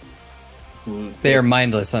 They are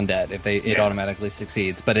mindless undead if it automatically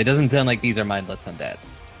succeeds, but it doesn't sound like these are mindless undead.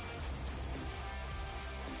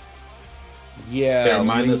 Yeah. They're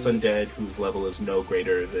mindless undead whose level is no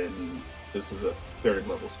greater than... This is a 3rd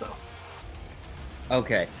level spell.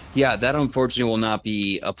 Okay. Yeah, that unfortunately will not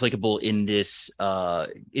be applicable in this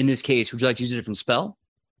case. Would you like to use a different spell?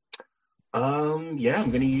 Yeah, I'm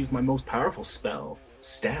gonna use my most powerful spell,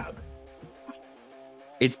 Stab.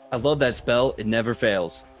 I love that spell. It never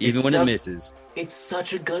fails, even when it misses. It's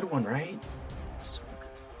such a good one, right? So good.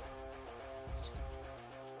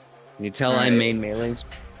 Can you tell I main melees?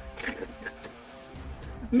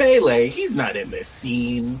 Melee, he's not in this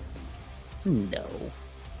scene. No.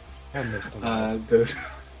 I missed him.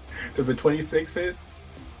 Does a 26 hit?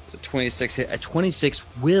 A 26 hit. A 26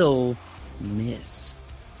 will miss.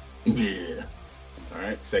 Yeah.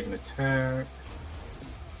 Alright, second attack.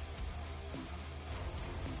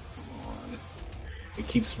 Come on. It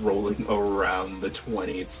keeps rolling around the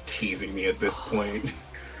 20. It's teasing me at this point.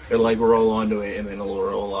 It'll like roll onto it and then it'll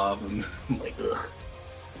roll off and I'm like, ugh.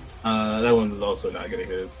 That one's also not gonna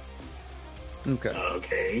hit. Okay.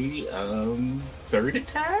 Okay. 3rd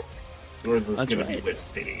attack? Or is this That's gonna right. be Lift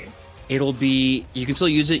City? It'll be... You can still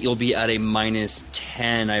use it. You'll be at a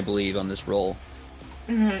 -10, I believe, on this roll.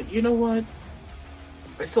 You know what?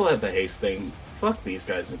 I still have the haste thing. Fuck these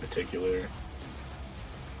guys in particular.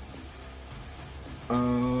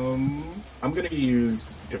 I'm gonna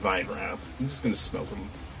use Divine Wrath. I'm just gonna smoke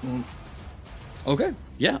them. Okay.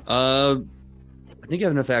 Yeah. I think you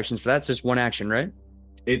have enough actions for that. It's just 1 action, right?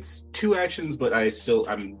 It's 2 actions, but I'm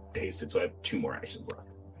hasted, so I have 2 more actions left.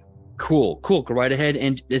 Cool. Go right ahead.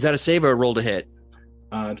 And is that a save or a roll to hit?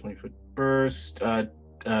 20-foot burst.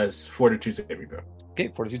 It's Fortitude saving throw. Okay,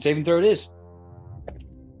 Fortitude saving throw it is.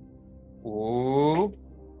 Ooh.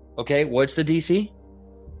 Okay, what's the DC?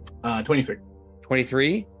 23.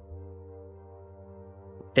 23.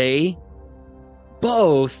 They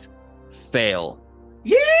both fail.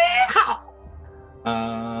 Yeah!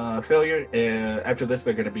 Failure. After this,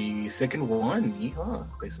 they're going to be sick and 1. Yeehaw.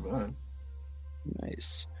 They survive.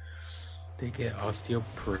 Nice. They get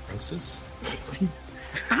osteoporosis.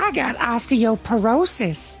 I got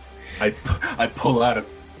osteoporosis. I pull out an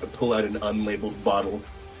unlabeled bottle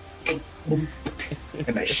and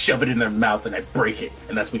I shove it in their mouth and I break it,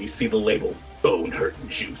 and that's when you see the label "Bone Hurt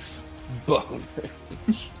Juice." Bone.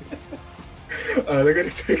 They're gonna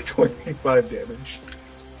take 25 damage.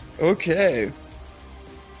 Okay.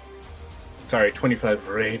 Sorry, 25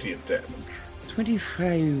 radiant damage.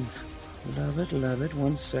 25. Love it.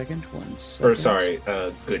 1 second. Or sorry,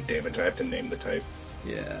 good damage. I have to name the type.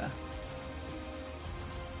 Yeah.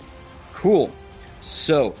 Cool.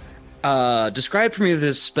 So, describe for me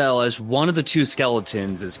this spell as one of the 2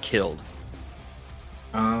 skeletons is killed.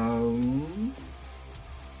 I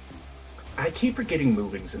keep forgetting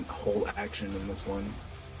moving's in whole action in this one.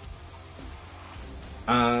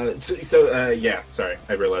 Yeah, sorry.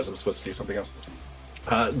 I realized I was supposed to do something else.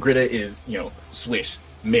 Greta is, swish,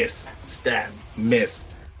 miss, stab, miss.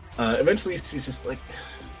 Eventually she's just like,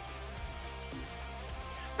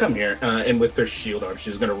 come here. And with her shield arm,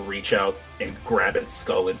 she's gonna reach out and grab its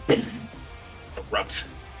skull and erupt.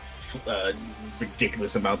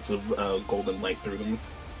 ridiculous amounts of golden light through them.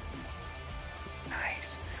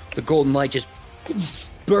 Nice. The golden light just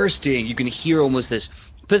bursting. You can hear almost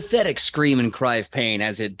this pathetic scream and cry of pain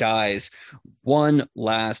as it dies. One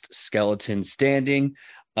last skeleton standing.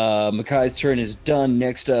 Makai's turn is done.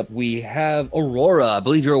 Next up, we have Aurora. I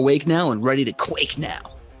believe you're awake now and ready to quake now.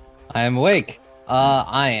 I am awake.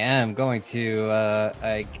 I am going to,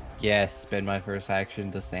 I guess, spend my first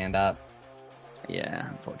action to stand up. Yeah,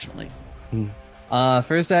 unfortunately.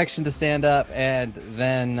 First action to stand up, and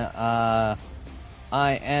then I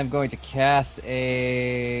am going to cast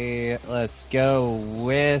a. Let's go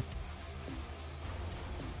with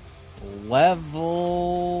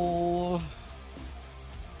level.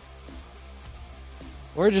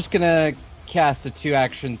 We're just gonna cast a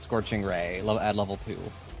 2-action Scorching Ray at level 2.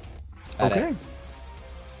 Okay.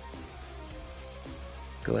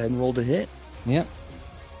 Go ahead and roll to hit. Yep.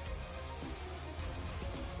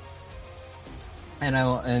 And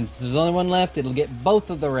and since there's only one left, it'll get both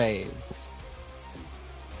of the rays.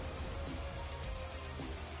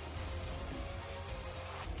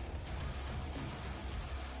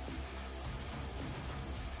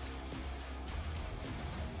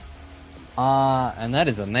 And that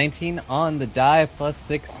is a 19 on the die, plus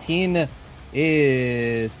 16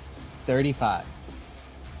 is 35.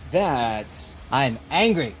 That's... I'm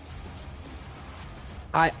angry.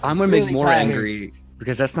 I'm going to Really make more tired. angry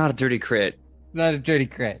because that's not a dirty crit. Not a dirty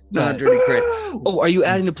crit. Not a dirty crit. Oh, are you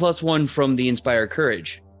adding the +1 from the Inspire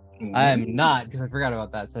Courage? I'm not, because I forgot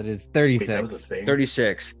about that. So it is Wait, 36. that was a thing.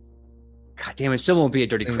 36. God damn it, still won't be a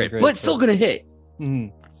dirty Dirty crit, crit, but it's still so- going to hit.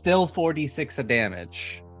 Still 46 of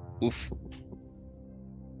damage. Oof.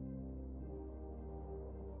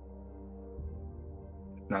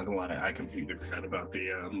 Not gonna lie, I completely forgot about the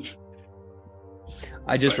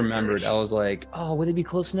I just Inspire remembered. Courage. I was like, oh, would they be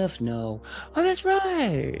close enough? No. Oh, that's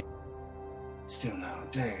right. Still no,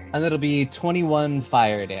 dang. And it'll be 21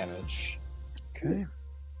 fire damage. Okay.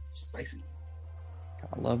 Spicy.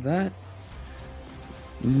 I love that.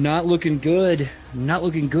 Not looking good. Not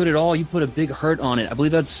looking good at all. You put a big hurt on it. I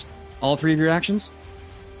believe that's all 3 of your actions.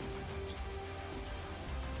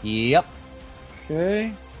 Yep.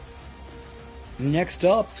 Okay. Next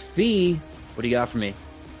up, Fee. What do you got for me?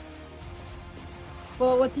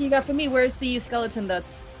 Well, what do you got for me? Where's the skeleton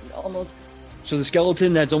that's almost... So the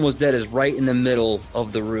skeleton that's almost dead is right in the middle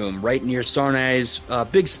of the room, right near Sarnai's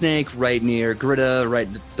big snake, right near Gritta, right.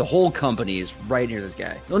 The whole company is right near this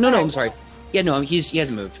guy. Oh no, Alright, I'm sorry. Yeah, no, he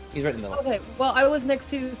hasn't moved. He's right in the middle. Okay, well, I was next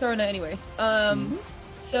to Sarna anyways.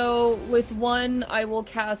 So with 1, I will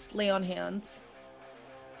cast Lay on Hands.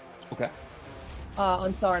 Okay.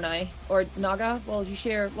 On Sarnai or Naga. Well, you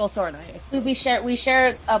share. Well, Sarnai. I suppose. We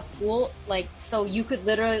share a pool, like, so you could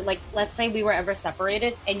literally, like, let's say we were ever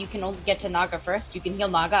separated and you can only get to Naga first. You can heal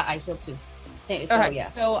Naga, I heal too. So Okay,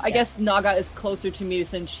 yeah. So I guess Naga is closer to me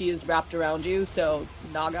since she is wrapped around you. So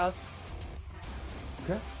Naga.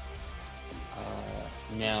 Okay.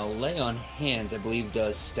 Now, Lay on Hands, I believe,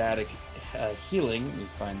 does static healing. Let me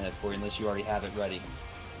find that for you, unless you already have it ready.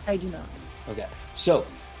 I do not. Okay. So,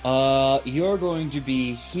 you're going to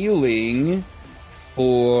be healing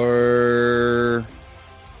for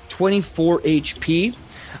 24 HP,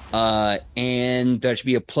 and that should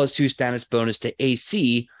be a +2 status bonus to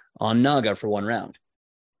AC on Naga for 1 round.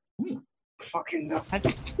 Fucking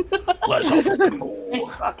God. Let's fucking go.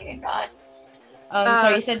 Fucking God.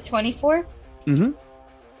 Sorry, you said 24? Mm-hmm.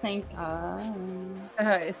 Thank God.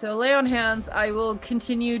 Okay, so Lay on Hands. I will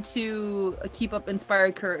continue to keep up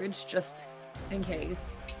Inspired Courage just in case.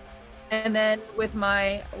 And then with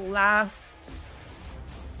my last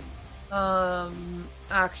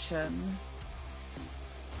action,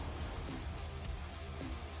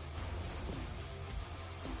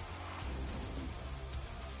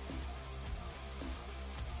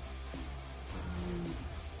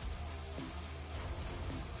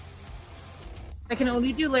 I can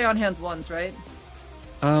only do Lay on Hands once, right?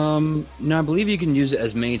 No, I believe you can use it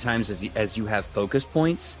as many times as you have focus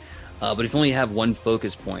points. But if you only have 1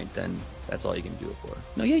 focus point, then that's all you can do it for.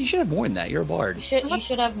 No, yeah, you should have more than that. You're a bard. You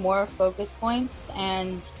should have more focus points,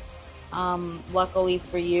 and luckily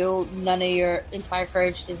for you, none of your Inspire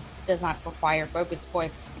Courage does not require focus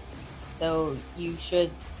points. So you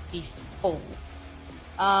should be full.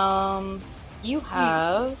 You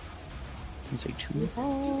have You can say 2.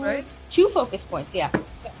 Right? 2 focus points, yeah.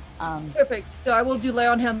 Perfect. So I will do Lay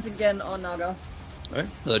on Hands again on Naga. All right,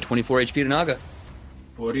 another 24 HP to Naga.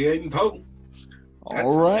 48 and potent.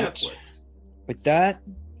 All right. With that,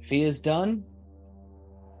 Fee is done.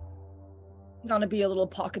 Gonna be a little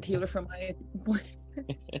pocket healer for my boy.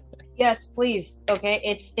 Yes, please. Okay,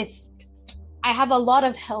 it's I have a lot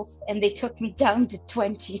of health, and they took me down to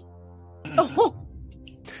 20. Oh.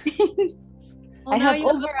 I have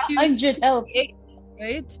over 100 health.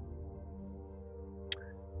 Right?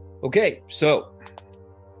 Okay, so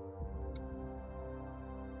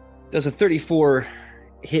does a 34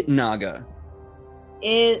 hit Naga?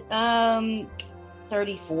 It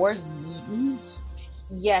 34.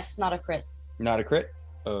 Yes, not a crit. Not a crit.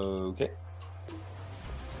 Okay.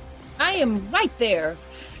 I am right there.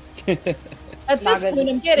 At this Naga's- point,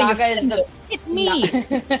 I'm getting Naga is offended. the It's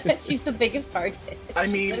me. She's the biggest target. I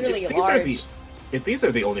She's mean, literally if these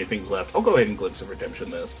are the only things left, I'll go ahead and Glimpse of Redemption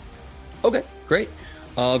this. Okay, great.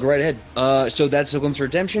 Go right ahead. So that's a Glimpse of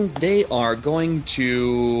Redemption. They are going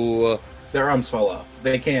to... Their arms fall off.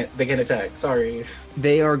 They can't attack. Sorry.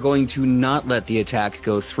 They are going to not let the attack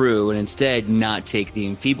go through and instead not take the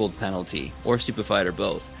enfeebled penalty, or stupefied, or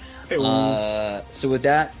both. So with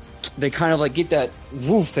that, they kind of like get that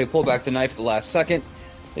woof, they pull back the knife at the last second.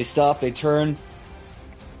 They stop, they turn.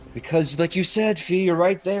 Because like you said, Fee, you're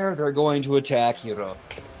right there. They're going to attack Hiro.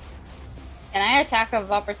 Can I attack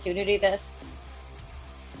of opportunity this?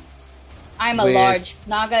 I'm a With- large.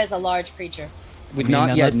 Naga is a large creature. With I mean,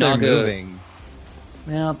 not yet unless they're Naga. moving.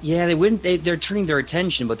 Well, yeah, they wouldn't. They're turning their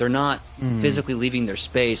attention, but they're not physically leaving their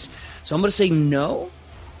space. So I'm going to say no.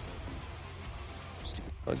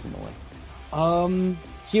 Stupid bugs in the way.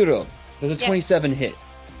 Hiro, there's a 27 hit.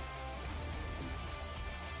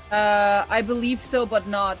 I believe so, but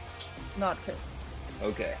not crit.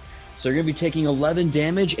 Okay. So you're going to be taking 11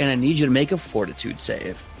 damage, and I need you to make a Fortitude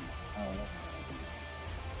save.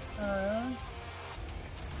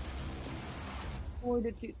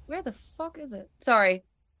 Fortitude. Where the fuck is it? Sorry. It's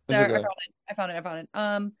There, okay. I found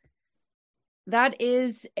it. That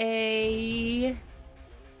is a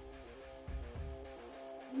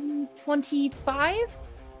 25.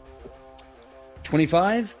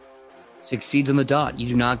 25 succeeds on the dot. You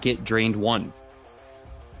do not get drained 1.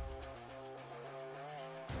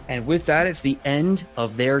 And with that, it's the end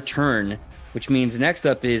of their turn, which means next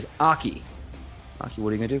up is Aki. Aki, what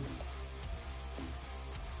are you going to do?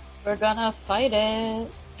 We're gonna fight it.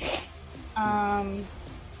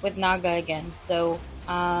 With Naga again. So,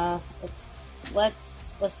 let's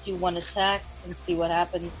do one attack and see what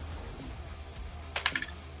happens.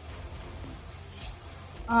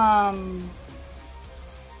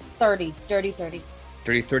 30. Dirty 30.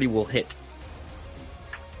 Dirty 30 will hit.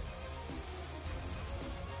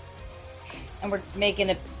 And we're making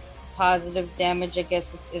it positive damage, I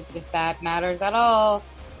guess, if that matters at all.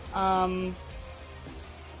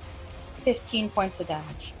 15 points of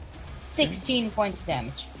damage. 16 points of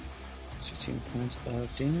damage. 16 points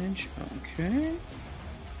of damage. Okay.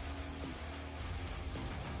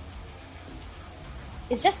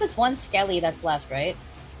 It's just this one skelly that's left, right?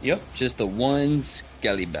 Yep, just the one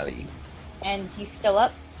skelly belly. And he's still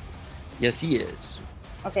up? Yes, he is.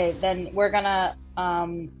 Okay, then we're gonna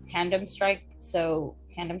tandem strike. So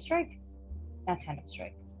tandem strike? Not tandem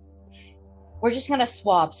strike. We're just gonna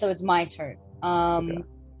swap, so it's my turn. Okay.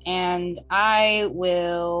 And I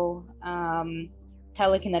will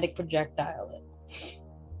telekinetic projectile it.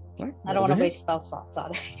 Right, I don't roll want to to hit. waste spell slots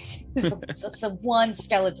on it. so one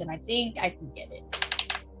skeleton. I think I can get it.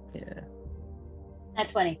 Yeah. At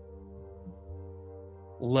 20.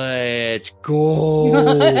 Let's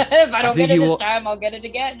go. If I don't think get it you this will- time, I'll get it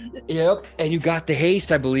again. Yep, and you got the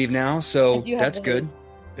haste, I believe, now, I so do have that's the good. haste.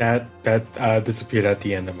 That disappeared at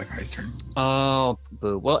the end of my guy's turn. Oh,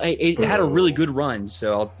 boo. Well, it had a really good run,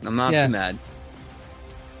 so I'm not Yeah. too mad.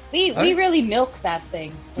 We Alright. really milk that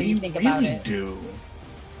thing when you think about really it. do.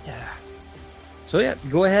 Yeah. So yeah,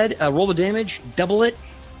 go ahead, roll the damage, double it.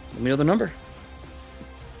 Let me know the number.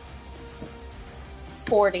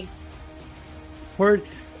 40. Word.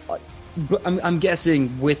 But I'm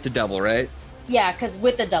guessing with the double, right? Yeah, because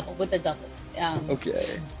with the double.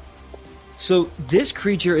 Okay. So this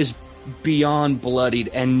creature is beyond bloodied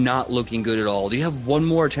and not looking good at all. Do you have one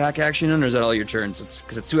more attack action in, or is that all your turns?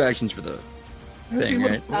 Because it's 2 actions for the Does he thing,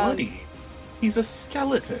 look right? bloody? He's a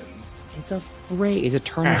skeleton. It's a phrase. It's a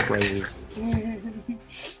turn phrase.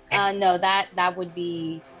 No, that would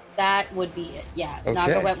be it. Yeah, Okay.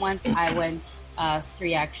 Naga went once. I went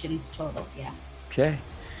 3 actions total. Yeah. Okay.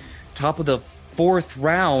 Top of the 4th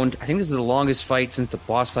round. I think this is the longest fight since the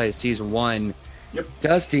boss fight of season 1. Yep.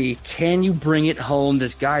 Dusty, can you bring it home?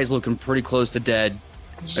 This guy's looking pretty close to dead.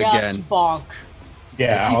 Just Again. bonk.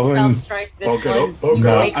 Yeah, If you I'll spell win. strike this Okay, one, okay. we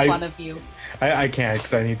No, make I- fun of you. I can't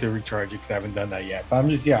because I need to recharge it because I haven't done that yet. But I'm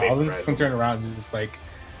just Big I'll just present. turn around and just like,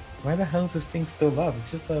 why the hell is this thing still up?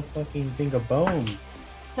 It's just a fucking thing of bones.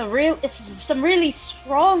 It's some really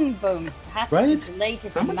strong bones. Perhaps Right? it's related to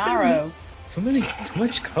Someone's marrow. Too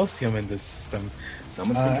much calcium in this system.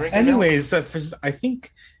 Someone's been drinking. Anyways, I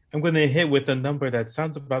think I'm going to hit with a number that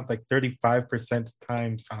sounds about like 35%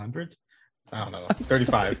 times 100. I don't know,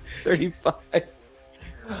 35. 35. I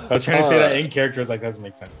was trying to say that in characters, like, that doesn't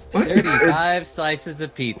make sense. 35 slices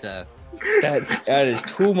of pizza. That is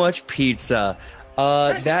too much pizza.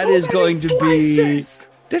 That is going to be.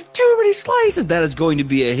 There's too many slices. That is going to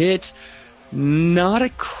be a hit, not a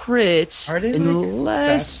crit. Are they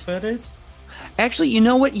unless fast-footed? actually, you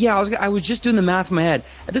know what? Yeah, I was just doing the math in my head.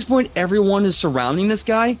 At this point, everyone is surrounding this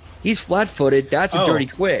guy. He's flat-footed. That's a dirty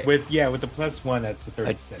quit. With the +1, that's a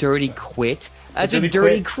 36. A dirty quit. That's a dirty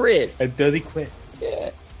dirty quit. crit. A dirty quit.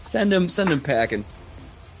 Yeah. Send him packing.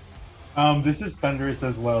 This is thunderous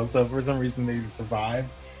as well, so if for some reason they survive,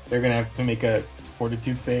 they're gonna have to make a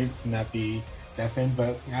fortitude save to not be deafened,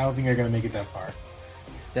 but I don't think they're gonna make it that far.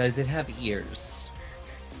 Does it have ears?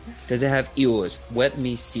 Does it have ears? Let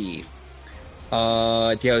me see.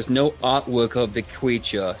 There's no artwork of the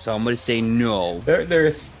creature, so I'm gonna say no. They're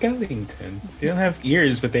a skeleton. They don't have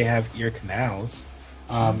ears, but they have ear canals.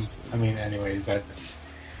 Anyways, that's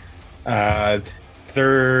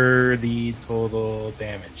 30 total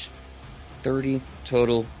damage. 30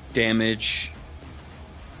 total damage.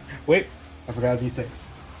 Wait, I forgot D6.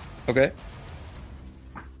 Okay.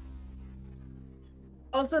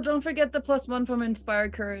 Also, don't forget the +1 from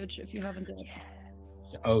Inspired Courage if you haven't done it.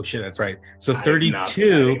 Oh shit, that's right. So I have not been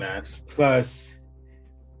 32 adding that. plus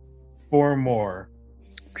 4 more.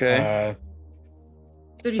 Okay.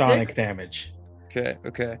 36? Sonic damage.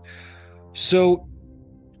 Okay. So,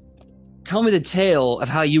 tell me the tale of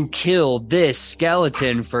how you killed this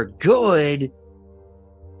skeleton for good.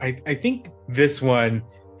 I think this one,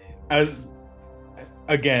 as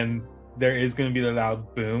again, there is going to be the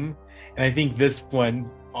loud boom, and I think this one,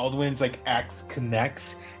 Aldwin's like axe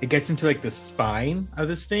connects. It gets into like the spine of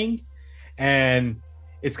this thing, and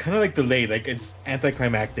it's kind of like delayed, like it's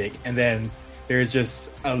anticlimactic, and then there's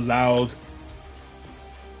just a loud,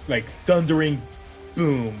 like thundering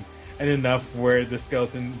boom, and enough where the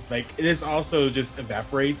skeleton, like, it is also just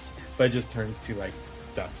evaporates, but it just turns to like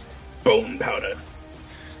dust. Bone powder.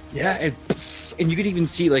 Yeah, and you could even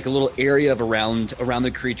see like a little area of around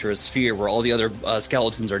the creature, a sphere, where all the other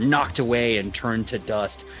skeletons are knocked away and turned to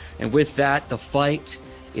dust. And with that, the fight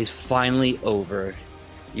is finally over.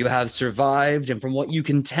 You have survived, and from what you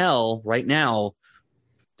can tell right now,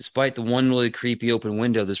 despite the one really creepy open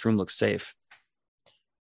window, this room looks safe.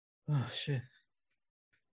 Oh shit.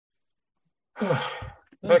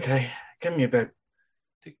 Okay, give me a bit.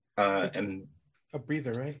 And A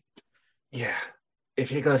breather, right? yeah,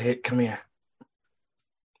 if you got hit, come here.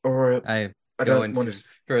 Or I I go don't into want the to.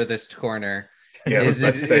 furthest corner. Yeah, I was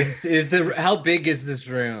about to say. How big is this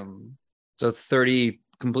room? So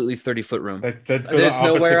completely 30-foot room. Let's go There's to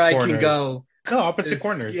nowhere I corners. can go. No, opposite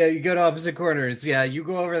corners. Yeah, you go to opposite corners. Yeah, you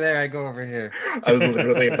go over there, I go over here. I was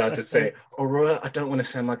literally about to say, Aurora, I don't want to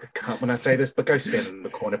sound like a cunt when I say this, but go stand in the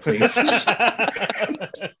corner, please.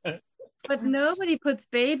 But nobody puts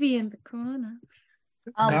baby in the corner.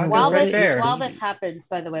 While right there. this happens,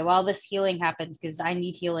 by the way, while this healing happens, because I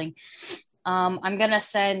need healing, I'm gonna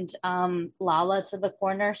send Lala to the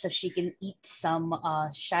corner so she can eat some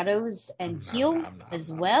shadows and heal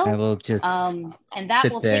as well. I will just And that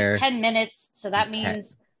sit will there. take 10 minutes. So that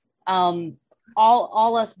means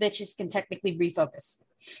all us bitches can technically refocus.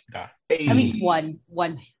 At least one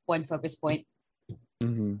focus point.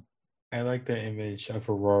 Mm-hmm. I like the image of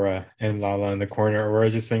Aurora and Lala in the corner. Aurora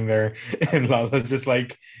just sitting there, and Lala's just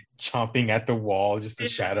like chomping at the wall, just the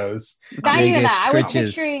shadows. Not They even get that.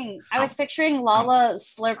 scritches. I was picturing Lala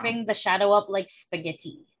slurping the shadow up like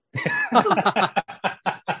spaghetti.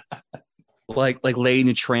 Like Lady and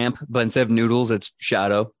the Tramp, but instead of noodles, it's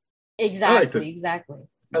shadow. Exactly.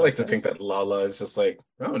 I like to think that Lala is just like,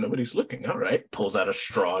 oh, nobody's looking. All right. Pulls out a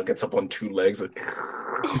straw, gets up on 2 legs. Like,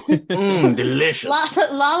 delicious.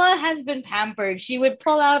 Lala has been pampered. She would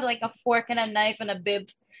pull out like a fork and a knife and a bib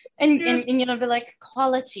and be like,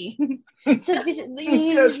 quality. The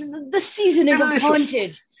seasoning Delicious. of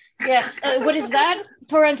haunted. Yes. What is that?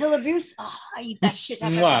 Parental abuse? Oh, I eat that shit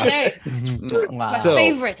every day. It's my So-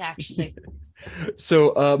 favorite, actually.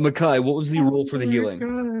 So, Makai, what was the rule for the healing?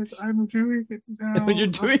 Guys, I'm doing it now. You're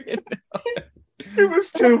doing it. It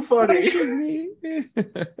was too funny.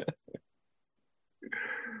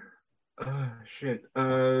 Shit.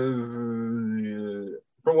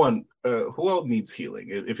 For one, who else needs healing?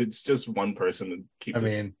 If it's just one person, then keep I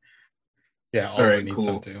this. mean, yeah, all All right, right, need cool.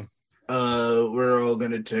 some too. We're all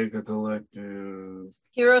gonna take a collective.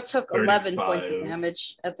 Hero took 11 points of 35.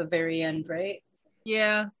 damage at the very end, right?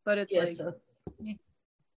 Yeah, but it's Yeah, like so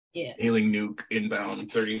Yeah. Healing nuke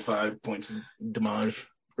inbound, 35 points of damage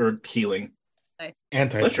or healing. Nice.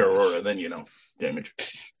 Unless you're Aurora, then damage.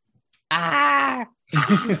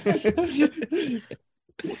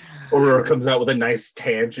 Aurora comes out with a nice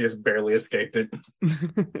tan. She just barely escaped it.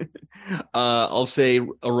 I'll say,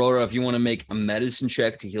 Aurora, if you want to make a medicine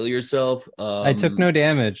check to heal yourself. I took no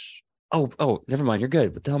damage. Oh, never mind. You're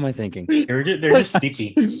good. What the hell am I thinking? They're just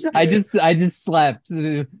sleepy. I just slept.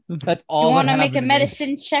 That's all. You want to that make a happened to me.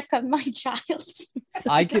 medicine check on my child?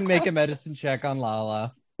 I can make a medicine check on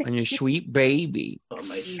Lala. On your sweet baby. Oh,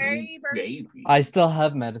 my sweet baby. I still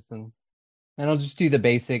have medicine, and I'll just do the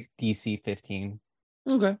basic DC 15.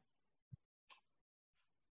 Okay.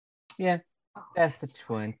 Yeah, that's a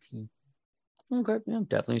 20. Okay. Yeah,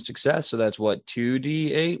 definitely a success. So that's what,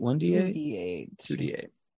 2d8, 1d8? 2d8.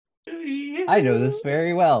 2d8. I know this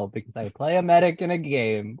very well because I play a medic in a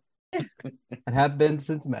game and have been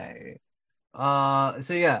since May. Lala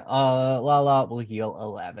will heal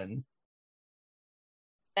 11.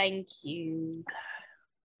 Thank you.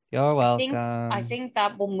 You're welcome. I think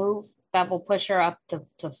that will push her up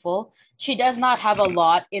to full. She does not have a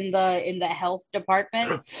lot in the health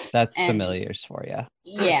department. That's familiars for you.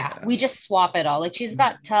 Yeah, we just swap it all. Like, she's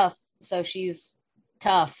got tough, so she's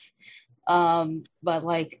tough. But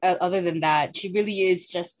like other than that, she really is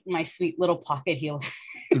just my sweet little pocket healer.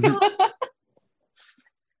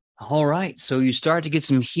 All right. So you start to get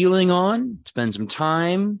some healing on, spend some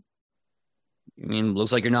time. I mean,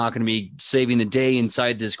 looks like you're not going to be saving the day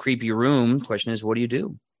inside this creepy room. Question is, what do you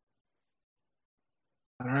do?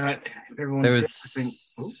 All right. Everyone's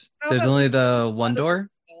There's only the one door.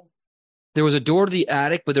 There was a door to the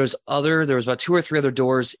attic, but there was about 2 or 3 other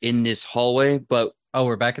doors in this hallway. But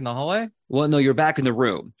we're back in the hallway? Well, no, you're back in the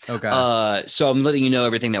room. Okay. So I'm letting you know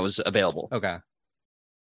everything that was available. Okay.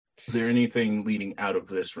 Is there anything leading out of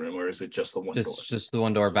this room, or is it just the one door? Just the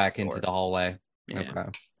one door back into the hallway. Yeah. Okay.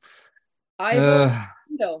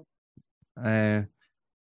 No.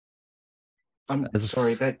 I'm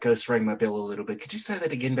sorry, that ghost rang my bell a little bit. Could you say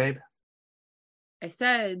that again, babe? I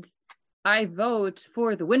said I vote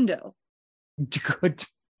for the window. Good.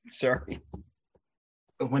 Sorry.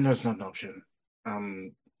 The window's not an option.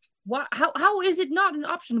 What? How is it not an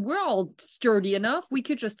option? We're all sturdy enough. We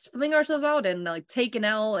could just fling ourselves out and like take an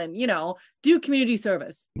L and do community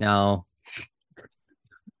service. No.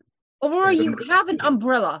 Aurora, you have an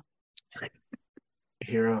umbrella.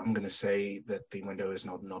 Hero, I'm gonna say that the window is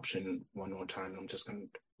not an option one more time. I'm just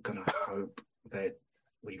gonna hope that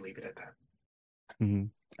we leave it at that.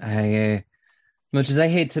 Mm-hmm. Much as I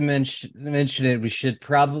hate to mention it, we should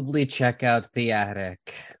probably check out the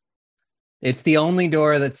attic. It's the only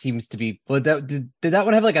door that seems to be. Did that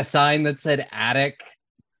one have like a sign that said attic?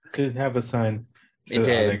 Did have a sign. It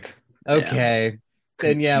did. Attic. Okay.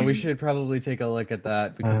 Then we should probably take a look at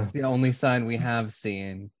that because it's the only sign we have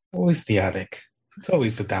seen. Always the attic. It's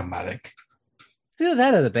always the damn attic. Either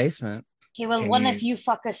that or the basement. Okay, well, one of you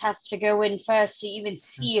fuckers have to go in first to even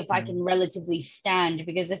see if I can relatively stand,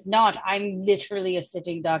 because if not, I'm literally a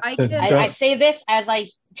sitting duck. I say this as I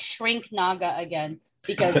shrink Naga again,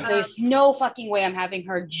 because there's no fucking way I'm having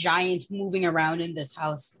her giant moving around in this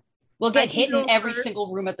house. We'll get hit in every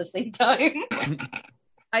single room at the same time.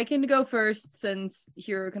 I can go first, since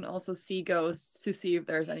Hero can also see ghosts, to see if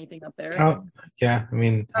there's anything up there. Oh, yeah. I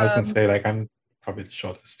mean, I was gonna say, like, I'm probably the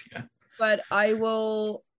shortest. Yeah. But I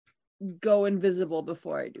will go invisible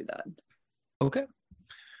before I do that. Okay.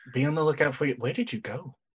 Be on the lookout for you. Where did you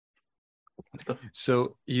go?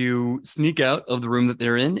 So you sneak out of the room that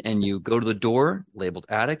they're in, and you go to the door labeled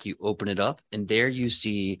attic. You open it up, and there you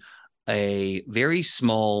see a very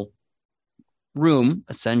small room,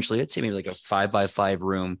 essentially. I'd say maybe like a 5x5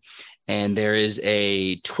 room, and there is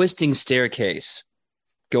a twisting staircase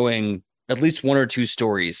going at least 1 or 2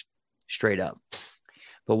 stories straight up.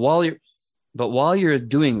 But while you're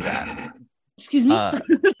doing that, excuse me.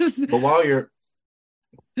 But while you're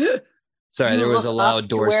sorry, there was a loud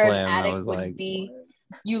door slam. I was like,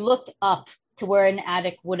 you looked up to where an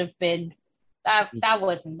attic would have been. That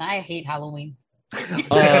wasn't. I hate Halloween.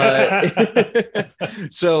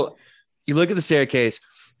 So you look at the staircase,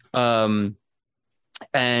 and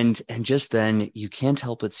just then you can't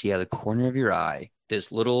help but see out of the corner of your eye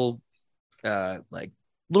this little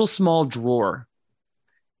small drawer.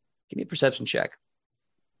 Give me a perception check.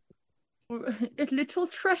 A little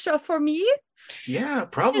treasure for me? Yeah,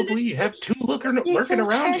 probably. You have 2 lurking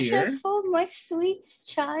around here. For my sweet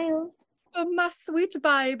child. Oh, my sweet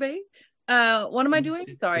baby. What am I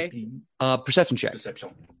doing? Sorry. Perception check.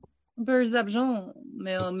 Perception. Mais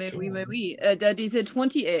oui. That is a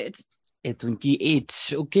 28. A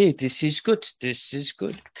 28. Okay, this is good.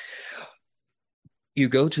 you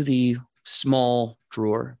go to the small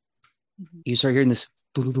drawer. You start hearing this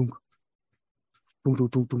dunk, dunk, dunk,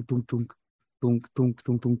 dunk, dunk, dunk, dunk, dunk, dunk,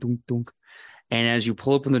 dunk, dunk, dunk, dunk. And as you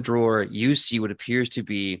pull open the drawer, you see what appears to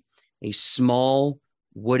be a small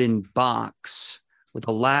wooden box with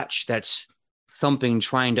a latch that's thumping,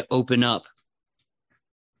 trying to open up.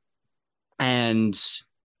 And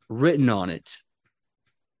written on it.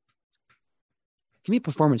 Give me a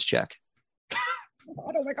performance check.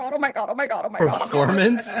 Oh my god, oh my god, oh my god, oh my god.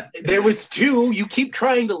 Performance? There was 2. You keep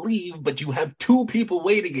trying to leave, but you have 2 people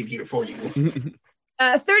waiting in here for you.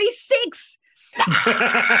 36.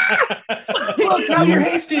 Look, now you're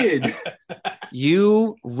hasted.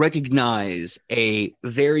 You recognize a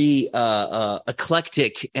very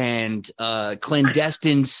eclectic and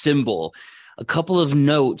clandestine symbol. A couple of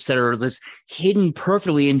notes that are just hidden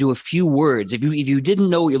perfectly into a few words. If you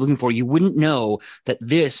didn't know what you're looking for, you wouldn't know that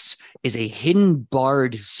this is a hidden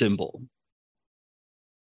bard symbol.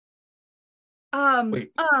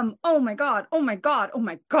 Wait. Oh my god, oh my god, oh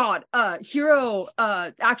my god. Hero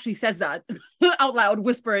actually says that out loud,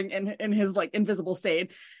 whispering in his like invisible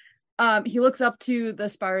state. He looks up to the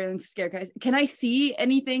spiraling staircase. Can I see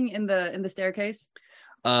anything in the staircase?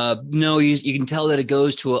 No, you can tell that it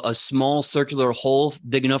goes to a small circular hole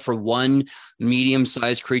big enough for one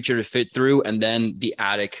medium-sized creature to fit through, and then the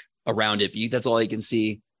attic around it. That's all you can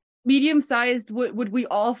see. Medium-sized, would we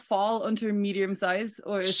all fall under medium size?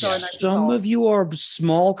 Or is some of you are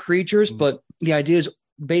small creatures, but the idea is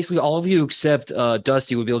basically all of you except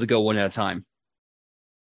Dusty would be able to go one at a time.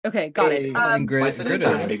 Okay, got it. Grid twice is at a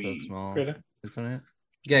time, also maybe. small, Greta? isn't it?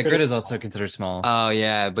 Yeah, Grid is also considered small. Oh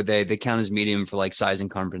yeah, but they count as medium for like size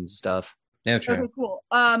and encumbrance and stuff. Yeah, true. Okay, cool.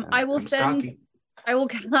 I will I will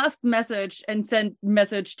cast message and send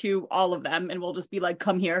message to all of them, and we'll just be like,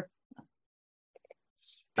 "Come here."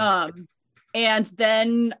 And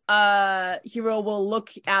then Hero will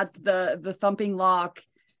look at the thumping lock,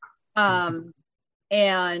 and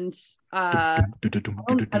I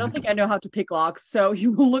don't think I know how to pick locks, so he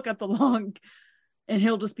will look at the lock, and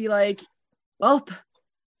he'll just be like, "Well,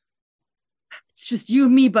 it's just you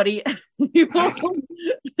and me, buddy." He will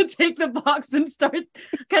take the box and start kind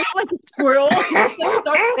of like a squirrel.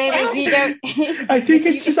 Babe, if you don't, I think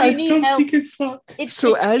it's just, I need don't help, think it's locked.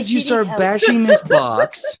 So as you start bashing this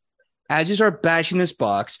box,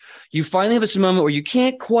 you finally have a moment where you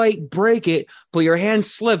can't quite break it, but your hand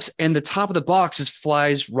slips and the top of the box just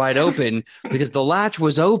flies right open because the latch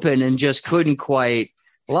was open and just couldn't quite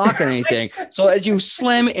lock anything. So as you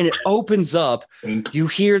slam it and it opens up, you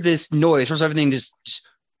hear this noise. First, everything just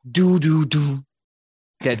do,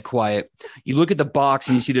 dead quiet. You look at the box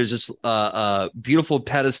and you see there's this beautiful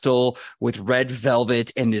pedestal with red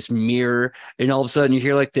velvet and this mirror, and all of a sudden you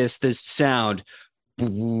hear like this sound.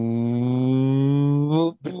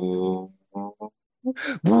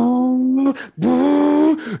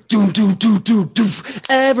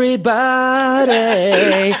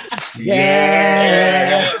 Everybody,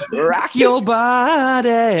 yeah, rock your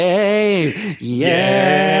body,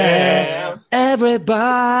 yeah,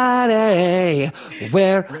 everybody,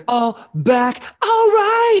 we're all back, all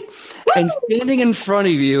right. And standing in front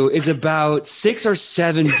of you is about 6 or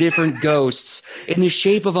 7 different ghosts in the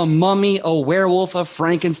shape of a mummy, a werewolf, a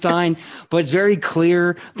Frankenstein, but it's very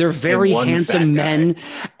clear they're very handsome men,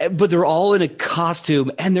 but they're all in a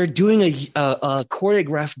costume and they're doing a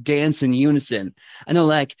choreographed dance in unison. And they're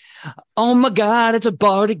like, "Oh my God, it's a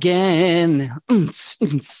bard again.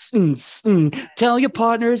 Tell your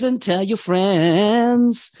partners and tell your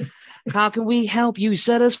friends. How can we help you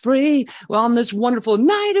set us free? Well, on this wonderful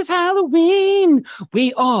night of Halloween,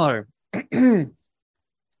 we are."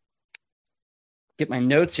 Get my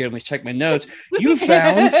notes here. Let me check my notes. You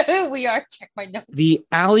found we are. Check my notes. the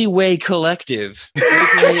Alleyway Collective.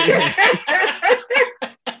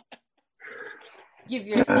 Give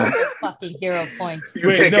yourself a fucking hero point.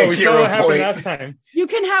 You take a we saw hero what happened point. last time. You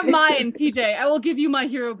can have mine, PJ. I will give you my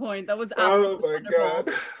hero point. That was absolutely wonderful.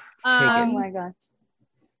 Oh my God.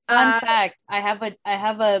 Fun fact: I have a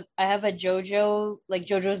JoJo, like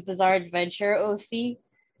JoJo's Bizarre Adventure OC,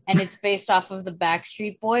 and it's based off of the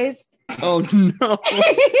Backstreet Boys. Oh no!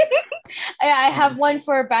 I have one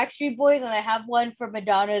for Backstreet Boys, and I have one for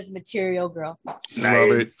Madonna's Material Girl. Love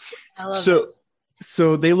it. I love it.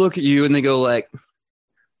 So they look at you and they go like,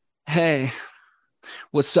 "Hey,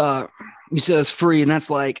 what's up? You said it's free, and that's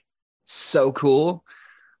like so cool.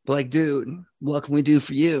 But like, dude, what can we do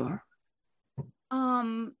for you?"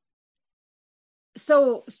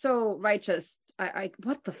 So righteous. I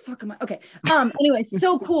what the fuck am I? Okay. Anyway,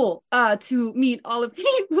 so cool to meet all of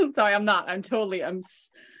you. Sorry, I'm not. I'm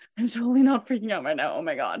I'm totally not freaking out right now. Oh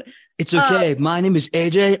my god. It's okay. My name is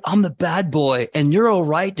AJ. I'm the bad boy, and you're all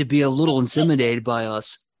right to be a little intimidated by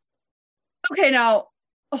us. Okay, now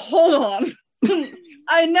hold on.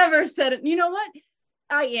 I never said it. You know what?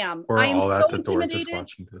 I am. We're I am all so at the door just intimidated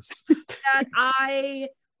watching this. that I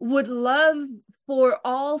would love for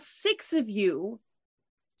all 6 of you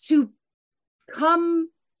to come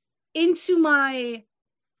into my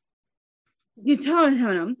guitar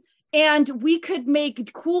and we could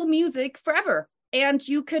make cool music forever. And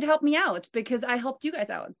you could help me out because I helped you guys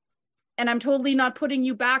out. And I'm totally not putting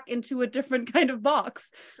you back into a different kind of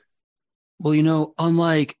box. Well, you know,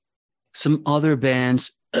 unlike some other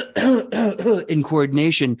bands in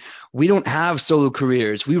coordination, we don't have solo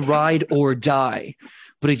careers. We ride or die.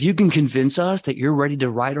 But if you can convince us that you're ready to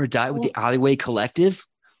ride or die with the Alleyway Collective,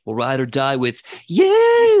 we'll ride or die with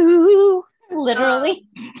you. Literally.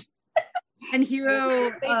 And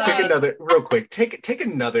Hero, take another real quick. Take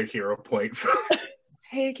another hero point.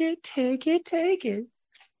 Take it.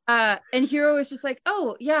 And Hero is just like,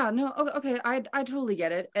 oh yeah, no, okay, I totally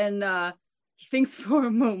get it. And he thinks for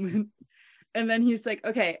a moment, and then he's like,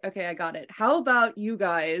 okay, I got it. How about you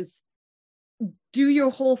guys do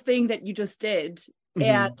your whole thing that you just did,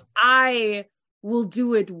 and I will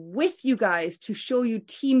do it with you guys to show you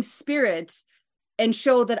team spirit and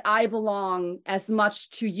show that I belong as much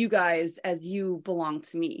to you guys as you belong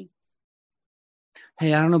to me.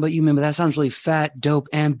 Hey, I don't know about you, man, but that sounds really fat, dope,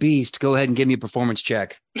 and beast. Go ahead and give me a performance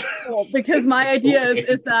check. Cool, because my idea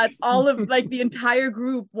is that all of like the entire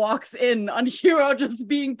group walks in on Hero just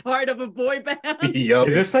being part of a boy band. Yup.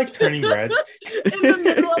 Is this like Turning Red? In the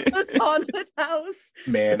middle of this haunted house.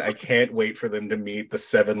 Man, I can't wait for them to meet the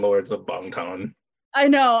 7 lords of Bangtan. I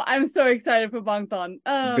know. I'm so excited for Bangtan.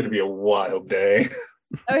 It's gonna be a wild day.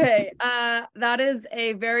 Okay, that is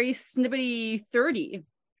a very snippety 30.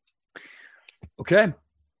 Okay.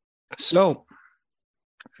 So,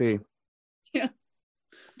 Fee. Yeah.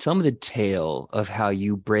 Tell me the tale of how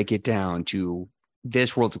you break it down to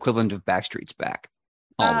this world's equivalent of Backstreet's Back.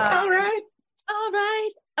 All right.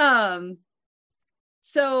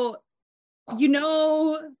 So, you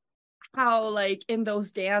know how like in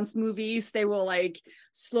those dance movies they will like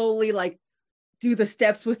slowly like do the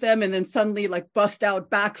steps with them and then suddenly like bust out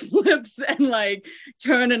backflips and like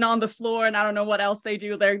turning on the floor and I don't know what else they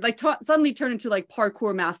do. They're like suddenly turn into like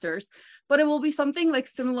parkour masters. But it will be something like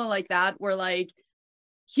similar like that where like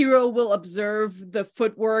Hero will observe the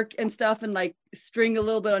footwork and stuff and like string a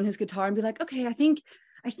little bit on his guitar and be like, okay, I think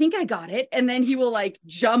I got it. And then he will like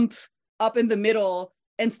jump up in the middle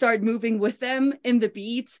and start moving with them in the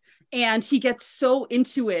beat. And he gets so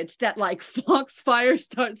into it that like Foxfire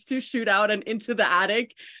starts to shoot out and into the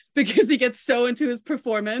attic because he gets so into his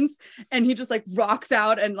performance and he just like rocks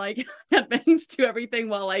out and like headbangs to everything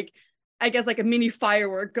while like, I guess like a mini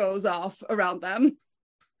firework goes off around them.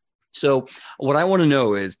 So what I want to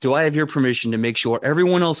know is, do I have your permission to make sure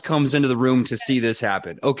everyone else comes into the room to see this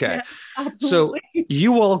happen? Okay. Yeah, so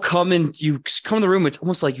you all come in the room. It's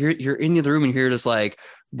almost like you're in the other room and you're just like,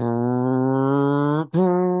 what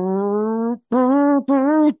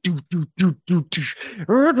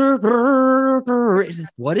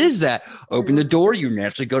is that? Open the door. You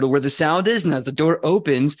naturally go to where the sound is. And as the door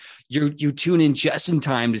opens, you tune in just in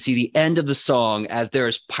time to see the end of the song as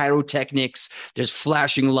there's pyrotechnics, there's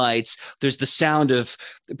flashing lights, there's the sound of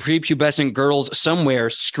prepubescent girls somewhere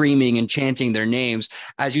screaming and chanting their names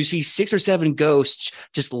as you see 6 or 7 ghosts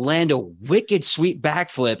just land a wicked sweet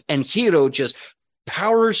backflip and Hiro just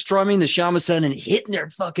power strumming the shamisen and hitting their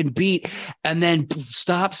fucking beat and then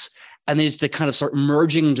stops and then they kind of start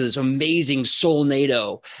merging into this amazing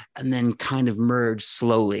soulnado and then kind of merge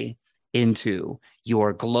slowly into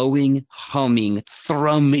your glowing, humming,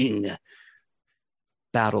 thrumming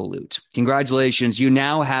battle lute. Congratulations. You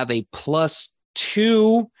now have a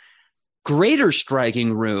 +2 greater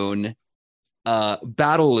striking rune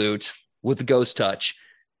battle lute with the ghost touch.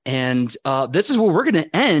 And this is where we're going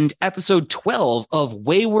to end episode 12 of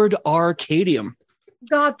Wayward Arcadium.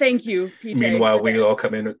 God, thank you, PJ. Meanwhile, we all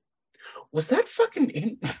come in. Was that fucking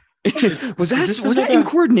in? was that in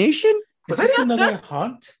coordination? Was this another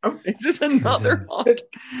haunt? Is this another haunt?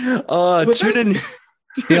 Tune in.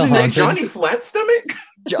 Johnny Flat Stomach?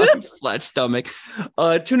 Johnny Flat Stomach.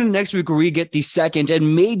 Tune in next week where we get the second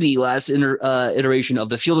and maybe last iteration of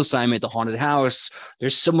the field assignment, the haunted house.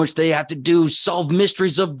 There's so much they have to do, solve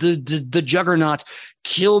mysteries of the juggernaut,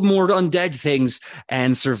 kill more undead things,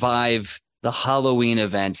 and survive the Halloween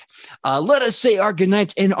event. Let us say our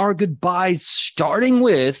goodnights and our goodbyes, starting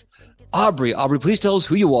with Aubrey. Aubrey, please tell us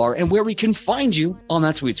who you are and where we can find you on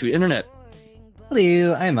that sweet, sweet internet.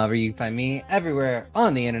 Hello, I'm Aubrey. You can find me everywhere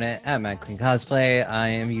on the internet at Mad Queen Cosplay. I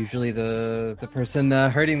am usually the person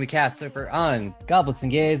herding the cats over on Goblets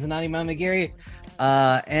and Gays and Animamagiri.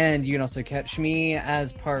 And you can also catch me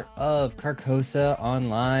as part of Carcosa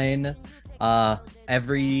Online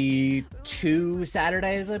every 2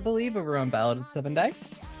 Saturdays, I believe, over on Ballad of Seven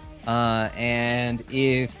Dice. And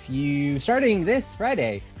if you, starting this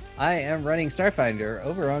Friday, I am running Starfinder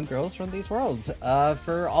over on Girls from These Worlds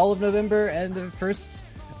for all of November and the first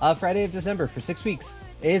Friday of December for 6 weeks.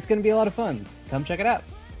 It's going to be a lot of fun. Come check it out.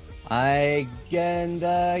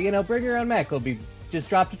 Bring Your Own Mech will be just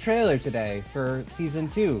dropped a trailer today for season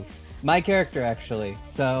 2. My character, actually.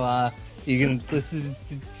 So you can listen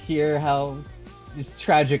to hear how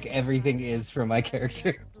tragic everything is for my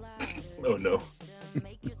character. Oh, no.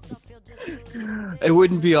 It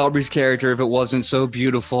wouldn't be Aubrey's character if it wasn't so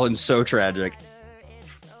beautiful and so tragic.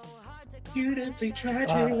 Beautifully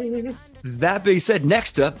tragic. That being said,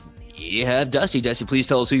 next up, you have Dusty. Dusty, please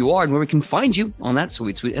tell us who you are and where we can find you on that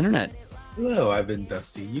sweet, sweet internet. Hello, I've been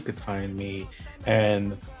Dusty. You can find me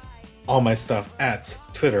and all my stuff at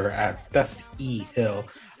Twitter at DustyEHill.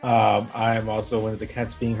 I'm also one of the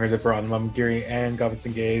cats being heard for on Mamagiri and Goblets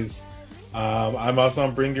and Gays. I'm also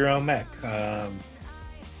on Bring Your Own Mech.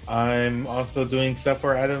 I'm also doing stuff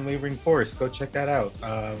for Adam Wavering Force. Go check that out.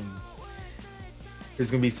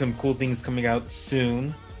 There's going to be some cool things coming out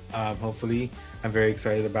soon. Hopefully. I'm very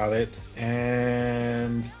excited about it.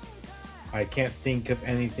 And I can't think of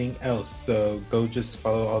anything else. So go just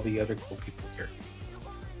follow all the other cool people here.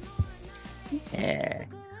 Yeah.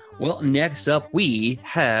 Well, next up, we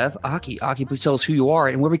have Aki. Aki, please tell us who you are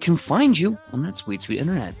and where we can find you on that sweet, sweet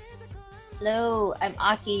internet. Hello, I'm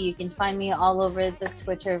Aki. You can find me all over the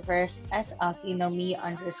Twitterverse at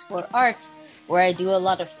AkiNoMe_art, where I do a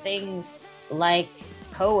lot of things like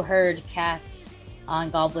co-herd cats on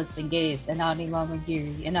Goblets and Gays and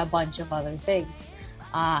Animamagiri and a bunch of other things.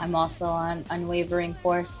 I'm also on Unwavering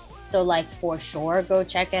Force, so for sure, go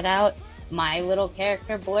check it out. My little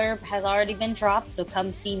character blurb has already been dropped, so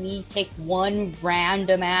come see me take one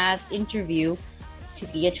random-ass interview to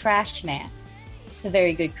be a trash man. It's a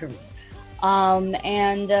very good career.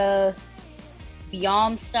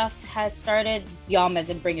 Beyond stuff has started. Beyond as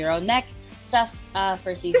in Bring Your Own Neck stuff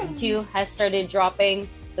for season 2 has started dropping.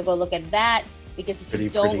 So go look at that, because if you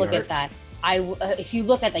don't look at that, if you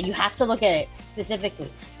look at that, you have to look at it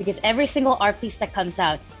specifically, because every single art piece that comes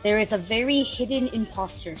out, there is a very hidden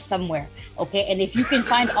imposter somewhere. Okay, and if you can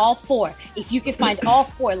find all four,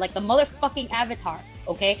 like the motherfucking Avatar,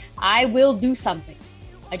 okay, I will do something.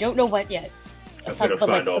 I don't know what yet. I'm gonna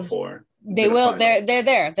find all 4. They will. They're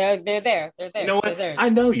there. They're there. You know what? I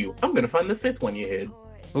know you. I'm gonna find the 5th one you hid.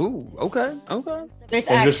 Ooh, okay. There's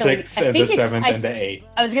and actually the 6th and the 7th and the 8th.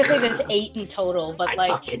 I was gonna say there's 8 in total, but I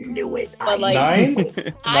fucking knew it. But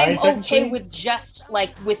 9? I'm okay with just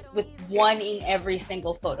with one in every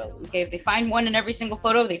single photo. Okay, if they find one in every single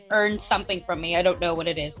photo, they've earned something from me. I don't know what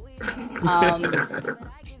it is.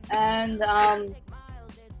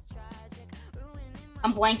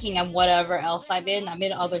 I'm blanking on whatever else I'm in. I'm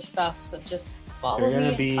in other stuff, so just follow me. You're gonna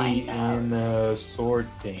and be find out. in a sword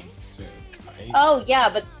thing soon, right? Oh yeah,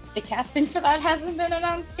 but the casting for that hasn't been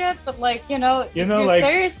announced yet. But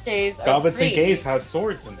Thursdays are Goblets free. and Gays has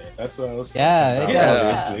swords in it. That's what I was. Yeah,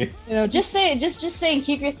 obviously. Just saying,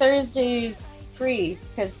 keep your Thursdays free,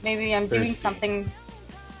 because maybe I'm doing something.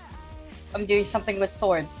 I'm doing something with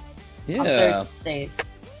swords on Thursdays.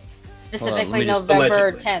 Specifically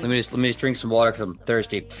November 10th. Let me just drink some water because I'm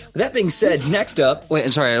thirsty. With that being said, next up, wait,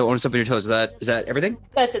 I'm sorry, I don't want to step on your toes. Is that everything?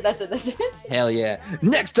 That's it. Hell yeah.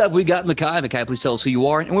 Next up, we got Makai. Makai, please tell us who you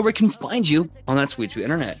are and where we can find you on that sweet, sweet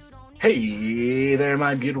internet. Hey there,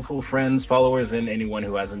 my beautiful friends, followers, and anyone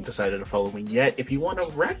who hasn't decided to follow me yet. If you want to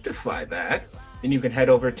rectify that, then you can head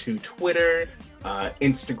over to Twitter,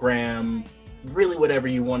 Instagram, really whatever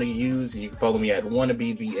you want to use, and you can follow me at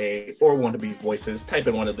WannabeVA or Wannabe Voices. Type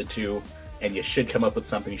in one of the two, and you should come up with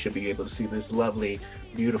something. You should be able to see this lovely,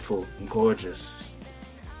 beautiful, gorgeous.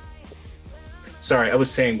 Sorry, I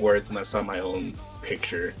was saying words and I saw my own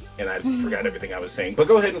picture and I forgot everything I was saying. But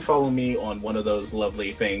go ahead and follow me on one of those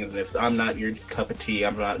lovely things. And if I'm not your cup of tea,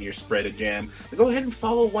 I'm not your spread of jam, go ahead and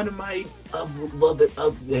follow one of my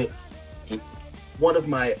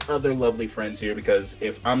other lovely friends here, because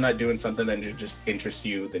if I'm not doing something that just interests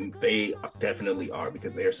you, then they definitely are,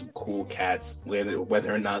 because they are some cool cats,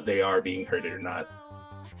 whether or not they are being herded or not.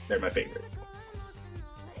 They're my favorites.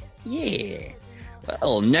 Yeah.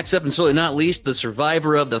 Well, next up and certainly not least, the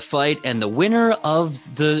survivor of the fight and the winner of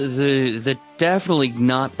the definitely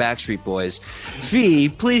not Backstreet Boys. Fee,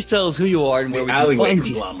 please tell us who you are and where we can Alleyway find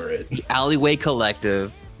you. Conglomerate. The Alleyway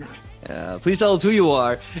Collective. Please tell us who you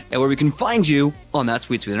are and where we can find you on that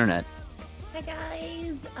sweet internet. Hi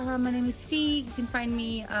guys, my name is Fee. You can find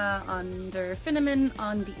me under Finneman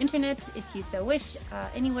on the internet if you so wish,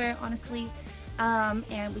 anywhere honestly.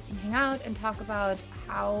 And we can hang out and talk about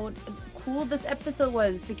how cool this episode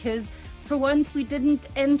was, because for once we didn't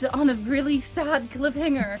end on a really sad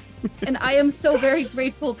cliffhanger. And I am so very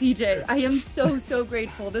grateful, PJ. I am so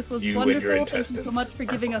grateful. This was wonderful. Thank you so much for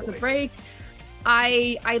giving us a break.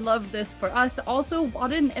 I love this for us. Also,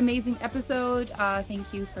 what an amazing episode.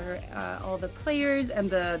 Thank you for all the players and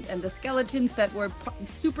the skeletons that were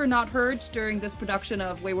super not hurt during this production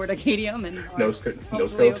of Wayward Arcadium, and no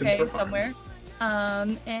skeletons were somewhere.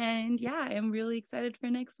 And yeah, I'm really excited for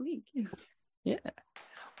next week. Yeah.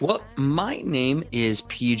 Well, my name is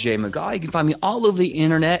PJ McGaw. You can find me all over the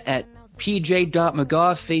internet at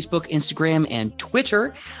pj.mcgaw, Facebook, Instagram, and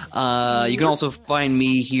Twitter. You can also find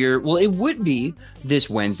me here. Well, it would be this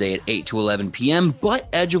Wednesday at 8 to 11 p.m., but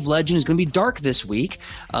Edge of Legend is going to be dark this week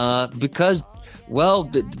because, well,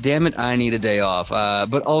 damn it, I need a day off.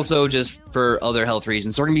 But also just for other health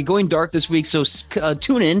reasons. So we're going to be going dark this week. So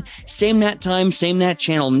tune in, same nat time, same nat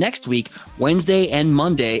channel next week, Wednesday and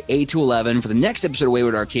Monday, 8 to 11, for the next episode of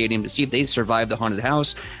Wayward Arcadium to see if they survive the haunted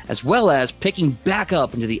house, as well as picking back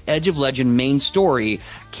up into the Edge of Legend main story.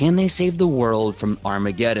 Can they save the world from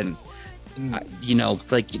Armageddon? You know,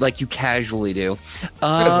 like you casually do.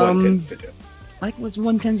 As one tends to do. Like what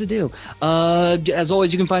one tends to do. As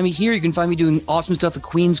always, you can find me here. You can find me doing awesome stuff at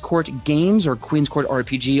Queen's Court Games or Queen's Court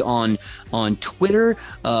RPG on Twitter,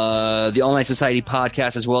 the All Night Society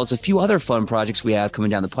podcast, as well as a few other fun projects we have coming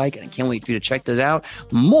down the pike. And I can't wait for you to check those out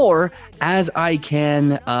more as I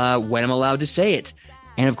can when I'm allowed to say it.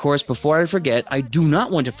 And of course, before I forget, I do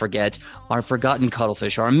not want to forget our forgotten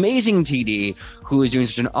cuttlefish, our amazing TD, who is doing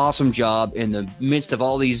such an awesome job in the midst of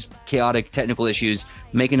all these chaotic technical issues,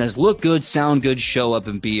 making us look good, sound good, show up,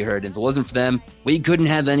 and be heard. If it wasn't for them, we couldn't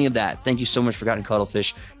have any of that. Thank you so much, forgotten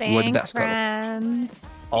cuttlefish. You are the best friend.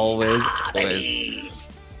 Always.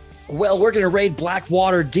 Well, we're going to raid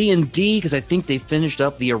Blackwater D&D because I think they finished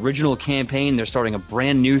up the original campaign. They're starting a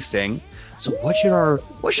brand new thing. So what should our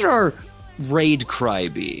raid cry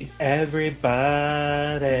be? Everybody.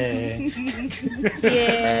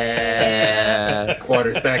 Yeah.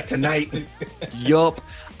 Quarters back tonight. Yup.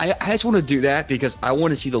 I just want to do that because I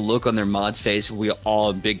want to see the look on their mods' face. We all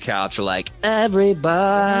in big caps are like,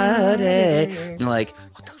 everybody. And like,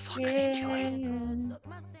 what the fuck are they doing?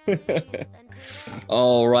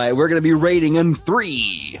 All right. We're going to be raiding in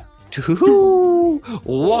 3, 2,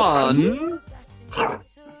 1.